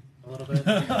actually you a little bit.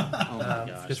 Oh my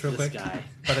gosh, just real this quick. guy.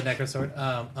 By the Necrosword.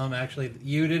 Actually,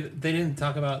 they didn't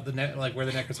talk about the where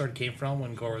the Necrosword came from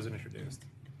when Gore was introduced.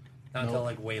 Not until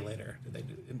like way later did they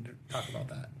talk about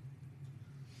that.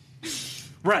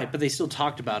 Right, but they still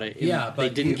talked about it. Yeah, but they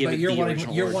didn't give it the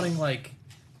original. You're origin. wanting like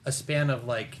a span of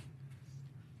like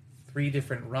 3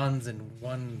 different runs in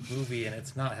one movie, and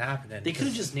it's not happening. They could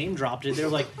have just name dropped it. They're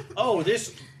like, "Oh, the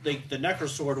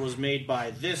Necrosword was made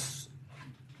by this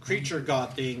creature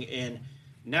god thing, and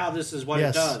now this is what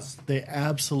it does." They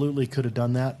absolutely could have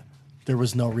done that. There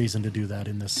was no reason to do that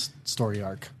in this story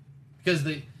arc. Because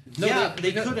they could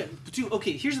have.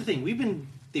 Okay, here's the thing: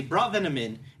 they brought Venom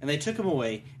in, and they took him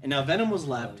away, and now Venom was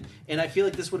left. And I feel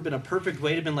like this would have been a perfect way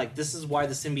to have been like, this is why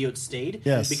the symbiote stayed.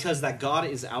 Yes. Because that god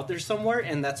is out there somewhere,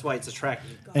 and that's why it's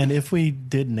attractive. And if we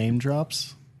did name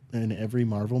drops in every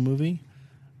Marvel movie,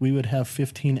 we would have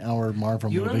 15-hour Marvel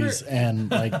movies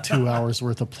and like 2 hours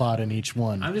worth of plot in each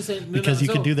one. I'm just saying because you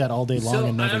could do that all day long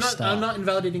and never stop. I'm not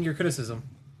invalidating your criticism,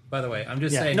 by the way. I'm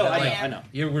just saying. No, that, I know.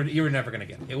 You were never going to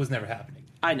get it. It was never happening.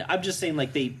 I know. I'm just saying,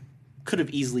 like, they could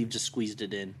have easily just squeezed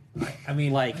it in. I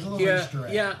mean, like,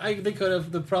 they could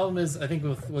have. The problem is, I think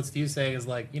with what Steve's saying is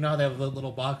like, you know how they have a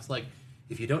little box like,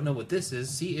 if you don't know what this is,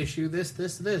 see issue this.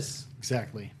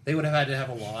 Exactly. They would have had to have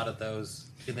a lot of those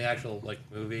in the actual like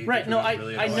movie. Right? No, I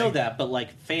really know annoying. that, but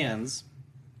like fans,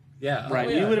 yeah, right?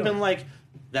 Oh, yeah, we would have been like,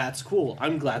 that's cool.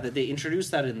 I'm glad that they introduced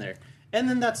that in there. And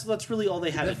then that's really all they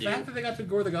had The to do. fact that they got to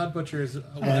Gore the God Butcher is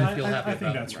what I feel happy I think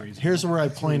about. that's reasonable. Here's where I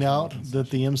point out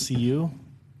that the MCU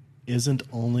isn't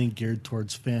only geared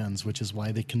towards fans, which is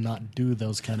why they cannot do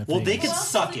those kind of Well, things. they could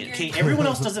suck it. Okay, everyone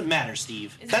else doesn't matter,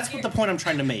 Steve. That's what the point I'm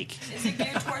trying to make. Is it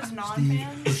geared towards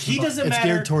non-fans? He doesn't It's matter.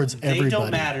 geared towards They everybody.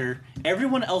 don't matter.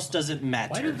 Everyone else doesn't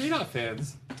matter. Why are they not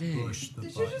fans? Did you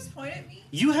just point at me?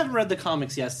 You haven't read the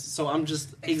comics, yes, so I'm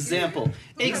just example.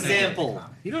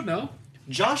 You don't know.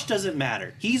 Josh doesn't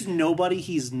matter. He's nobody.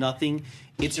 He's nothing.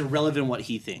 It's irrelevant what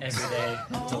he thinks. Every day.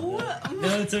 Oh,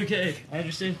 No, it's okay. I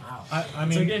understand. I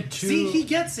mean, okay. See, he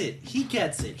gets it. He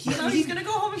gets it. He's gonna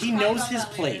go home and he cry knows about his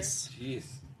that place. Jeez.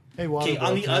 Hey, Okay,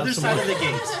 on the other side of the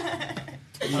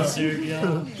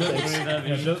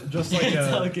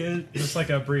gate. Just like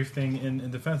a brief thing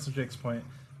in defense of Jake's point,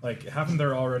 like haven't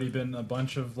there already been a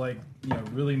bunch of like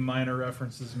really minor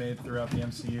references made throughout the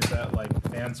MCU that like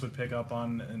fans would pick up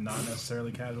on and not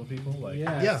necessarily casual people? Like,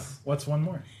 Yeah. what's one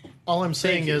more? All I'm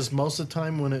saying is most of the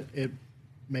time when it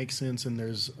makes sense and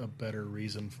there's a better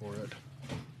reason for it.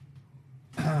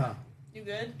 You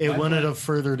good? It wouldn't have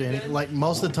furthered any. Like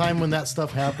most of the time when that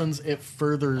stuff happens, it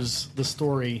furthers the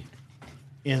story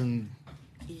in.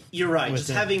 You're right. With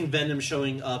Just it. having Venom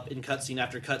showing up in cutscene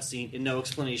after cutscene and no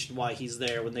explanation why he's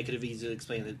there when they could have easily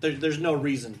explained it. There's no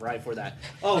reason, right, for that.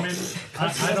 Oh,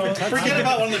 I don't forget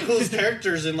about one of the coolest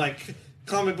characters in like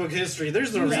comic book history.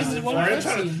 There's no reason for it. I'm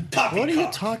trying to What are you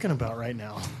talking about right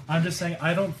now? I'm just saying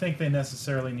I don't think they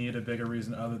necessarily need a bigger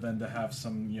reason other than to have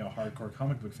some hardcore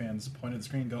comic book fans point at the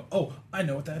screen and go, "Oh, I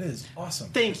know what that is. Awesome."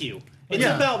 Thank you. It's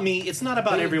Yeah. about me. It's not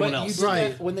about everyone else.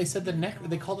 Right. When they said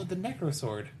they called it the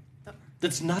Necrosword.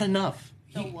 That's not enough.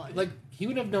 He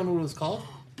would have known what it was called.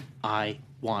 I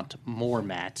want more,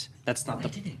 Matt. That's not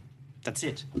That's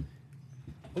it.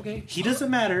 Okay. He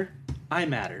doesn't matter. I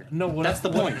matter. No, that's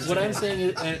the point. What I'm saying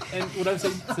is, and what I'm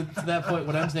saying to that point,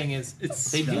 what I'm saying is,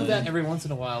 they do that every once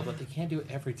in a while, but they can't do it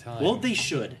every time. Well, they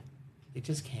should. They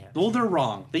just can't. Well, they're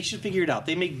wrong. They should figure it out.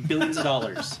 They make billions of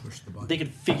dollars. They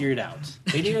could figure it out.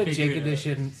 They need a Jake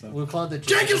edition. We'll call it the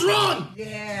Jake is wrong!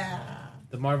 Yeah.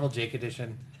 The Marvel Jake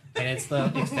edition, and it's the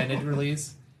extended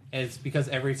release. And it's because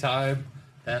every time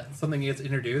that something gets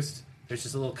introduced, there's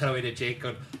just a little cutaway to Jake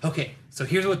going, "Okay, so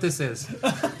here's what this is."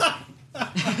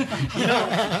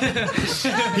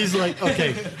 He's like,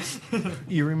 okay.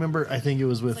 You remember? I think it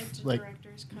was with like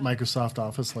Microsoft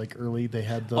Office, like early. They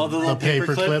had the little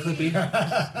paper clip.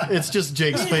 paperclip. It's just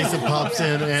Jake's face that pops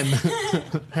in and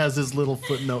has his little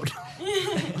footnote.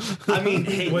 I mean,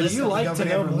 hey, Would listen, you like to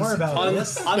know more about on,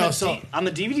 this? on, No, the, so- on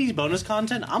the DVD bonus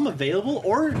content, I'm available,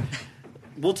 or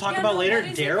we'll talk about later.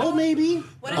 what is it Daryl, called? maybe?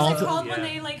 What is it called when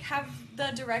they like have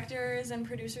the directors and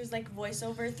producers like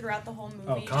voiceover throughout the whole movie?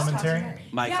 Oh, just commentary? talking?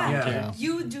 My yeah, commentary. Yeah.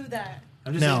 You do that.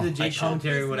 I'm just No. saying the I Jake should.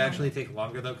 commentary would actually take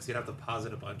longer though, because you'd have to pause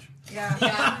it a bunch.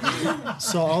 Yeah.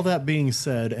 So all that being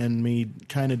said, and me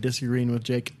kind of disagreeing with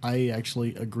Jake, I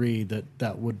actually agree that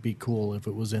that would be cool if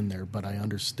it was in there. But I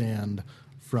understand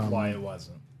from Why it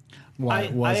wasn't? why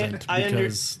it wasn't, I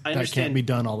because that understand. can't be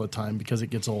done all the time because it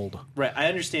gets old. Right, I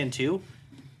understand too,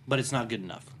 but it's not good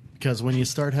enough. Because when you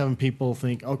start having people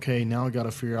think, okay, now I got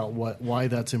to figure out why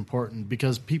that's important,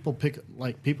 because people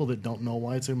people that don't know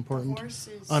why it's important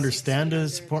understand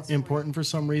it's important for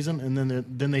some reason, and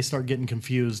then they start getting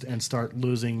confused and start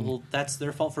losing. Well, that's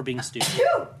their fault for being stupid.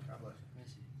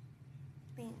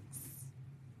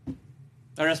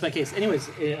 Or that's my case. Anyways,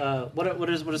 what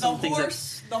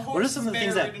are some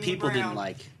things that people didn't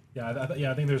like? Yeah,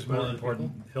 I think there's more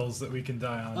important hills that we can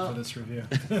die on for this review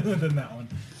than that one.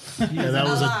 Yeah, that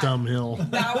was a dumb hill.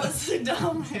 That was a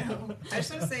dumb hill. I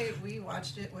just want to say we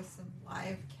watched it with some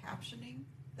live captioning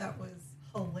that was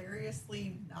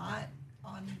hilariously not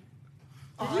on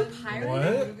Did you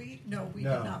pirate the movie. No, we did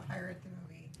not pirate the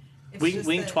movie. It's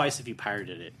Wink twice if you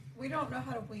pirated it. We don't know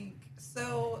how to wink,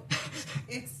 so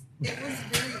it was a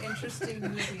very interesting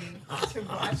movie to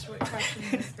watch what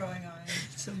captioning is going on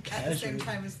at the same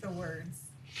time as the words.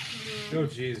 Oh,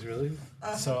 jeez, really?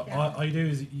 So yeah. all you do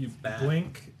is you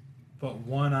blink, but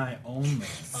one eye only.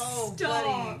 Oh,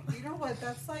 Stop. buddy. You know what?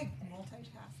 That's like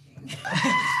multitasking.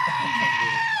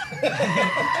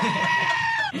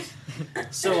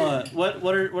 So,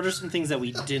 what are some things that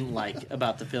we didn't like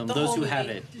about the film? Those who have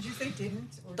it. Did you say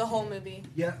didn't? Or The whole movie.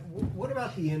 Yeah. What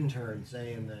about the intern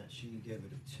saying that she gave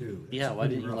it a 2? That's Yeah, a why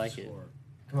pretty didn't you rough like it? score.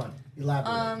 Come on,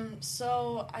 elaborate.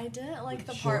 So I didn't like With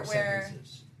the short part where.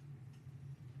 sentences.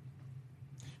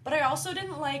 But I also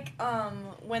didn't like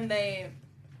when they.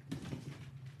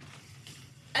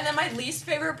 And then my least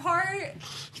favorite part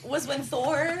was when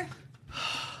Thor.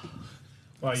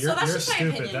 Wow, So you're that's just my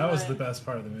stupid. opinion, That was but- the best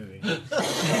part of the movie. That's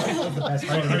the best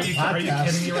part of Are the you podcast.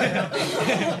 kidding me right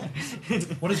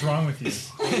now? What is wrong with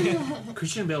you?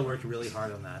 Christian Bale worked really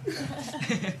hard on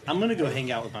that. I'm gonna go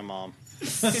hang out with my mom.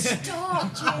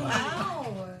 Stop, Jay.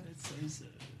 Ow.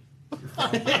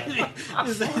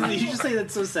 Did you just say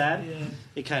that's so sad? Yeah.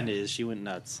 It kind of is. She went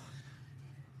nuts.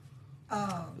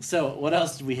 So, what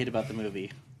else did we hate about the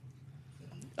movie?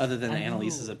 Other than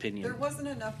Annalise's opinion. There wasn't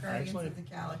enough Guardians of the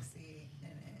Galaxy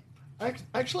in it.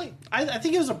 Actually, I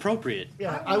think it was appropriate.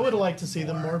 yeah, I would like to see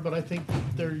them more, but I think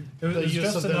the was use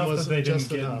just of them enough was that they didn't just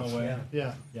get in enough. the way.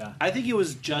 Yeah. Yeah. I think it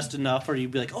was just enough where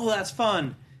you'd be like, oh, that's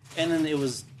fun. And then it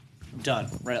was done,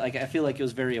 right? Like, I feel like it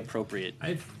was very appropriate.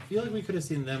 I feel like we could have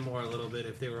seen them more a little bit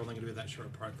if they were only going to be that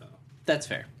short part, though. That's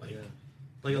fair.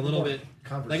 Like a little More bit.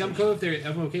 Like I'm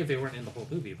okay if they weren't in the whole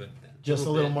movie, but Just a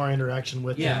little more interaction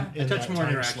with them. a in touch that more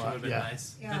time interaction slot. would have been Yeah.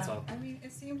 nice. Yeah, That's all. I mean,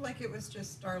 it seemed like it was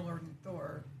just Star-Lord and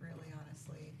Thor, really,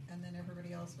 honestly. And then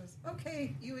everybody else was,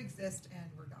 okay, you exist, and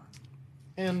we're gone.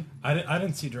 And I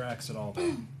didn't see Drax at all.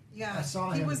 Though. Yeah, I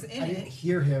saw he him. was in I didn't it.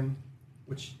 hear him,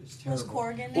 which is Was terrible.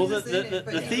 Korg in Well, it?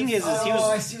 the thing is he was. Oh,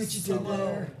 I see what you did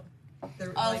there.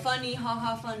 They're, Oh, like, funny,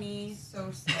 haha, funny.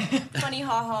 So slow. Funny,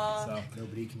 haha. So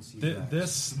Nobody can see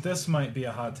Drax. this might be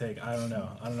a hot take. I don't know.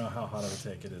 I don't know how hot of a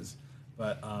take it is,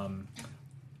 but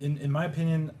in my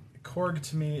opinion, Korg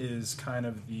to me is kind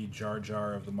of the Jar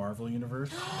Jar of the Marvel universe,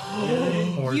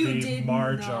 or You the did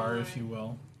Mar not. Jar, if you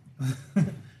will.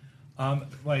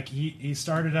 Like he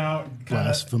started out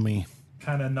blasphemy.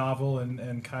 kind of novel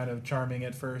and kind of charming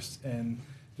at first, and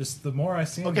just the more I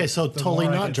see him, Okay, so the totally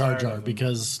more I not get Jar tired Jar, of him.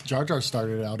 because Jar Jar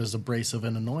started out as abrasive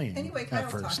and annoying Anyway, at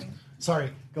Kyle's first. talking.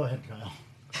 Sorry, go ahead, Kyle.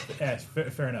 Yeah,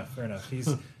 fair enough. He's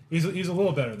a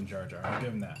little better than Jar Jar. I'll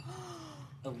give him that.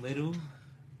 A little.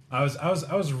 I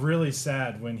was really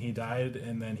sad when he died,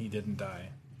 and then he didn't die.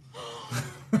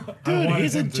 I Dude, wanted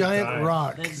he's a him to giant die.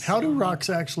 rock. How do rocks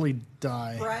actually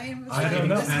die? Brian was I like, don't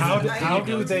know this is how an how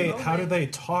do moment. they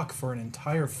talk for an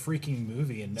entire freaking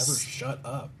movie and never shut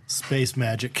up? Space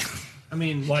magic. I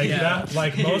mean, Like that,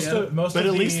 like most of But the,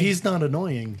 at least he's not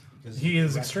annoying. he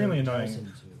is extremely Retro annoying. tells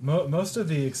him to. Most of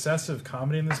the excessive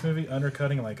comedy in this movie,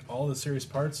 undercutting like all the serious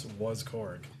parts, was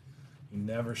Korg. He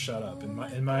never shut up, in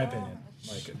my opinion.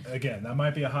 Like again, that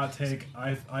might be a hot take.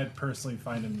 I personally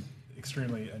find him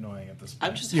extremely annoying at this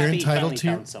point. I'm just You're happy he entitled finally to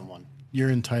your- found someone. You're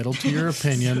entitled to your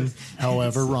opinion,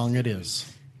 however wrong it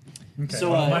is. Okay,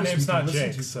 So, well, my uh, name's not Listen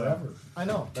Jake, to so. forever. I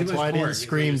know. Too That's much why I pork didn't is what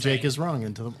scream you're Jake saying. is wrong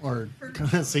into them. Or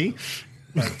see?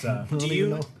 But,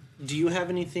 Do you have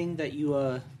anything that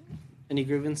you any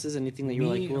grievances? Anything that you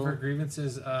were Me, like? Well, for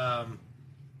grievances,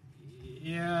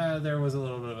 yeah, there was a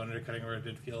little bit of undercutting where it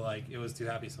did feel like it was too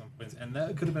happy at some points, and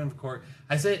that could have been for Korg.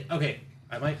 I say, okay,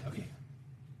 I'll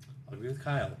agree with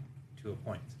Kyle to a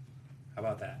point. How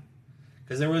about that?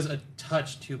 Because there was a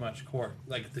touch too much Korg.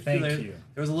 Like Thank there, you.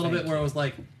 there was a little Thank bit where it was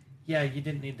like, yeah, we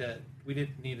didn't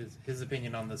need his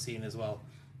opinion on the scene as well.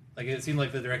 Like it seemed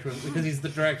like the director was, because he's the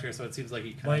director, so it seems like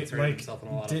he kind of inserted himself in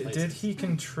a lot of places. Did he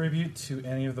contribute to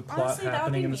any of the plot Honestly, that would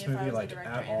happening be in me this if I movie, was a like director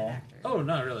at and an all? actor. Oh,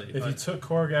 not really. If you took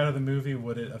Korg out of the movie,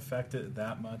 would it affect it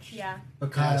that much? Yeah.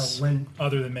 But Kyle, when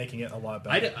other than making it a lot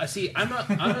better. I see. I'm not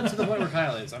to the point where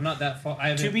Kyle is. I'm not that far.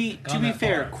 To be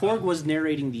fair, Korg was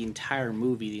narrating the entire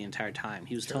movie the entire time.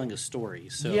 He was telling a story.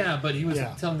 So yeah, but he was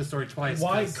telling the story twice.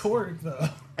 Why 'cause- Korg though?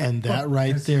 And that right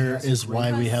Because he there has is a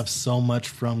why we great- have so much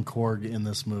from Korg in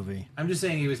this movie. I'm just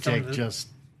saying he was telling Jake just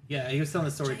yeah, he was telling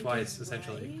the story twice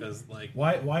essentially because like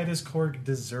Why does Korg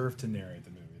deserve to narrate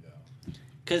the movie though?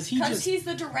 because he's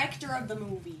the director of the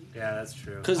movie. yeah, that's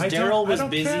true. because I don't- Daryl I was don't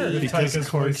busy. care if because Taika's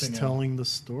Korg's voicing him. telling the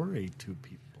story to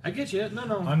people. I get you.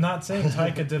 No. I'm not saying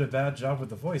Taika did a bad job with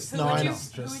the voice. Who No, would I you know.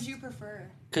 who would you prefer?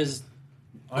 Because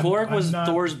I'm- Korg I'm was not-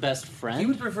 Thor's best He friend.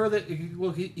 would prefer that.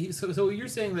 Well, so you're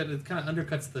saying that it kind of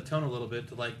undercuts the tone a little bit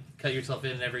to like cut yourself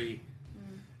in every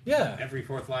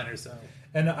fourth line or so.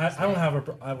 And I don't have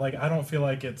I don't feel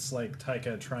like it's like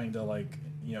Taika trying to like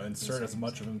insert as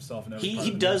much of himself in every part He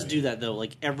of the does movie. do that though.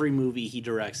 Like every movie he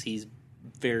directs, he's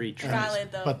very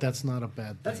Valid though. But that's not a bad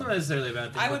thing. That's not necessarily a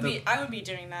bad thing. I but would be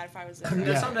doing that if I was. That's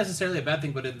Yeah. not necessarily a bad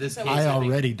thing, but in this So case, I think-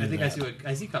 already do I think that.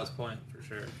 I see Kyle's point for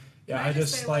sure. Yeah, Can I I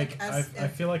just just say, like, I as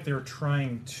if- feel like they were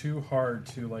trying too hard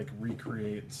to like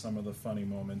recreate some of the funny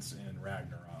moments in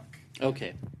Ragnarok.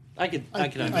 Okay, I could I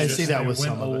understand. see that They with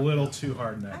went some a of it. little too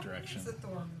hard in I that think direction. it's a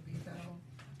Thor movie, though.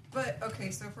 But,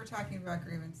 okay, so if we're talking about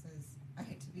grievances, I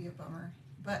hate to be a bummer,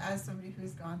 but as somebody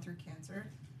who's gone through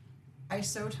cancer, I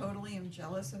so totally am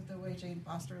jealous of the way Jane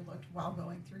Foster looked while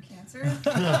going through cancer.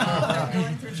 While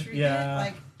going through treatment. Yeah.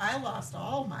 Like, I lost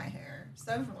all my hair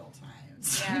several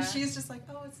times. Yeah. She's just like,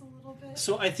 oh, it's a little bit.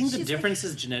 So I think the She's difference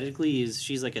is genetically is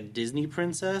she's like a Disney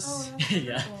princess. Oh, that's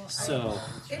Yeah. cool. So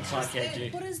It's Fuck just it,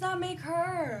 Jake. What does that make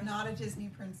her? not a Disney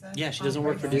princess. Yeah, she doesn't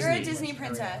work for You're a Disney. Disney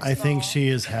princess. I think so- she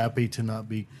is happy to not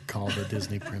be called a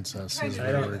Disney princess. Is I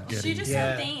what don't we're know. getting. She just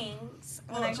Yeah. said things.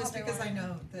 when Well, I just called her because I one.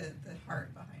 know the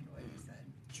heart behind what you said.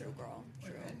 True, girl. We're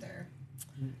True. good there.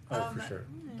 Oh, for sure.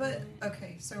 But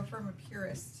okay, so from a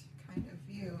purist kind of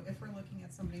view, if we're looking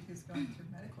at somebody who's going through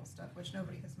medical stuff, which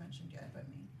nobody has mentioned yet but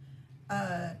me,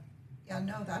 yeah,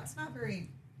 no, that's not very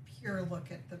pure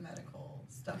look at the medical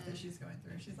stuff that she's going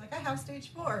through. She's like, I have stage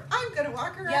 4. I'm gonna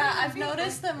walk around. Yeah, and I've be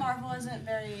noticed like-" that Marvel isn't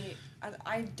very.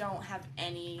 I don't have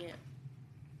any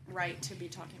right to be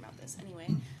talking about this anyway.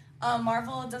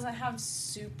 Marvel doesn't have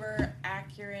super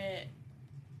accurate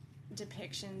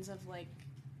depictions of like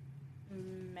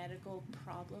medical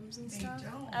problems and They stuff.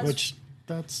 don't. As- Which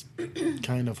that's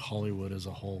kind of Hollywood as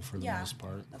a whole for the Yeah. most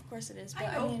part. of course it is, I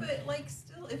but know, mean, but like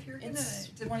still, if you're gonna it's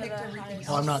depict one of the everything highest- else,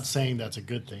 Well, I'm not saying that's a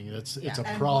good thing. It's a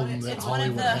and problem one- that it's one of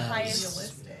Hollywood the has. highest-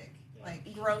 realistic, like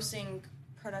grossing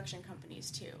production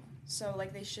companies too. So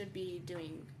like they should be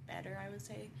doing better, I would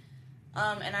say.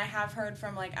 And I have heard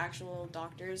from like actual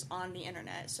doctors on the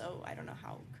internet, so I don't know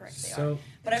how correct they are.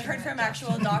 But I've heard from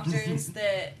actual doctors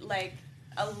that like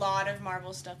a lot of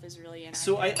Marvel stuff is really inaccurate.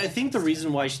 So I think the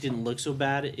reason why she didn't look so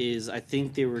bad is I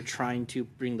think they were trying to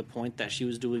bring the point that she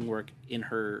was doing work in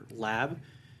her lab,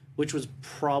 which was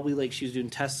probably like she was doing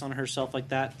tests on herself like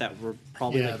that were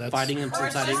probably Yeah, like that's- fighting Or it's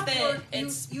inside. just that that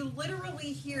it's- you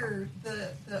literally hear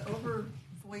the over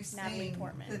voice Natalie saying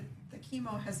Portman. that the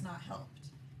chemo has not helped.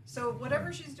 So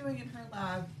whatever she's doing in her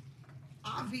lab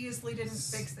obviously didn't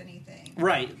fix anything.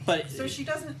 Right, but So she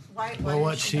doesn't. Why? Well, why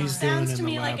what is she she's not- doing Sounds in to the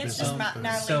me like lab it's is just something.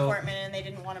 Natalie So- Portman, and they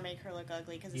didn't want to make her look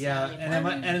ugly because it's Yeah, Natalie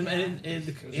and Portman.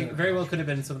 it very well could have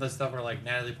been some of the stuff where like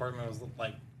Natalie Portman was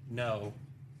like, no,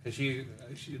 because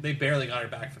they barely got her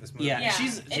back for this movie. yeah, Yeah,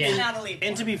 she's it's and, Natalie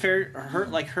and to be fair, her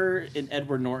and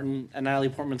Edward Norton and Natalie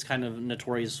Portman's kind of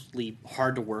notoriously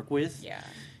hard to work with. Yeah.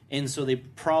 And so they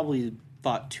probably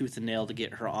fought tooth and nail to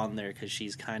get her on there because she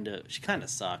kind of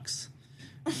sucks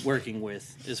working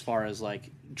with as far as like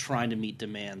trying to meet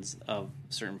demands of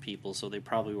certain people. So they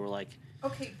probably were like,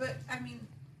 Okay, but I mean,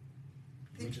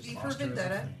 We think just V for lost her as a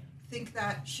Vendetta. fan. Think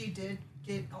that she did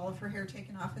get all of her hair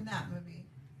taken off in that movie,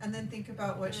 and then think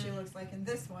about what she looks like in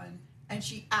this one, and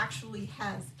she actually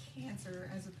has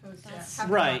cancer as opposed to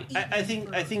having right. not I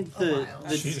eaten think for a the, while.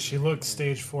 the She looked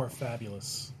stage 4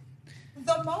 fabulous.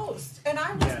 the most, and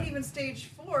I wasn't Yeah. even stage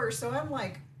 4, so I'm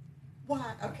like,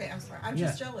 what? Okay, I'm sorry, I'm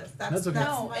just Yeah. jealous. That's okay.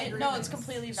 No, my it's grievance.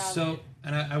 completely valid. So,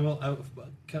 and I will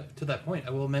to that point,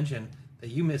 I will mention that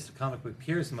you missed a comic book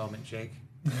peers moment, Jake.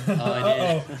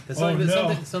 Uh-oh. That's Oh, like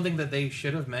no. something that they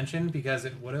should have mentioned because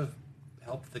it would have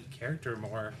helped the character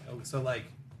more.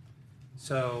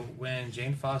 So when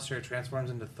Jane Foster transforms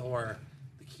into Thor,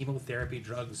 the chemotherapy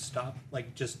drugs stop,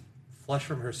 like just flush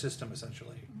from her system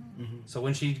essentially. So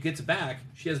when she gets back,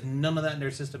 she has none of that in her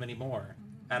system anymore.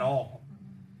 at all.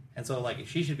 And so, like,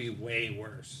 she should be way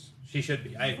worse. She should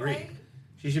be. I agree. Right.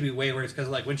 She should be way worse because,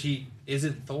 like, when she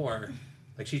isn't Thor,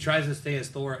 like, she tries to stay as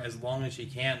Thor as long as she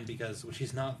can because when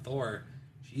she's not Thor,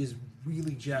 she is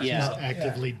really jacked Yeah. up.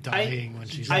 Actively dying when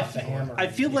she's I, not Thor. I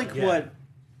feel like Yeah. what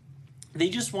they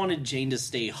just wanted Jane to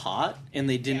stay hot, and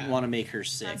they didn't want to make her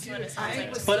sick. That's what it sounds I like.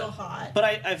 was But- still hot. But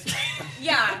I've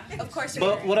Yeah, of course.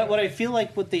 but what I feel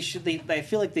like what they should I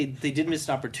feel like they did miss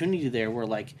an opportunity there where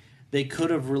like they could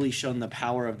have really shown the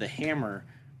power of the hammer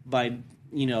by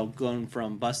going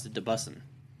from busted to bussin'.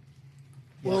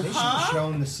 Well, they should have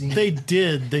shown the scene. They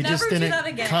did. They Never just do didn't that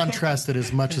again. contrast it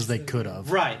as much as they could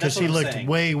have. Right, Because that's she what I'm looked saying.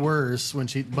 way worse when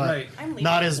she, but Right. I'm leaving.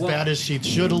 not as Well- bad as she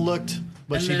should have looked.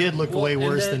 But And she then- did look well, way and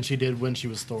worse then- than she did when she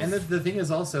was Thor. And the thing is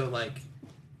also, like,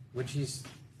 when she's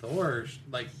Thor,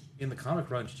 like, in the comic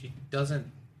run, she doesn't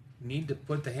need to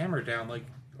put the hammer down. Like,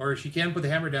 or she can put the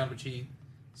hammer down, but she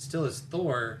still is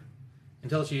Thor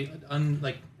until she,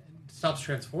 stops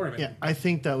transforming. Yeah, I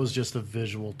think that was just a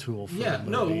visual tool for Yeah, the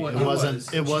no, movie. what it it wasn't. was.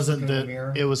 It She's wasn't looking in the that.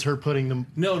 mirror. It was her putting them.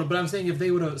 No, but I'm saying if they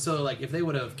would have, if they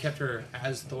would have kept her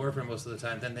as Thor for most of the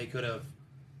time, then they could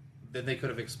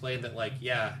have explained that, like,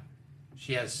 yeah,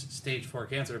 she has stage 4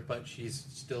 cancer, but she's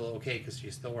still okay because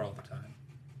she's Thor all the time.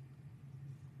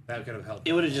 That could have helped.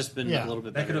 It would have just been Yeah. a little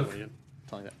bit That better. could've-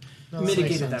 Telling that. No, that makes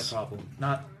mitigated that sense. problem.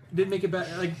 Didn't make it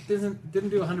bad. Like didn't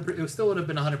do 100%. It still would have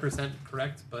been 100%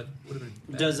 correct, but would have been.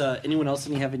 Better. Does anyone else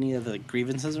have any of the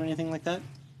grievances or anything like that?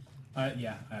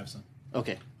 Yeah, I have some.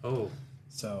 Okay. Oh.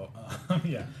 So,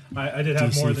 yeah, I did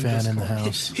have DC more than fan just in the Korg.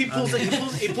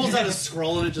 house. He pulls out a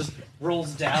scroll and it just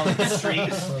rolls down the street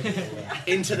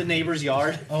into the neighbor's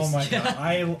yard. Oh my god,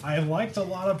 I liked a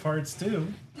lot of parts too.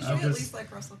 Did you at least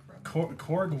like Russell Crowe?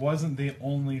 Korg wasn't the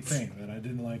only thing that I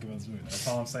didn't like about this movie. That's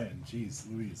all I'm saying. Jeez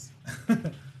Louise.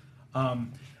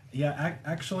 Yeah,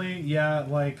 actually, yeah,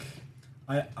 like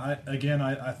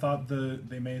I thought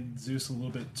they made Zeus a little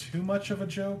bit too much of a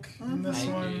joke in this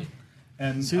one.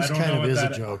 And Zeus I don't kind know of what is a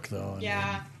that, joke, though.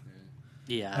 Yeah.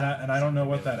 Yeah. And I don't know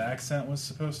what that accent was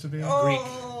supposed to be.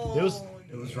 Oh, It was.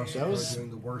 It was Russell Crowe doing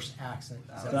the worst accent.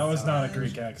 That was not a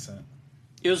Greek accent.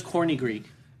 It was corny Greek.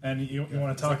 And you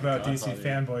want to talk about DC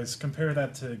fanboys? Compare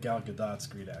that to Gal Gadot's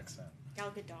Greek accent.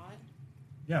 Gal Gadot.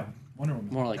 Yeah, Wonder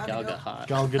Woman. More like Gal Gadot.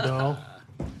 Gal Gadot.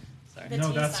 Sorry. The No,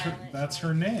 T that's silent.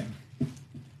 her name.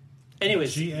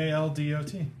 Anyways,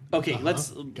 GALDOT. okay, Gal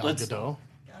let's. Gadot.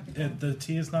 The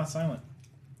T is not silent.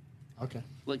 Okay.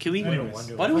 Can we?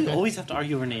 Anyways. Why do we Okay. always have to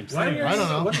argue over names? I don't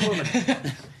know. Wonder Woman.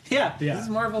 Yeah. Yeah. This is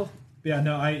Marvel. Yeah,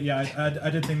 no, I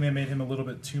did think they made him a little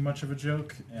bit too much of a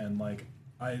joke, and like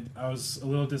I was a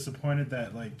little disappointed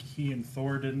that like he and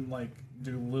Thor didn't like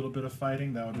do a little bit of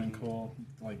fighting. That would have been cool,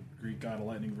 like Greek god of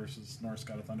lightning versus Norse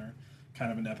god of thunder,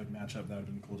 kind of an epic matchup. That would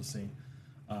have been cool to see.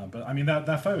 But I mean that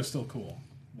fight was still cool,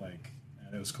 like,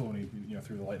 and it was cool when he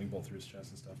threw the lightning bolt through his chest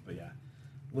and stuff. But yeah,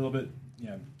 a little bit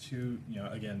too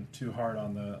too hard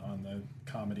on the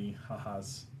comedy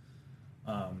ha-has.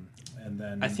 And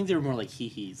then I think they were more like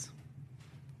hee-hees.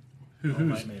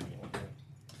 who's maybe.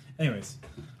 Anyways,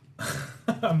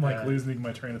 I'm like losing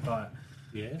my train of thought.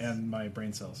 Yes. And my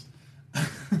brain cells.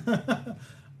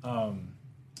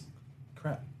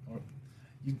 Crap.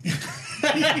 You,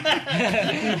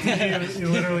 you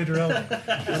literally drilled me.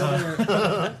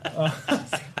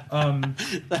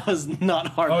 That was not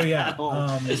hard. Oh yeah. At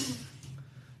all.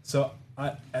 So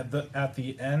at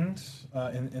the end,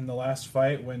 in the last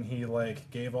fight, when he like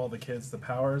gave all the kids the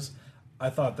powers, I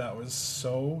thought that was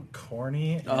so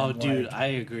corny. And, Oh, dude, like, I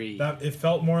agree. that it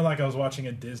felt more like I was watching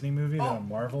a Disney movie than a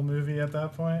Marvel movie at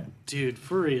that point. Dude,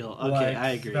 for real. Okay, Like, I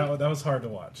agree. That was hard to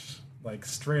watch. Like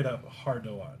straight up hard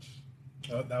to watch.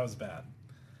 That was bad.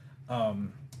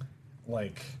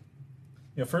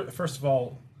 First of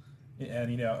all,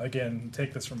 and again,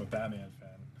 take this from a Batman fan.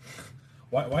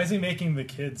 Why is he making the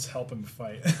kids help him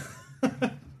fight?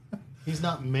 He's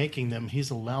not making them. He's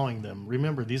allowing them.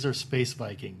 Remember, these are space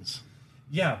Vikings.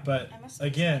 Yeah, but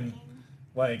again,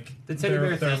 like The teddy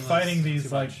bear they're thing fighting was these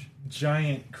too like much.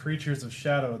 giant creatures of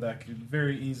shadow that could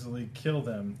very easily kill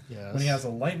them. Yes. When he has a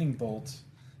lightning bolt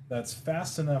that's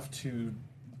fast enough to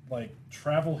like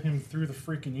travel him through the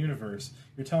freaking universe,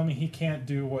 you're telling me he can't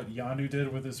do what Yondu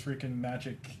did with his freaking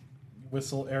magic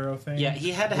whistle arrow thing? Yeah,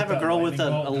 he had to With have a that girl with lightning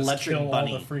an bolt, just electric kill all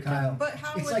bunny. the freaking- Kyle, But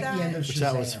how it's would like that? the end of Which Shazam.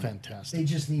 that was fantastic. They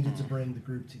just needed to bring the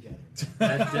group together.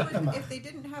 Come on. If they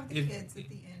didn't have the If- kids at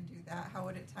the end do that, how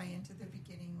would it tie into the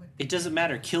beginning with? It doesn't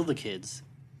matter. Kill the kids,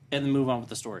 and then move on with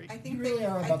the story. I think You really they,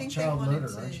 are I about think child they wanted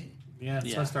murder, to. aren't you? Yeah, that's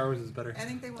Yeah. why Star Wars is better. I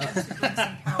think they wanted to bring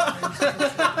some power into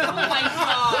this. Oh my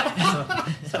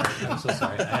god. Sorry, I'm so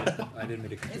sorry. I didn't mean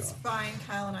to cut you It's off. fine,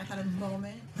 Kyle and I had a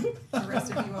moment. The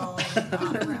rest of you all are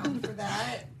not around for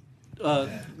that.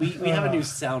 We have a new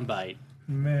soundbite.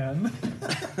 Man.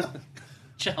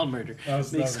 Child murder. That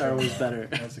was Makes a Star good Wars one. better.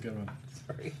 That's a good one.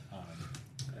 Sorry.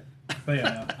 But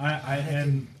yeah,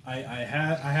 no, I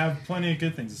have plenty of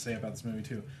good things to say about this movie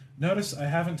too. Notice I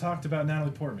haven't talked about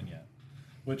Natalie Portman yet,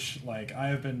 which like I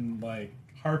have been like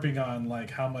harping on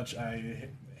like how much I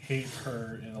hate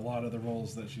her in a lot of the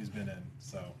roles that she's been in.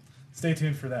 So stay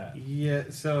tuned for that. Yeah,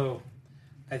 so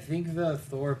I think the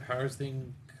Thor powers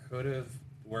thing could have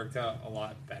worked out a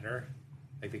lot better.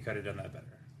 Like they could have done that better,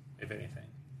 if anything.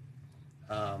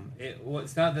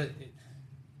 It's not that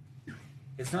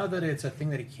it's not that it's a thing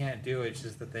that he can't do. It's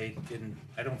just that they didn't.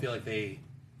 I don't feel like they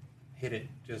hit it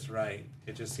just right.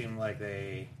 It just seemed like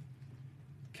they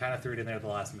kind of threw it in there at the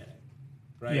last minute,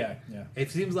 right? Yeah, yeah. It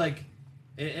seems like,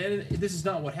 and this is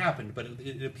not what happened, but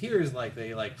it appears like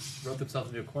they like wrote themselves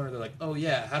into a corner. They're like, oh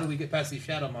yeah, how do we get past these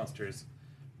shadow monsters?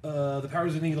 The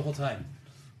powers are needed the whole time.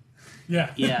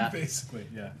 Yeah, Yeah. basically,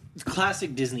 yeah. It's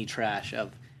classic Disney trash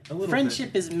of A little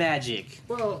friendship is magic.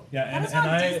 Well, Yeah, That and, is and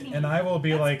not I Disney. and I will be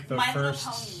That's like the My Little first.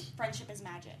 Pony. Friendship is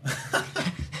magic.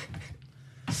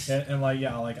 And like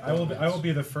yeah, like I will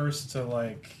be the first to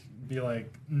like be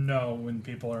like no when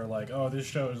people are like, oh, this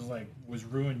show is like was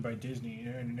ruined by Disney.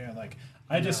 Like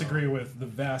I disagree with the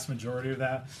vast majority of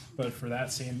that, but for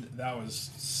that scene, that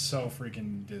was so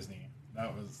freaking Disney.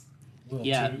 That was a little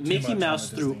Yeah, too Mickey much on Mouse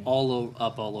the threw Disney.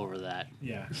 all over that.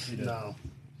 Yeah, he did. No.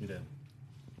 He did.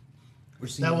 We're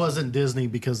seeing That wasn't Disney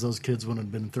because those kids wouldn't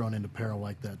have been thrown into peril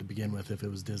like that to begin with if it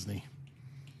was Disney.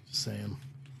 Just saying.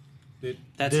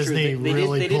 That's Disney true. They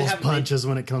really did pulls have, punches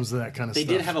when it comes to that kind of They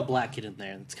stuff. did have a black kid in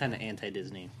there. It's kind of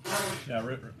anti-Disney. Yeah,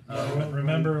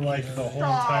 remember like the whole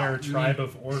entire tribe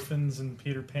of orphans in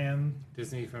Peter Pan?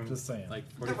 Disney from Just saying. like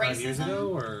 45 years ago,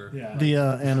 or Yeah. The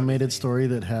animated story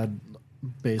that had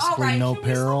basically Alright, no can we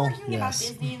stop peril. arguing about Yes.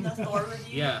 Disney and the Thor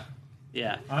review? Yeah.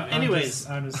 Yeah. Anyways,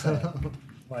 I'm just saying,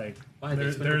 like Why,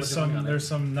 they spent a bunch there's of money on there's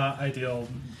some not ideal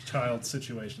child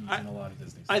situations in a lot of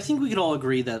Disney. I think we could all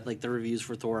agree that like the reviews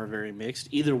for Thor are very mixed.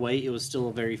 Either way, it was still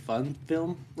a very fun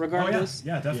film, regardless. Oh,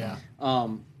 yeah,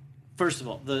 definitely. First of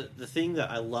all, the thing that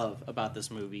I love about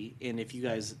this movie, and if you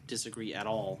guys disagree at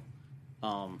all,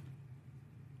 I'm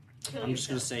just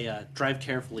going to say drive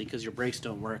carefully because your brakes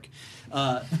don't work.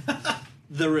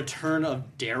 The return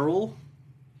of Daryl,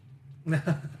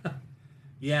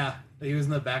 yeah, he was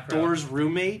in the background. Thor's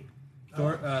roommate.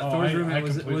 Thor's roommate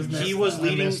He was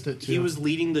leading. missed it, too. He was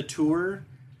leading the tour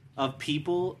of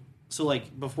people. So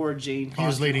like before Jane, He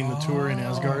was leading the tour in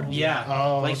Asgard. Yeah,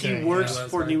 Oh, like okay. he works Yeah,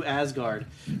 for Asgard. New Asgard.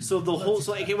 So the whole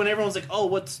so like when everyone's like, "Oh,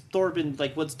 what's Thor been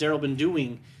like? What's Daryl been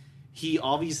doing?" He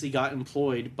obviously got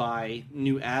employed by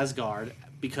New Asgard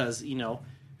because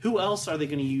who else are they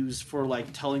going to use for like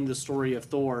telling the story of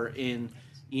Thor in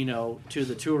to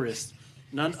the tourists?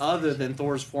 None other than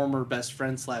Thor's former best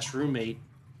friend / roommate,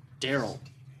 Daryl.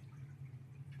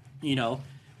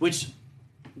 Which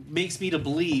makes me to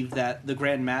believe that the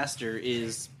Grand Master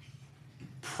is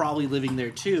probably living there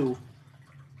too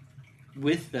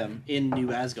with them in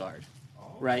New Asgard,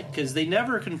 right? Because they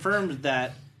never confirmed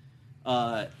that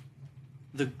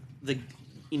the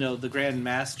Grand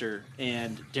Master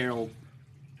and Daryl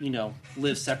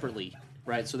live separately,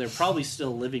 right? So they're probably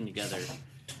still living together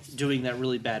doing that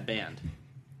really bad band.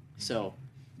 So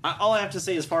all I have to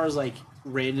say as far as like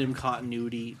random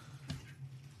continuity.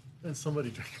 And somebody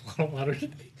drank a lot of water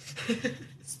today.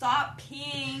 Stop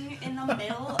peeing in the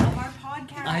middle of our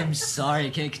podcast. I'm sorry, I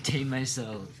can't contain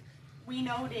myself. We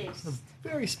noticed.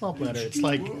 Very small bladder. It's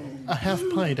like a half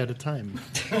pint at a time.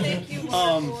 Thank you,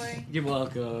 Water Boy. You're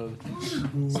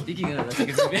welcome. Speaking of, that's a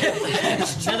good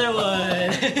movie. Another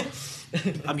one.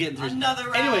 I'm getting through. Another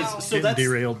round. Anyways, so Getting that's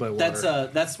derailed by water.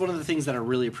 That's one of the things that I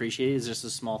really appreciate is just the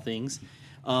small things.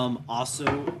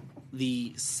 Also,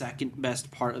 the second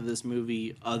best part of this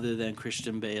movie, other than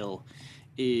Christian Bale,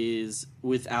 is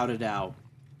without a doubt,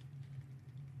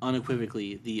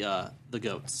 unequivocally, the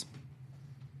goats.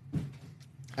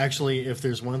 Actually, if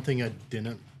there's one thing I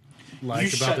didn't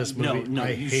like about this movie,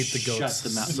 I you hate the shut goats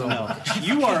them out. so No. much.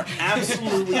 You are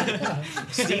absolutely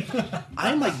Steve,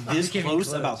 I'm like this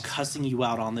close about cussing you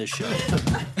out on this show.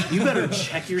 You better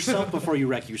check yourself before you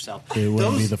wreck yourself. It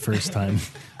wouldn't be the first time.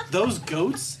 Those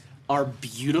goats are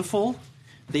beautiful.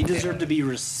 They deserve to be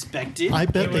respected. I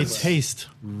bet they taste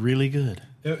really good.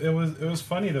 It was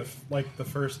funny the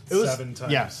first It was 7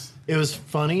 times. Yeah, it was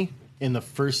funny in the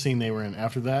first scene they were in.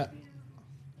 After that,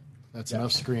 That's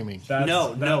enough screaming.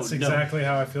 That's exactly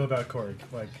how I feel about Korg.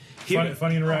 Like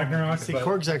funny in Ragnarok. See, but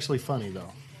Korg's actually funny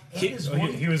though. He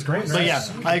was great. But yeah,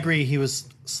 I agree. He was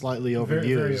slightly overused.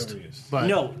 Very overused. But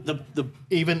no, the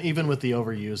even with the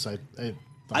overuse,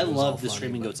 I love the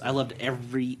Screaming Goats. I loved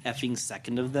every effing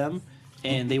second of them,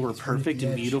 and they were perfect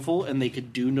and beautiful, and they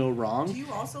could do no wrong. Do you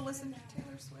also listen to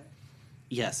Taylor Swift?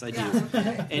 Yes, I do.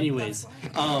 Yeah. Anyways,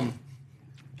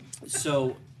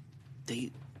 so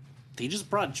they just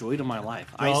brought joy to my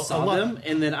life. Well, I saw them,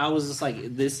 and then I was just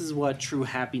like, "This is what true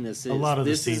happiness is." A lot of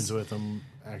this the scenes with them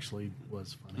actually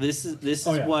was funny. This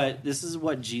is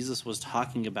what Jesus was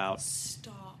talking about.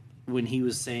 Stop. When he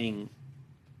was saying,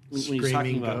 when he was Screaming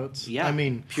talking about, goats. yeah, I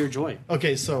mean, pure joy.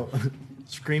 Okay, so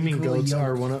screaming Cool goats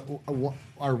yoke.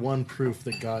 are one proof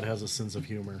that God has a sense of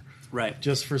humor. Right.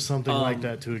 Just for something like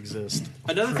that to exist.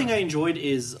 Another thing I enjoyed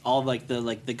is all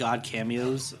the God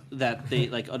cameos that they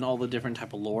like on all the different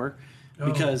type of lore.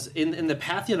 Because in the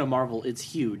Pantheon of Marvel, it's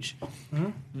huge.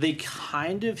 Mm-hmm. They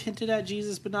kind of hinted at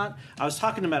Jesus, but not. I was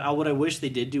talking about what I wish they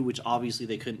did do, which obviously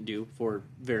they couldn't do for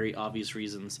very obvious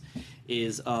reasons,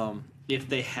 is if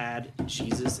they had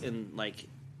Jesus and like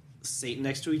Satan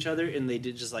next to each other, and they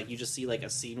did just like you just see like a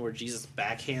scene where Jesus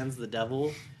backhands the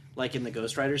devil, like in the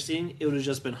Ghost Rider scene, it would have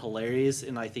just been hilarious,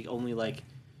 and I think only like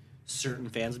certain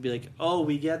fans would be like, "Oh,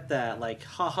 we get that," like,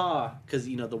 haha, because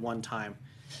the one time.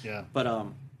 Yeah. But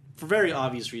for very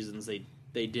obvious reasons, they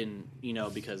didn't,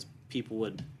 because people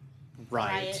would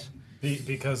riot.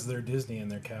 Because they're Disney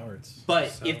and they're cowards.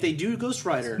 But if they do Ghost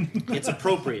Rider, it's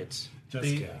appropriate.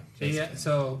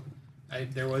 So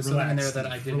there was something in there that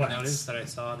I didn't notice that I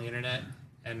saw on the internet,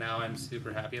 and now I'm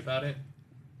super happy about it.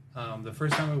 The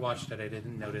first time we watched it, I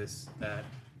didn't notice that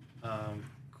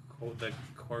the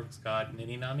Korg's god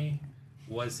Ninninani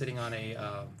was sitting on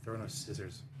a throne of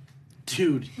scissors.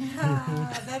 Dude.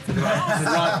 That's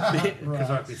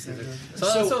Rock scissors.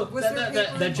 So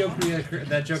that joke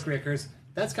reoccurs.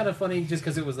 That's kind of funny just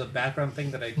because it was a background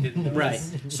thing that I didn't notice. Right.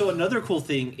 So another cool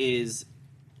thing is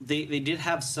they did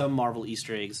have some Marvel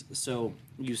Easter eggs. So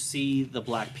you see the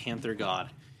Black Panther god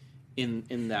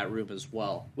in that room as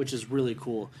well, which is really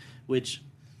cool. Which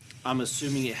I'm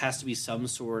assuming it has to be some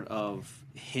sort of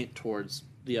hint towards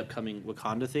the upcoming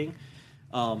Wakanda thing.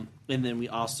 And then we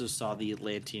also saw the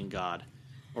Atlantean god,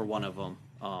 or one of them.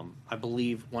 I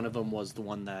believe one of them was the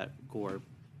one that Gore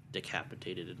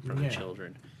decapitated in front of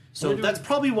children. So that's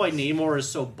probably why Namor is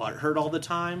so butthurt all the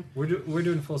time. We're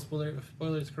doing full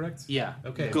spoilers, correct? Yeah.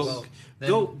 Okay. Go.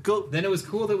 Then it was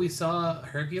cool that we saw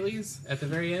Hercules at the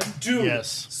very end. Dude.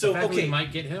 Yes. So the fact that we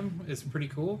might get him is pretty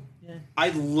cool. Yeah. I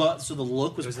love. So the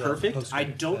look was perfect. poster, I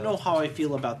don't know how I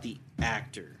feel about the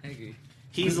actor. I agree.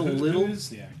 He's a little. Who's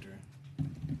the actor?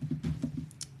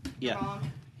 Yeah.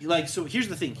 Like, so here's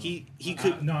the thing. He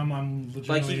could. No, I'm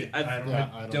legitimately.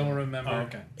 I don't remember. Oh,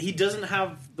 okay. He doesn't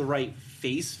have the right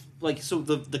face. Like, so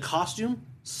the costume,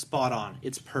 spot on.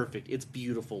 It's perfect. It's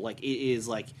beautiful. Like, it is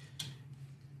like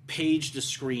page to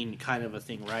screen kind of a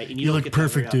thing, right? And You don't look get that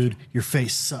perfect, very dude. Your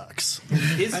face sucks.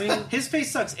 His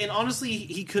face sucks, and honestly,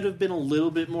 he could have been a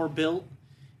little bit more built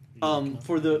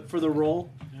for the role.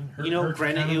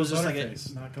 Granted, it was just like a.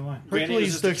 Not gonna lie.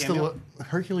 Hercules next to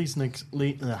Hercules next.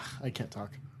 I can't talk.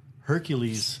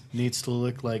 Hercules needs to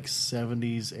look like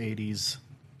 70s, 80s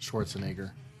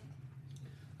Schwarzenegger.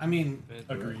 I mean,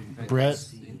 agreed. Brett.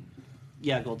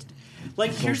 Yeah, Goldstein.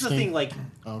 Like, here's the thing. Like,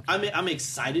 okay. I'm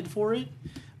excited for it.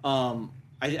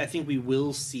 I think we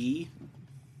will see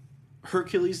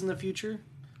Hercules in the future.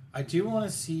 I do want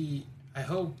to see. I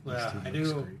hope. I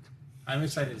do. I'm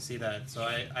excited to see that. So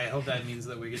I hope that means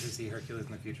that we get to see Hercules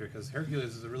in the future, because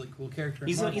Hercules is a really cool character.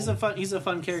 He's a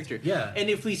fun character. Yeah. And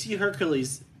if we see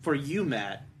Hercules for you,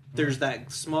 Matt, there's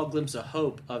that small glimpse of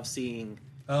hope of seeing.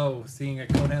 Seeing a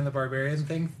Conan the Barbarian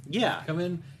thing. Yeah. Come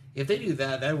in. If they do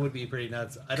that, that would be pretty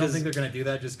nuts. I don't think they're going to do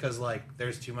that just because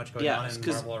there's too much going on in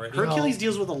Marvel already. Hercules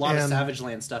deals with a lot of Savage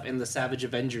Land stuff, and the Savage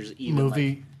Avengers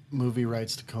even. Movie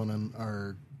rights to Conan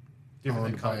are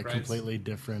owned by a completely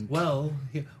different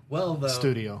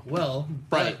studio.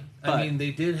 But I mean,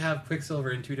 they did have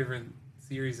Quicksilver in two different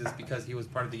series because he was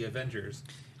part of the Avengers,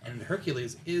 and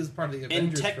Hercules is part of the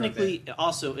Avengers. And technically,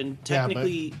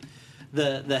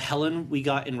 the Helen we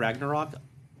got in Ragnarok,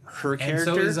 her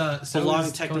character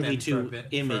belonged technically to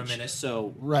Image,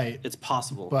 so right, it's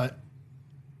possible. But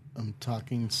I'm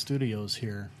talking studios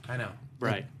here. I know,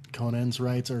 right? Conan's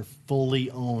rights are fully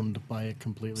owned by a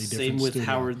completely different Same with studio.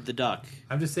 Howard the Duck.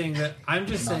 I'm just saying that. I'm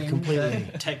just Not saying completely.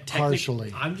 that.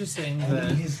 Partially. I'm just saying Only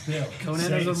that. his bill. Conan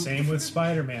Same, is a, same with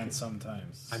Spider-Man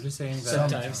sometimes. I'm just saying that.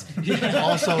 Sometimes.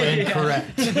 Also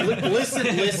incorrect. Listen.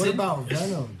 What about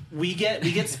Venom? We get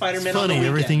Spider-Man on Funny, the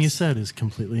everything you weekends. said is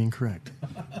completely incorrect.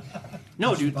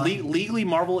 No, dude. Legally,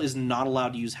 Marvel is not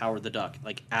allowed to use Howard the Duck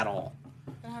like at all.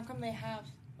 Then how come they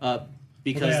have?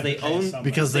 Because have they to pay own somebody.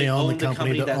 Because they own the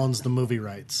company that that owns the movie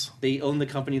rights, They own the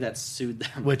company that sued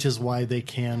them. which is why they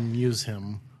can use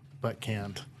him, but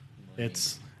can't.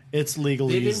 It's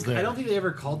legally They used didn't. there. I don't think they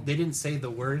ever called. They didn't say the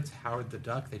words Howard the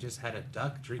Duck. They just had a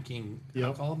duck drinking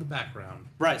alcohol in the background.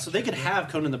 Right, so they could have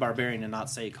Conan the Barbarian and not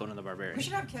say Conan the Barbarian. We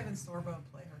should have Kevin Sorbo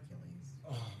play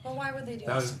Hercules. Well, why would they do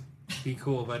That that? would be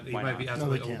cool, but he Why might not? be No,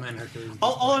 absolutely they old can't. man Hercules.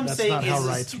 All I'm That's saying not is, how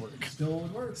rights work. Still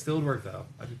would work. Still would work though.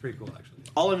 That'd be pretty cool actually.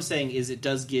 all I'm saying is it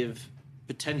does give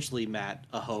potentially Matt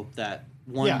a hope that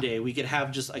one Yeah. day we could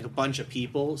have just like a bunch of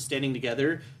people standing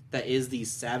together that is the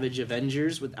Savage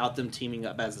Avengers without them teaming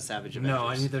up as the Savage Avengers. No,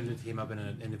 I need them to team up in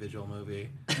an individual movie.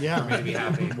 Yeah. For me to be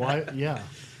happy. Why? Yeah.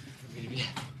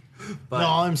 But No,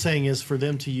 all I'm saying is for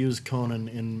them to use Conan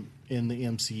in the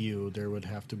MCU, there would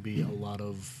have to be a lot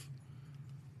of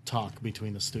talk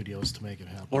between the studios to make it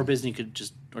happen. Or Disney could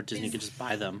just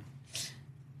buy them.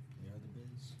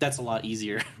 That's a lot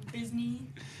easier. Disney.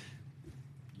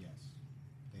 Yes,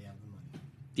 they have the money.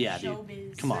 Yeah, dude.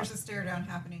 Showbiz. Come on. There's a stare down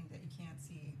happening that you can't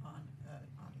see on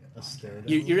audio. A stare down.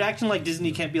 You're acting like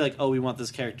Disney can't be like, oh, we want this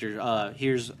character.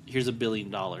 Here's $1 billion.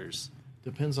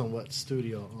 Depends on what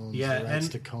studio owns yeah, the rights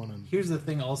and to Conan. here's the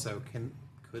thing. Also,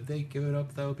 could they give it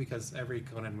up though? Because every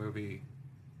Conan movie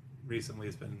recently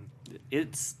has been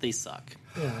They suck.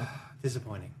 Yeah.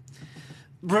 disappointing.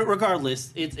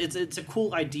 Regardless, it's a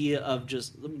cool idea of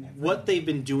just what they've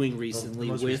been doing recently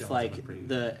most with recent ones like have been pretty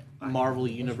the Marvel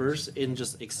universe and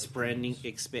just expanding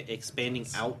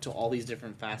out to all these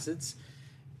different facets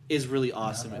is really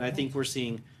awesome. And I think we're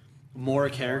seeing more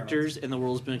characters and the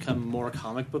world's become more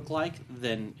comic book like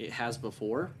than it has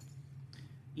before.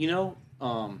 You know,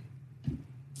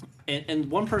 and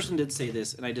one person did say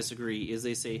this, and I disagree. Is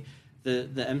they say the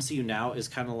MCU now is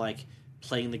kind of like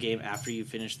playing the game after you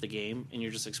finish the game and you're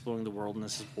just exploring the world and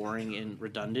this is boring and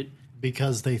redundant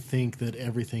Because they think that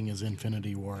everything is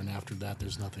Infinity War and after that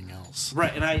there's nothing else.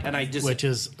 right. And I just Which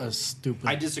is a stupid.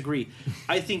 I disagree.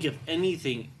 I think if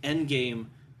anything, Endgame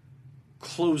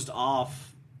closed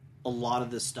off a lot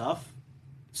of this stuff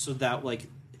so that like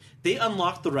they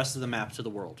unlocked the rest of the map to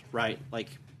the world, right? Like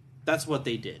that's what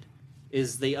they did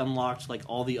is they unlocked like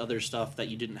all the other stuff that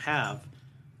you didn't have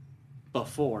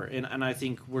before. And I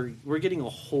think we're getting a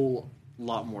whole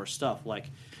lot more stuff. Like,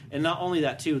 and not only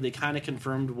that too, they kind of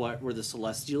confirmed where the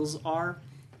Celestials are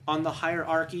on the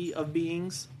hierarchy of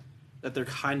beings, that they're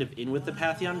kind of in with the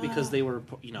Pantheon because they were,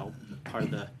 you know, part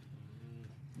of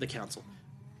the council.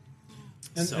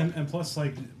 And, So- and plus,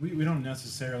 like, we don't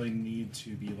necessarily need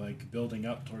to be, like, building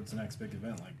up towards the next big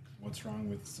event. Like, what's wrong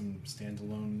with some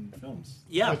standalone films?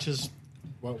 Yeah. Which is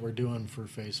what we're doing for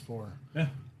Phase 4. Yeah.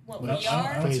 What Which we are?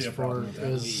 I don't see Phase a 4 problem with that.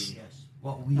 is...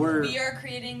 What We are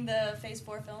creating the Phase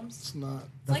 4 films. It's not...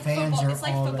 It's The like fans football. are It's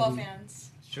like football already- fans.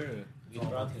 Sure. We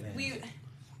brought them. We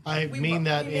I We mean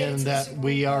brought- that we made it to in the that Super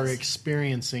we Bowl are guys.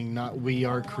 experiencing, not we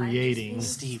are creating.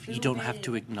 Steve, you don't have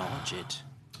to acknowledge it.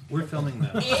 We're filming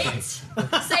that. it.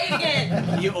 Say it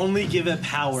again. You only give it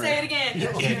power. Say it again.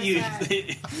 You-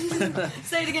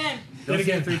 Say it again. Don't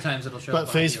say it 3 times. It'll show. But up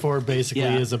on Phase you. 4 basically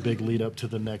Yeah. is a big lead up to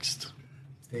the next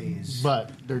phase.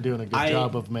 But they're doing a good I-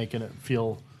 job of making it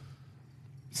feel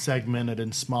segmented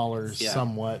and smaller Yeah.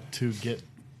 somewhat to get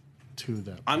to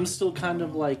that. I'm still kind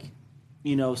of like,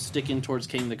 you know, sticking towards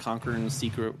King the Conqueror and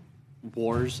Secret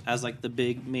Wars as like the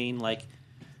big main like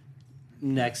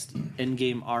next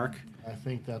Endgame arc. I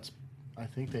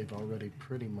think they've already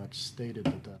pretty much stated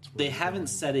that that's what They they're haven't going.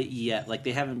 said it yet. Like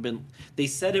they haven't been. They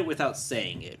said it without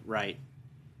saying it, right?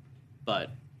 But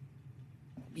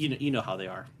you know how they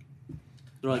are.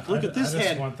 They're like, look at this I just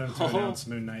head. want them to Oh. announce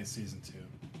Moon Knight Season 2.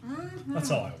 Mm-hmm.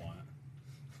 That's all I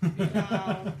want.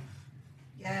 No.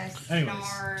 Yes.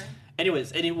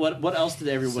 Anyways. What else did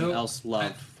everyone So, else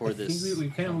love for I this?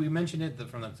 think we mentioned it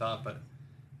from the top, but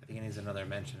I think it needs another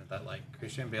mention that like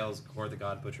Christian Bale's Gore the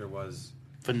God Butcher was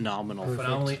Phenomenal.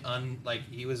 phenomenally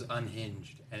he was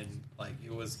unhinged and like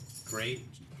it was great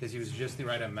because he was just the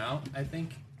right amount I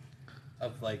think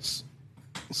of like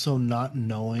So not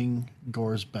knowing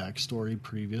Gore's backstory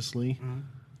previously,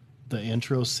 the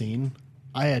intro scene,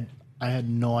 I had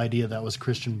no idea that was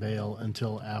Christian Bale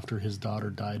until after his daughter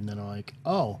died, and then I'm like,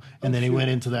 oh, and then he shoot. went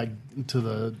into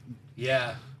the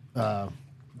yeah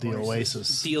the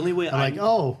Oasis. The only way I'm like,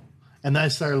 oh, and then I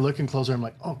started looking closer. I'm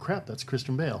like, oh crap, that's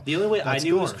Christian Bale. The only way That's I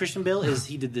knew it was Gore. Christian Bale is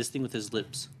he did this thing with his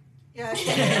lips. Yeah.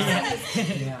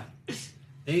 Yeah.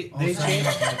 They Also, changed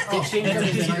like, up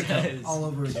his everything intro. all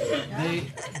over again. They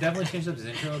definitely changed up his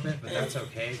intro a bit, but that's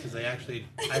okay because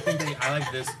I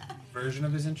like this version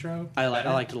of his intro. I better.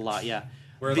 liked it a lot. Yeah.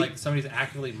 Where The- like somebody's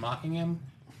actively mocking him.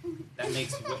 That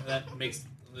makes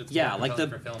it's Yeah, more like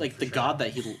compelling for film, the for sure. god that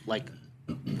he like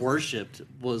worshipped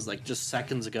was like just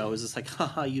seconds ago. It was just like,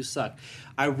 haha, you suck.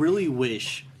 I really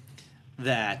wish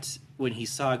that when he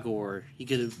saw Gore,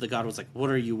 the god was like, what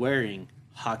are you wearing?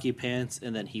 Hockey pants,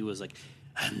 and then he was like,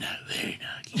 I'm not wearing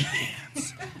hockey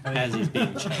pants. As he's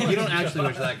being chased. You don't actually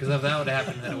wish that because if that would have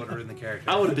happened, then it would have ruined the character.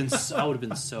 I would have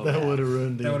been so That mad. would have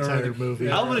ruined the That would've entire ruined the- movie.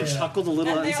 I would have chuckled a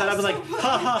little And they inside. I'd be like, also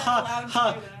ha ha ha allowed to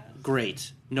ha. do that.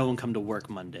 Great. No one come to work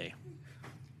Monday.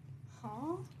 Huh?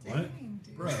 What?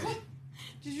 Bro.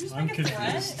 Did you just I'm make a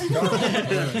confused.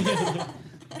 threat?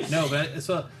 No, but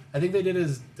so I think they did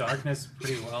his darkness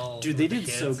pretty well. Dude, with they the did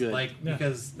so kids. good. Like Yeah.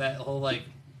 because that whole like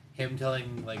him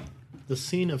telling like The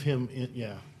scene of him, in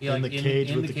Yeah, in like the in- cage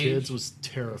in with the the cage. kids was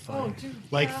terrifying. Oh, dude,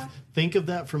 like, yeah. think of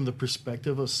that from the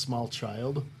perspective of a small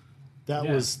child. That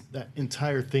Yeah. was that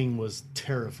entire thing was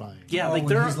terrifying. Yeah, Oh, like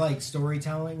when they're he's like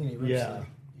storytelling and he rips Yeah.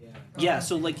 yeah.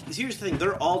 So like, here's the thing: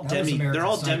 they're all That was American they're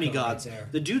all Psycho demigods. right there.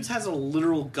 The dude has a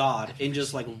literal god and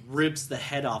just like rips the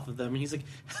head off of them, and he's like,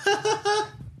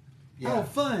 Yeah. Oh,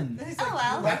 fun. He's Oh,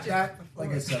 well. That like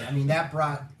I said, I mean that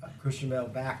brought Christian Bale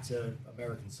back to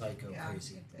American Psycho Yeah.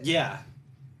 crazy. yeah,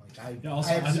 Like Yeah,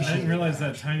 also, I appreciate didn't realize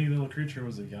that. that tiny little creature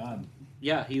was a god.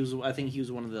 yeah. He was. I think he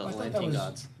was one of the I thought that Atlantean was,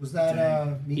 gods. was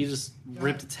that He just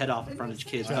ripped its head off in front of his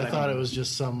kids. I But thought it was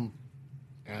just some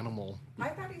animal. I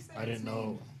thought he said I didn't his know.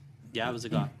 name. yeah, it was a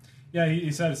god. Yeah,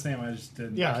 he said his name. I just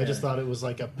didn't. Yeah, I care. just thought it was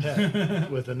like a pet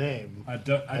with a name. I I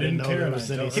didn't didn't know care. there and was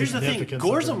I any don't- Here's the thing: significance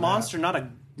Gore's a of that. monster, not a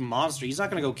monster. He's not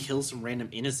gonna go kill some random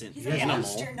innocent He's a animal.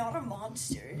 monster, not a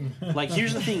monster. Like,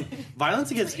 here's the thing: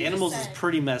 violence against That's what you animals just is said.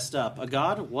 pretty messed up. A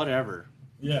god, whatever.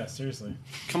 Yeah, seriously.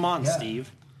 Come on, Yeah.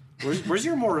 Steve. Where's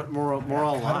your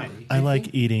moral line? I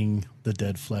like eating the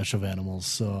dead flesh of animals,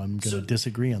 so I'm going to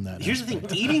disagree on that. Here's the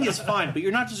thing: eating is fine, but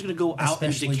you're not just going to go out and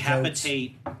Especially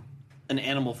decapitate an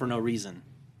animal for no reason.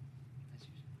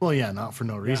 Well, yeah, not for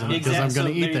no reason, Yeah. because I'm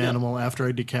Exactly. going to So eat there the you go. animal after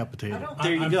I decapitate it.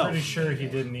 There you I'm go. pretty sure he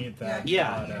didn't eat that Yeah.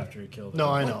 god after he killed it. No,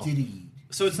 I What know. did he eat?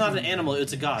 So it's not an animal;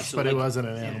 it's a god. So But like, it wasn't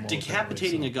an animal.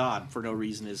 decapitating apparently, a god for no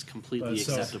reason is completely But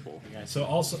so- acceptable. So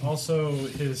also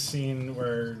his scene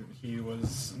where he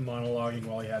was monologuing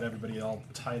while he had everybody all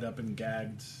tied up and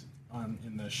gagged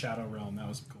in the Shadow Realm, that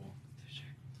was cool.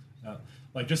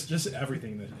 Like just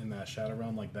everything in that Shadow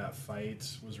Realm, like that fight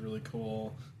was really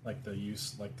cool. Like the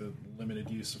limited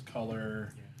use of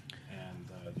color,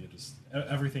 and just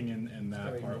everything in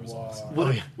that part was awesome.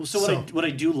 What I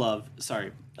do love,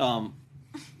 sorry,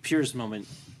 purest moment.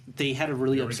 They had a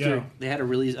really There we obscure. go. They had a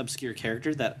really obscure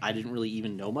character that I didn't really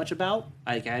even know much about.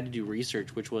 I had to do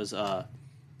research, which was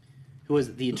who was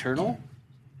it, the Eternal,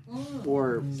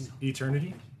 or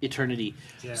Eternity. Eternity.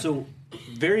 Yeah. So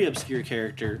very obscure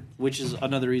character, which is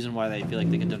another reason why I feel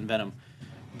like they could have done Venom.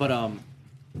 But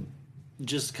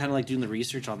just kind of like doing the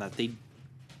research on that, they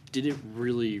did it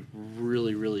really,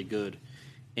 really, really good,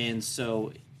 and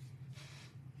so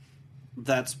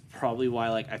that's probably why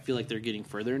like I feel like they're getting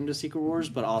further into Secret Wars,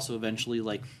 but also eventually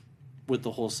like with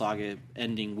the whole saga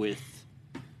ending with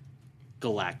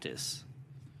Galactus,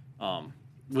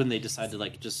 when they decide to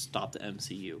like just stop the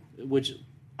MCU, which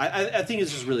I think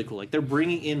is just really cool. Like they're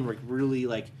bringing in like really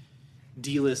like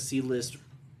D-list, C-list,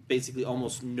 basically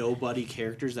almost nobody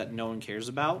characters that no one cares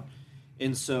about,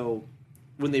 and so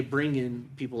when they bring in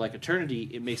people like Eternity,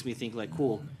 it makes me think like,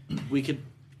 cool, we could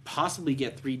possibly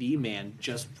get 3D Man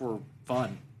just for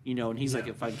fun, you know, and he's like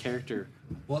a fun character.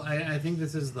 Well, I think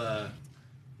this is the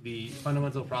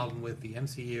fundamental problem with the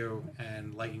MCU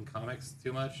and liking comics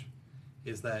too much,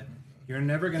 is that you're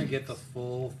never going to get the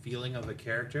full feeling of a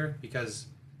character because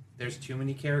there's too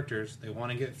many characters. They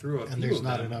want to get through a few And there's of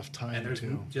not them, enough time, and there's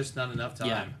too. just not enough time.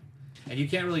 Yeah. And you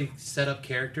can't really set up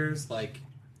characters like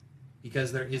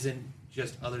because there isn't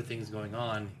just other things going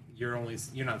on. You're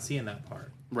not seeing that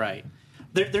part. Right.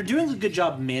 They're doing a good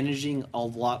job managing a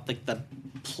lot, like the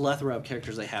plethora of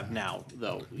characters they have now,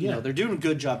 though. You Yeah. know, they're doing a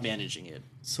good job managing it.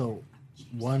 So,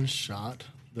 one shot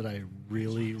that I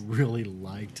really, really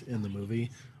liked in the movie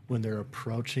when they're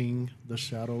approaching the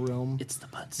Shadow Realm, it's the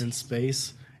butts in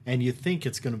space, and you think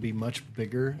it's going to be much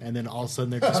bigger, and then all of a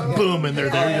sudden they're just boom, and they're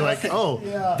there. You're like, oh,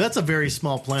 that's a very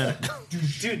small planet.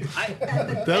 Dude,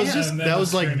 that was just And then that the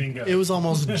was like screaming goes. it was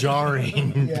almost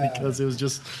jarring Yeah. because it was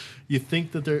just you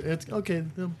think that it's okay.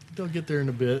 They'll get there in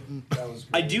a bit.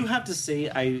 I do have to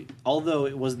say, although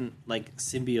it wasn't like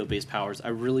symbiote based powers, I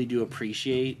really do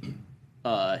appreciate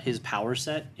his power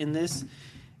set in this,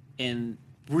 and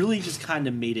really just kind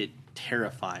of made it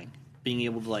terrifying, being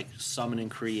able to like summon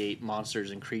and create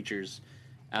monsters and creatures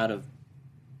out of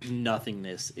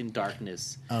nothingness, in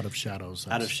darkness, out of shadows.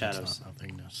 Out of That's shadows. not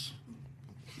nothingness.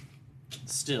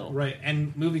 Still, Right,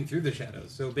 and moving through the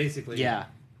shadows. So basically, yeah,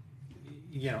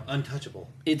 untouchable.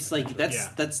 it's like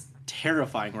that's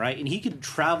terrifying, right? And he could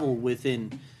travel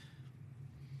within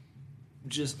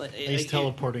just like He's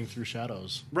teleporting through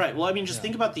shadows. Right. Well, I mean, just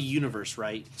think about the universe,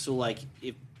 right? So, like,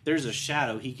 if there's a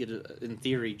shadow, he could, in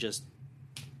theory, just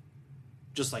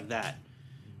like that,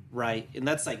 right? And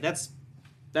that's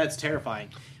terrifying.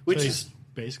 Which so is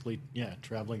basically,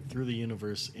 traveling through the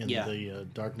universe in Yeah. the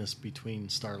darkness between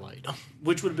starlight.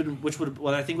 what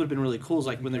I think would have been really cool is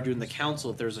like when they're doing the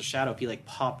council. If there was a shadow, if he like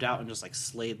popped out and just like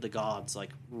slayed the gods,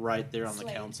 like right there on the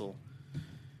council.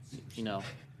 You know.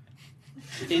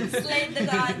 Slayed the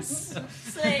gods.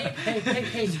 Slayed.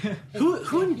 Hey.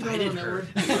 Who invited her?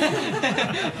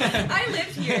 I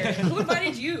live here. Who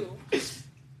invited you?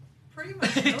 Pretty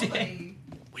much nobody.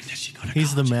 When does she go to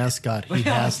He's the mascot. He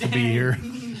has to be here.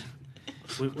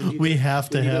 We have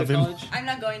to have him. I'm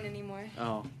not going anymore.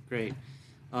 Oh, great.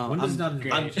 When does not I'm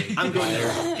going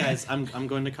to, guys. I'm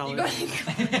going to college.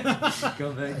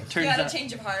 Go back. You got a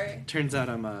change of heart. Turns out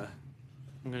I'm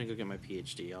gonna go get my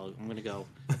PhD. I'm gonna go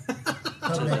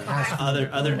Come to back, the ask for other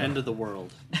diploma. end of the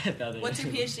world. What's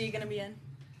your PhD gonna be in?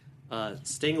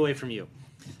 Staying away from you.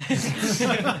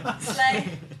 Slay.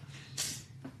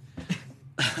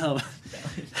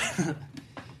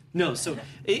 No, so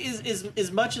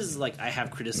as much as like I have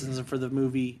criticism for the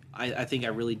movie, I think I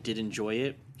really did enjoy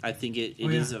it. I think it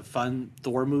is a fun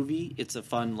Thor movie. It's a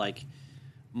fun like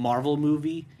Marvel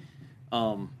movie.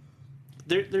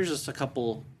 There's just a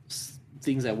couple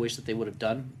things I wish that they would have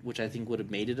done, which I think would have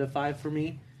made it a 5 for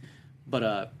me.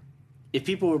 But if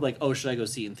people were like, "Oh, should I go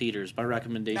see it in theaters?" My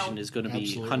recommendation is going to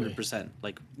be 100%,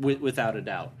 like without a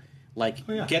doubt. Like,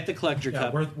 get the collector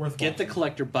cup, worth get the watching.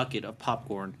 collector bucket of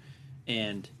popcorn,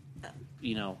 and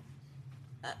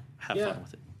have fun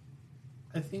with it.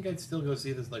 I think I'd still go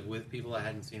see this like with people I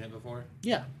hadn't seen it before.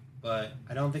 Yeah, but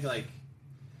I don't think like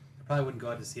I probably wouldn't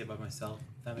go out to see it by myself.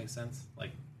 If that makes sense.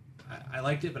 Like I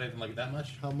liked it, but I didn't like it that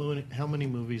much. How many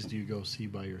movies do you go see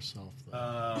by yourself?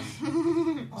 Though?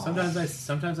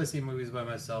 Sometimes I see movies by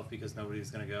myself because nobody's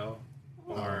gonna go.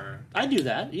 Or I do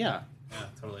that. Yeah,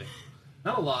 totally.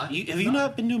 Not a lot. Have you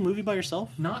not been to a movie by yourself?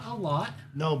 Not a lot.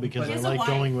 No, because But- I like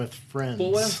going with friends.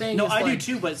 But what I'm saying No, is I like,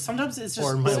 do too. But sometimes it's just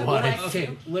Or my So wife. okay,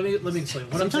 let me explain.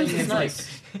 What Sometimes I'm saying it's is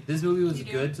nice. like this movie was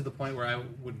good to the point where I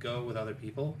would go with other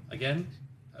people again,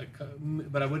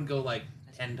 but I wouldn't go like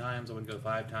 10 times. I wouldn't go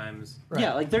 5 times.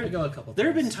 Yeah, like I'd go a couple. There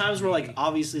have been times. times where, like,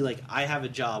 obviously, like, I have a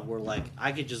job where, like,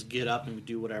 I could just get up and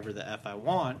do whatever the F I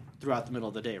want throughout the middle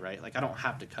of the day, right? Like, I don't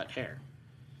have to cut hair,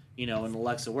 and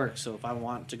Alexa works. So if I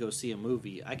want to go see a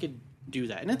movie, I could do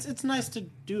that. And it's nice to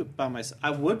do it by myself.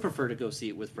 I would prefer to go see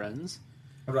it with friends.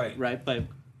 Right. Right? But,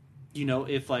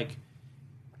 if, like,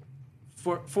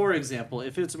 for example,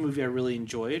 if it's a movie I really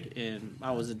enjoyed and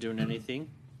I wasn't doing anything,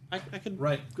 I could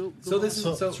go So this is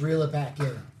so Let's reel it back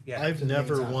in. Yeah. I've To the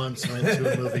never main topic. once went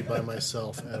to a movie by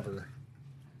myself ever.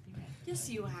 Yes,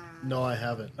 you have. No, I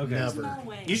haven't. Okay. Never. No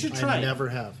way. You should try I it. never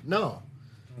have. No.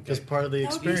 Because part of the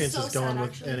That would be experience so is going sad, with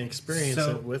actually. and experience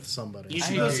So- it with somebody. You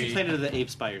should go see Planet of the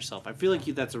Apes by yourself. I feel like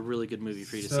that's a really good movie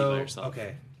for you to see by yourself.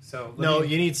 Okay. So No,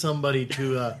 you need somebody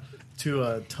to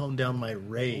tone down my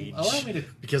rage. Allow me to-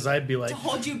 Because I'd be like, To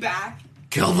hold you back.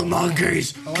 kill the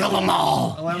monkeys, kill them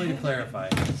all. Allow me to clarify.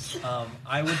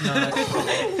 I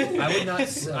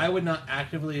would not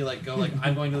actively like go like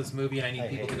I'm going to this movie and I need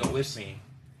people to go with me.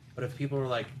 But if people were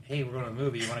like, "Hey, we're going to a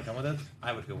movie. You want to come with us?"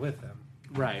 I would go with them.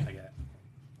 Right. I get.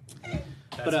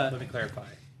 That's, But, let me clarify.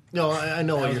 No, I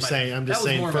know That what was you're my- saying. I'm just that was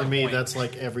saying more for my me, point. that's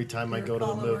like every time I go to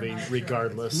the movie,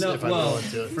 regardless No, if I well, go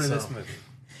into it. for this movie.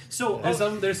 So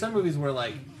There's some movies where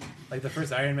like the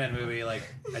first Iron Man movie, like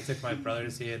I took my brother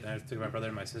to see it, then I took my brother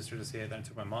and my sister to see it, then I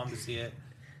took my mom to see it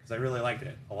because I really liked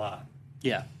it a lot.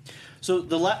 Yeah. So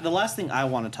the last thing I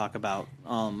want to talk about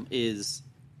is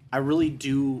I really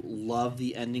do love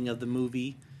the ending of the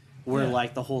movie where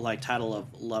like the whole like title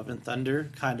of Love and Thunder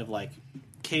kind of like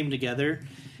came together,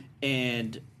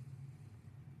 and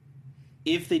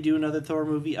if they do another Thor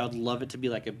movie, I would love it to be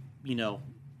like a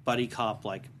buddy cop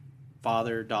like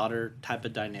father daughter type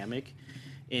of dynamic,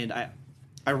 and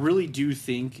I really do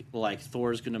think like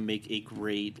Thor is going to make a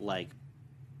great like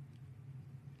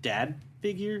dad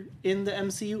figure in the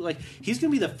MCU. Like, he's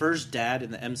going to be the first dad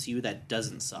in the MCU that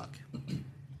doesn't suck.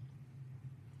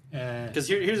 Because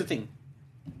here's the thing.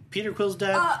 Peter Quill's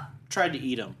dad tried to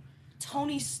eat him.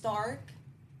 Tony Stark.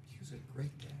 He was a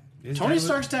great dad. Tony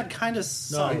Stark's dad kind of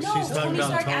sucks. No, she's talking Tony about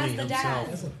Stark as Tony the dad.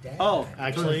 himself. Oh,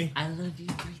 Actually, I love you.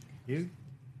 you?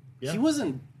 Yeah. he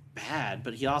wasn't bad,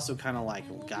 but he also kind of like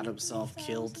got himself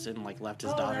killed and like left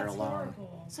his daughter alone.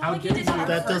 So How like, he dare did you- on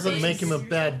That doesn't purpose. make him a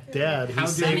bad dad. He How dare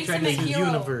saved you try to the make him a hero?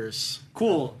 universe.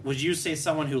 Cool. Would you say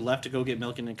someone who left to go get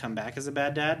milk and then come back as a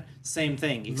bad dad? Same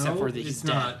thing, except for that he's it's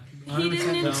dead. not. He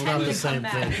didn't 100% intend not to the come same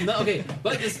back. thing. No, okay,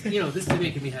 but this, this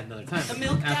debate can be had another time. The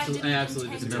milk dad Absolutely, didn't I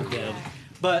absolutely intend disagree. to come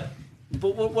But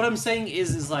what I'm saying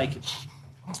is like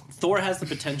Thor has the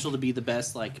potential to be the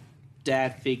best like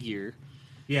dad figure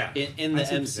Yeah, in the I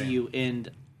see what you're saying. MCU,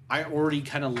 and I already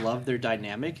kind of love their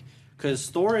dynamic because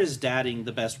Thor is dadding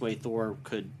the best way Thor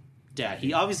could dad.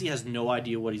 He obviously has no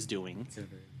idea what he's doing.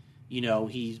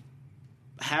 He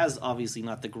has obviously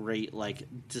not the great like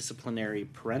disciplinary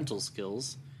parental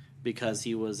skills because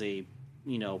he was a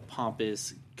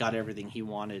pompous, got everything he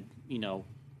wanted,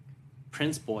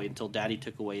 prince boy until daddy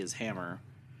took away his hammer.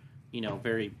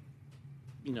 Very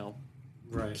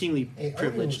Right. kingly Hey, Odin was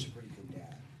privileged. a pretty good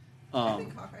dad. I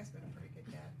think Hawkeye's been a pretty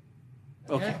good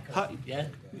dad. Okay. Yeah.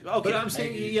 Okay. But I'm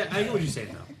saying, yeah, I get what you're saying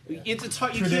now. It's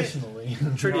hard. You Traditionally.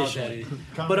 can't traditionally.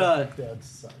 Comic But book dads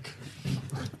suck.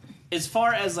 as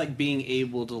far as like being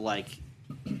able to like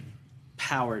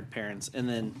powered parents, and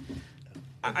then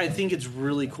I think it's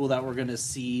really cool that we're gonna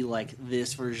see like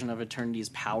this version of Eternity's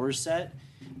power set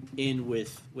in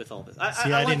with all this. See, I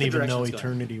like didn't the even direction know it's going.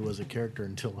 Eternity was a character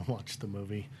until I watched the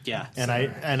movie. Yeah. And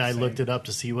I looked it up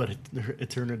to see what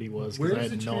Eternity was because I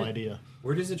had no idea.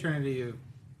 Where does Eternity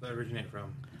originate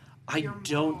from? I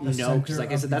don't The know because, center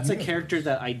like I of said, the that's a universe. character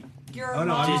that I Your Oh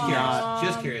no, I'm just Did curious. not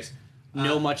Just curious.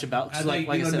 know much about. 'Cause like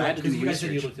I said, I had to do you guys said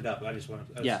you research. looked it up. I just wanted.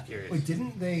 I was Yeah. curious. Wait,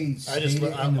 didn't they I just state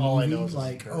look- it in the all I movie know is it's a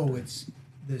like, character. oh, it's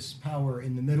this power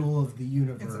in the middle of the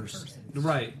universe? person.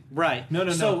 Right. Right. No.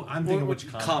 So I'm thinking we're- which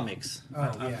comic. comics.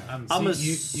 Oh, yeah. I'm a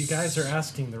You guys are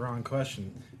asking the wrong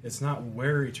question. It's not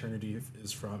where eternity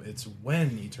is from, it's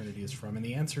when eternity is from, and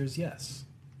the answer is yes.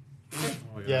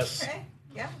 Yes. Okay.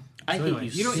 Yeah. I So hate anyway,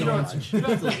 you. you don't so have much. to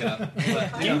look it up.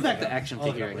 But, Give me back the action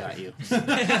figure I got you.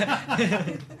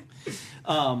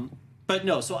 But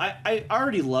no, so I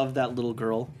already love that little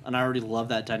girl, and I already love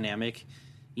that dynamic,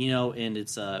 and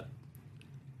it's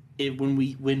when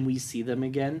we see them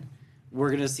again, we're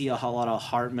gonna see a whole lot of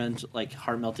heart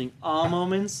melting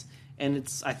moments,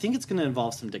 and I think it's gonna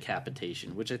involve some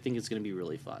decapitation, which I think is gonna be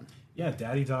really fun. Yeah,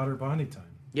 daddy daughter bonding time.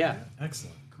 Yeah,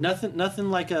 Excellent. nothing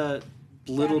like a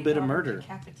little bit of murder,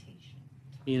 Decapitation.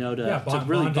 to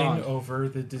really bonding bond. over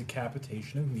the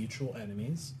decapitation of mutual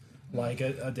enemies, like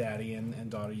a daddy and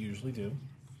daughter usually do.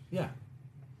 Yeah.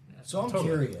 So I'm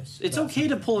Totally. curious. It's about okay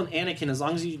to pull an Anakin as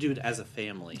long as you do it as a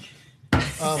family.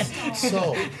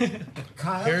 So,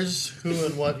 Kyle? here's who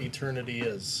and what Eternity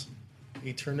is.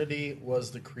 Eternity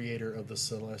was the creator of the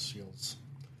Celestials.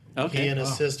 Okay. He and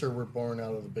his sister were born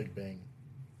out of the Big Bang.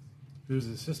 Who's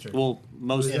his sister? Well,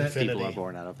 most Infinity. people are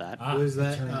born out of that. Ah, Who is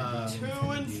that?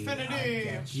 To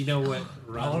infinity. Do you know what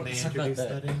run they let's talk about introduced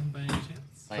that. that in by any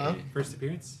chance? Huh? First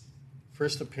appearance?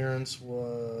 First appearance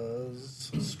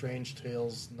was Strange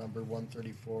Tales number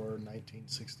 134,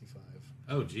 1965.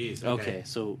 Oh, geez. Okay,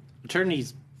 so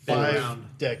Eternity's Been 5 around.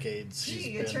 decades. he's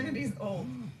Gee, been- Eternity's old.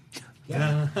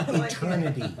 Yeah. I like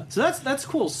Eternity. So that's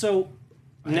cool. So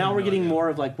I now have we're no getting idea. more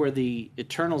of like where the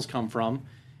Eternals come from,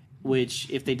 which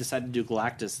if they decide to do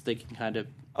Galactus, they can kind of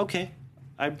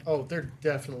Oh, they're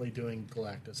definitely doing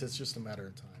Galactus. It's just a matter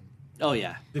of time. Oh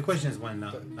yeah. The question is when,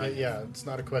 not. But yeah, it's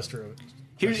not a question of.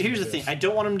 Here's the question of thing. if. I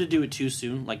don't want them to do it too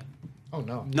soon. Like Oh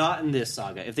no, not in this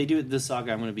saga. If they do it this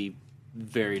saga, I'm going to be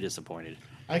very disappointed.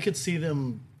 I could see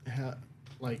them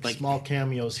like small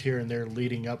cameos here and there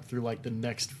leading up through like the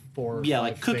next 4 or Yeah, 5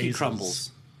 like cookie phases.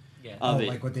 crumbles Yeah. of it.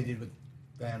 Like what they did with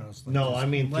Thanos. No, I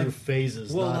mean Like- through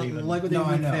phases, Well, not even. like what they No, did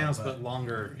I with know, Thanos, but- but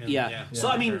longer. In, Yeah. So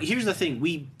I mean, term. here's the thing: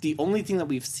 the only thing that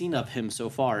we've seen of him so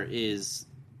far is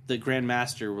the Grand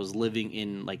Master was living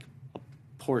in like a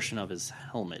portion of his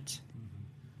helmet.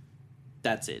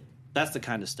 That's it. That's the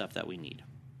kind of stuff that we need.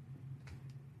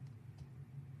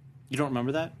 You don't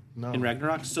remember that No. in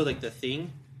Ragnarok? So like the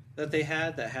thing that they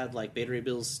had that had like Beta Ray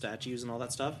Bill's statues and all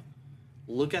that stuff.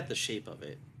 Look at the shape of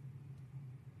it.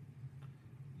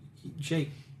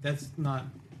 Jake, that's not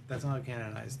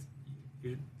canonized.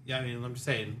 Yeah, I mean, I'm just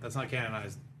saying that's not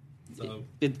canonized. So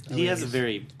He has a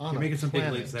very on you're a making some big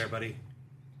planet. leaps there, buddy.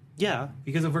 yeah.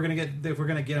 Because if we're gonna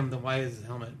get him, then why is his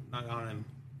helmet not on him?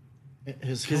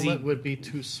 His 'Cause helmet he- would be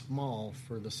too small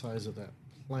for the size of that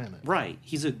planet. Right.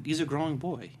 He's a growing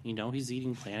boy. You know, he's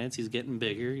eating planets. He's getting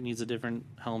bigger. He needs a different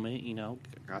helmet. You know,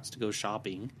 got to go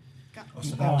shopping.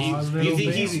 You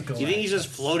think he's just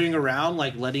floating around,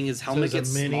 like letting his helmet So get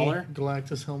is a mini smaller?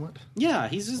 Galactus helmet? Yeah,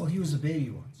 he's just. Well, he was a baby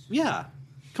once. Yeah,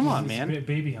 come on, He's a man.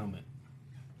 baby helmet.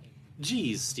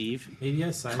 Jeez, Steve. Maybe he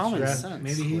has science. Common grasp- sense.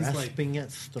 Maybe he's like Grasping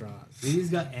at straws. maybe he's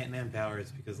got Ant-Man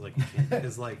powers because like he can't,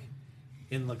 because like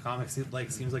in the comics it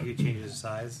like seems like he changes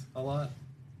size a lot.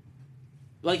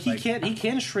 Like he Like-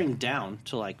 can shrink down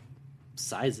to like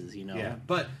sizes, you know. Yeah,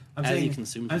 but I'm as he saying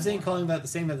consumes I'm more. saying calling that the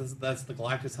same as that's the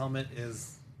Galactus helmet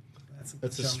is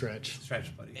That's a jump- stretch.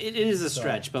 Stretch, buddy. It is a So,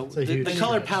 stretch, but it's a the huge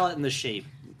color stretch. palette and the shape.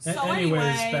 So Anyways,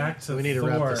 anyway- back to We need to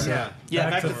wrap Thor. this up. Yeah,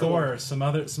 back to Thor. Some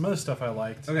other stuff I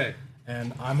liked. Okay.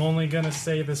 And I'm only gonna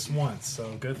say this once,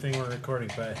 so good thing we're recording.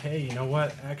 But hey, you know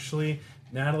what? Actually,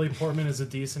 Natalie Portman is a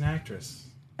decent actress.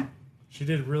 She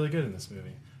did really good in this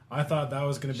movie. I thought that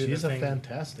was gonna be She's the a thing.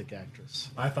 fantastic actress.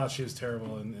 I thought she was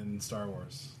terrible in Star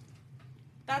Wars.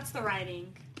 That's the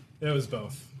writing. It was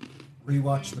both.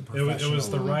 Rewatch the It professional. was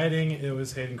the writing, it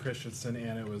was Hayden Christensen,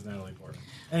 and it was Natalie Portman.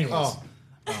 Anyways.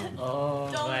 Oh.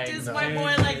 Don't diss my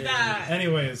boy like that.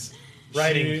 Anyways,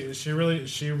 Writing. She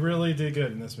really did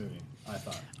good in this movie. I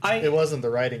thought. It wasn't the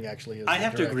writing, actually. It was I the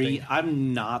have to agree. directing.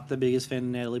 I'm not the biggest fan of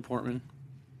Natalie Portman.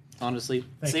 Honestly,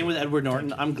 Thank same you. with Edward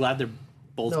Norton. I'm glad they're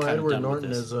both No, kind Edward of done Norton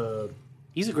with this. is a.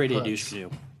 He's a great Putz. addition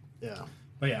too. Yeah.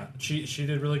 But yeah, she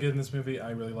did really good in this movie.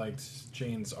 I really liked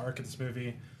Jane's arc in this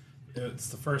movie. It's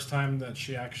the first time that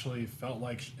she actually felt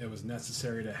like it was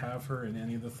necessary to have her in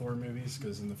any of the Thor movies,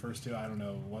 because in the first two, I don't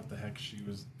know what the heck she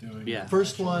was doing. Yeah.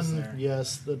 First She was one, there.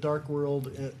 yes. The Dark World,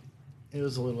 it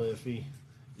was a little iffy.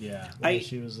 Yeah. When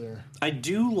she was there. I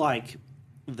do like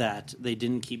that they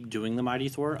didn't keep doing the Mighty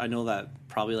Thor. I know that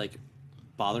probably like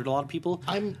bothered a lot of people.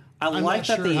 I'm like not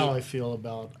that sure they. how I feel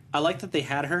about I like that they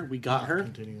had her. We got her.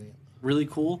 continuing it. Really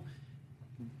cool.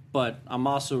 But I'm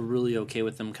also really okay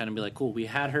with them kind of be like, cool, we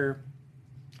had her.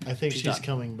 I think She's she's done.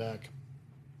 coming back.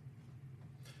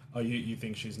 Oh, you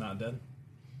think she's not dead?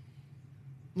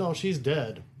 No, she's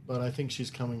dead, but I think she's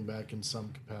coming back in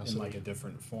some capacity. In like a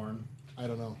different form? I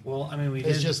don't know. Well, I mean,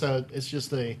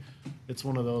 it's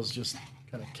one of those just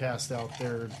kind of cast out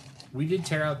there. We did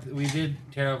tear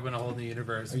open a whole new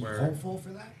universe Are you where hopeful for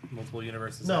that? multiple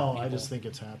universes. No, have I people. just think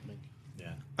it's happening.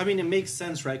 Yeah. I mean, it makes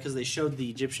sense, right? Because they showed the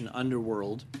Egyptian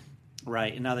underworld,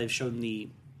 right? And now they've shown the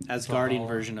Asgardian Valhalla.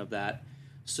 version of that.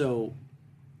 So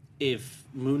if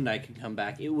Moon Knight can come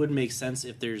back, it would make sense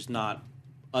if there's not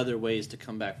other ways to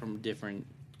come back from different,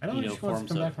 I don't think she wants to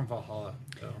forms come of. back from Valhalla,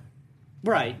 though.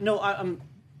 Right. No, I'm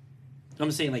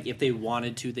saying like if they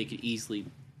wanted to, they could easily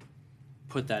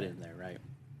put that in there, right?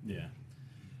 Yeah.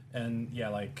 And yeah,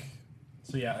 like,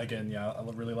 so yeah, again, yeah, I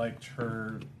really liked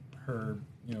her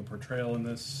portrayal in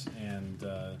this, and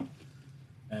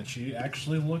she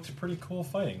actually looked pretty cool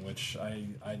fighting, which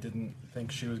I didn't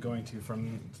think she was going to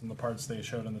from the parts they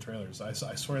showed in the trailers. I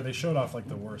swear they showed off like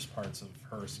the worst parts of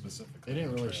her specifically. They didn't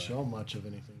in the really trailer. show much of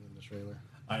anything in the trailer.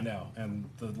 I know, and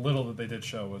the little that they did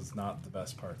show was not the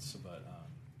best parts, but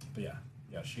yeah,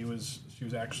 she was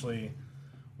actually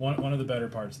one of the better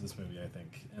parts of this movie, I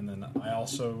think. And then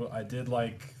I did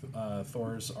like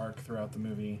Thor's arc throughout the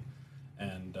movie,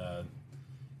 and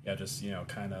just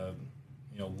kind of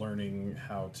learning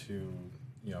how to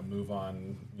move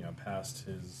on past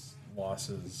his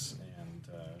losses and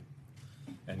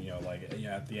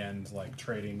at the end like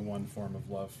trading one form of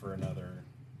love for another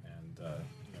and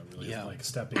really like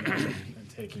stepping up and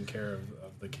taking care of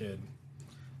the kid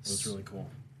was really cool.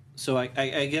 So I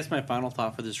guess my final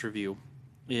thought for this review,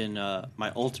 in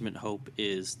my ultimate hope,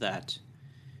 is that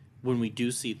when we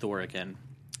do see Thor again,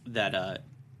 that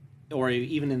or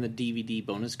even in the DVD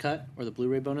bonus cut or the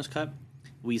Blu-ray bonus cut,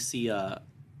 we see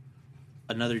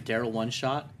another Daryl one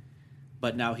shot,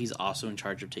 but now he's also in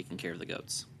charge of taking care of the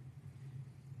goats.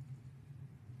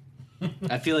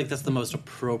 I feel like that's the most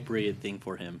appropriate thing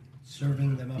for him.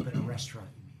 Serving them up at a restaurant.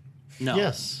 No.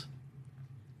 Yes.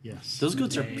 Those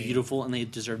goats are beautiful and they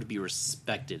deserve to be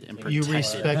respected and protected. You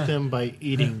respect them by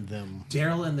eating them.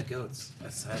 Daryl and the Goats,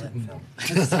 a silent film.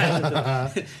 A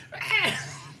silent film.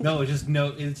 No,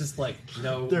 it's just like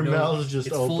no. Their no, mouths just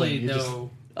it's open, Fully you no.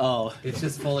 Oh, it's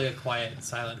just fully a quiet,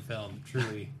 silent film.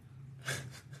 Truly,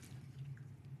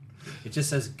 it just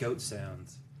says goat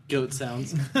sounds. Goat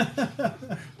sounds.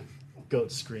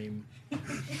 Goat scream.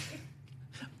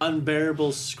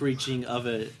 Unbearable screeching of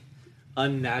a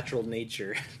unnatural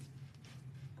nature.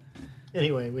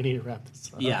 Anyway, we need to wrap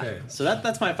this up. Yeah. Okay. So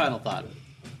that's my final thought.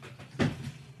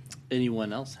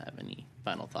 Anyone else have any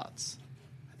final thoughts?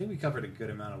 I think we covered a good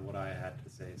amount of what I had to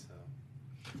say. So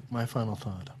My final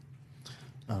thought,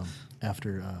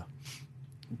 after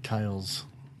Kyle's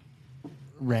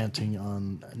ranting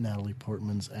on Natalie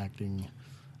Portman's acting,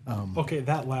 Okay,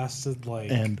 that lasted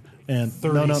like and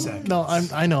 30 seconds. no,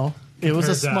 I know it was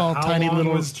a Compared to small, how tiny long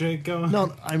little. was Jake going?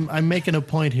 No, I'm making a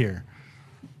point here.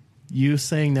 You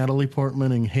saying Natalie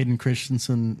Portman and Hayden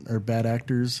Christensen are bad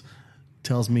actors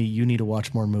tells me you need to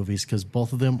watch more movies because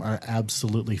both of them are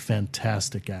absolutely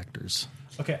fantastic actors.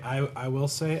 Okay, I will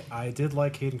say I did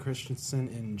like Hayden Christensen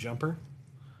in Jumper.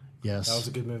 Yes. That was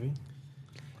a good movie.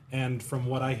 And from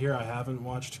what I hear, I haven't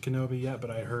watched Kenobi yet, but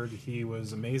I heard he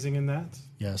was amazing in that.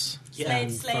 Yes. Yeah.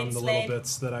 And Slade, from the Slade. little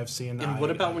bits that I've seen, And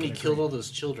what about when he killed all those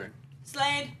children?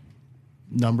 Slade.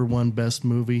 Number one best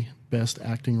movie, best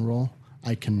acting role.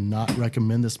 I cannot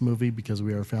recommend this movie because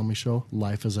we are a family show.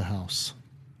 Life is a House.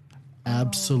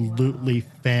 Absolutely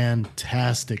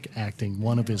fantastic acting.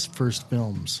 One of his first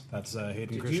films. That's Hayden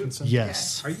Did you- Christensen.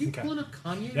 Yes. Are you Okay. pulling a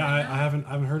Kanye? Yeah, right I now? haven't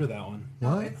heard of that one.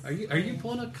 What? Are you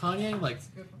pulling a Kanye? Like,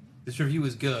 this review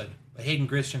was good, but Hayden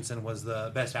Christensen was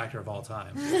the best actor of all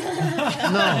time. No.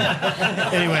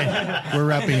 Anyway, we're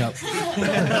wrapping up.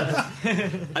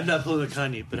 I'm not pulling a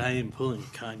Kanye, but I am pulling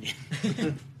a Kanye.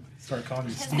 Start calling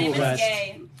you His Steve. name is West.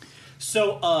 gay.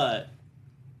 So,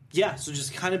 yeah, so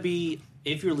just kind of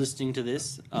if you're listening to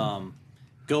this,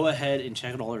 go ahead and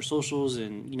check out all our socials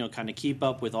and, kind of keep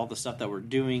up with all the stuff that we're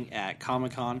doing at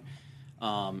Comic-Con.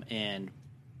 And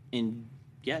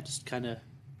just kind of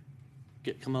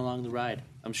come along the ride.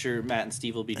 I'm sure Matt and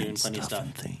Steve will be doing plenty of stuff.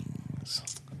 And things.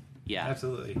 Yeah.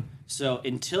 Absolutely. So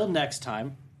until next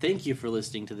time, thank you for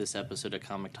listening to this episode of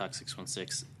Comic Talk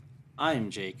 616.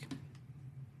 I'm Jake.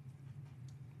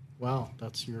 Wow,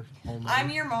 that's your whole name.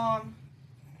 I'm your mom.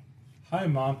 Hi,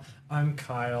 Mom. I'm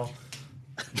Kyle.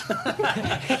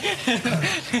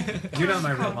 You're not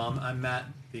my real mom. I'm Matt,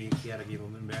 the chaotic evil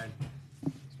moon baron.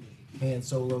 Han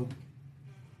Solo.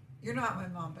 You're not my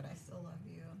mom, but I still love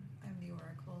you. I'm the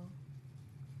Oracle.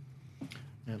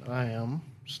 And I am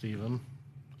Steven,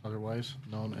 otherwise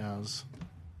known as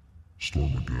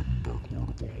Stormageddon, Dark Lord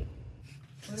of All.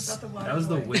 What about the water That was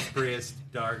the boy? whisperiest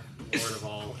Dark Lord of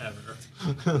all ever.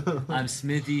 I'm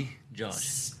Smithy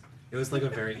Josh. It was like a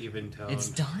very even tone. It's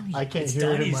Donnie. I can't It's hear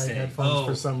it in Donnie's my thing. headphones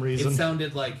for some reason. It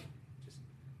sounded like just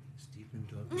Stephen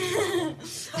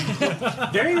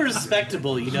Doug. Very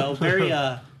respectable,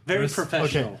 very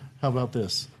professional. Okay, how about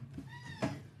this?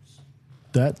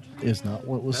 That is not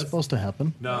what was supposed to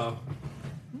happen. No.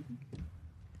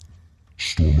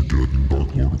 Stormageddon,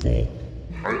 Dark Lord of All.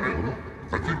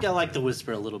 I think I like the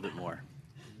whisper a little bit more.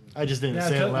 I just didn't Yeah,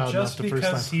 say it loud enough just the first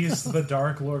because time. he's the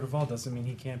Dark Lord of All doesn't mean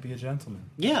he can't be a gentleman.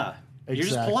 Yeah, you're just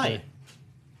Exactly. polite.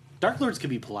 Dark Lords can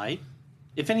be polite.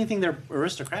 If anything, they're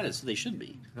aristocrats, so they should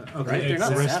be. Okay, Right? They're not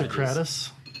savages.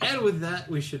 Aristocratus. And with that,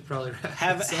 we should probably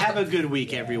wrap this Have up. a good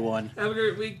week, everyone. Have a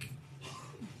great week.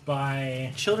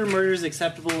 Bye. Children murder is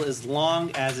acceptable as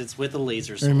long as it's with a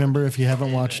laser sword. Remember, if you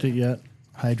haven't watched it yet,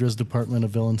 Hydra's Department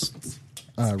of Villains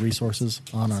resources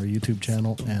on our YouTube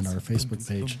channel and our Facebook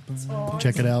page.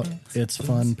 Check it out. It's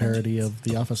fun parody of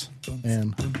The Office.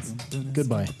 And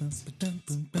goodbye.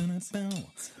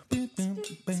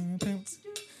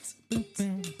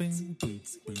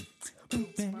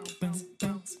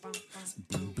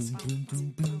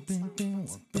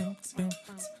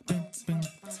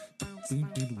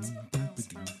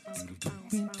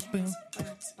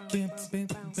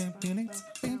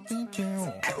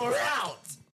 We're out!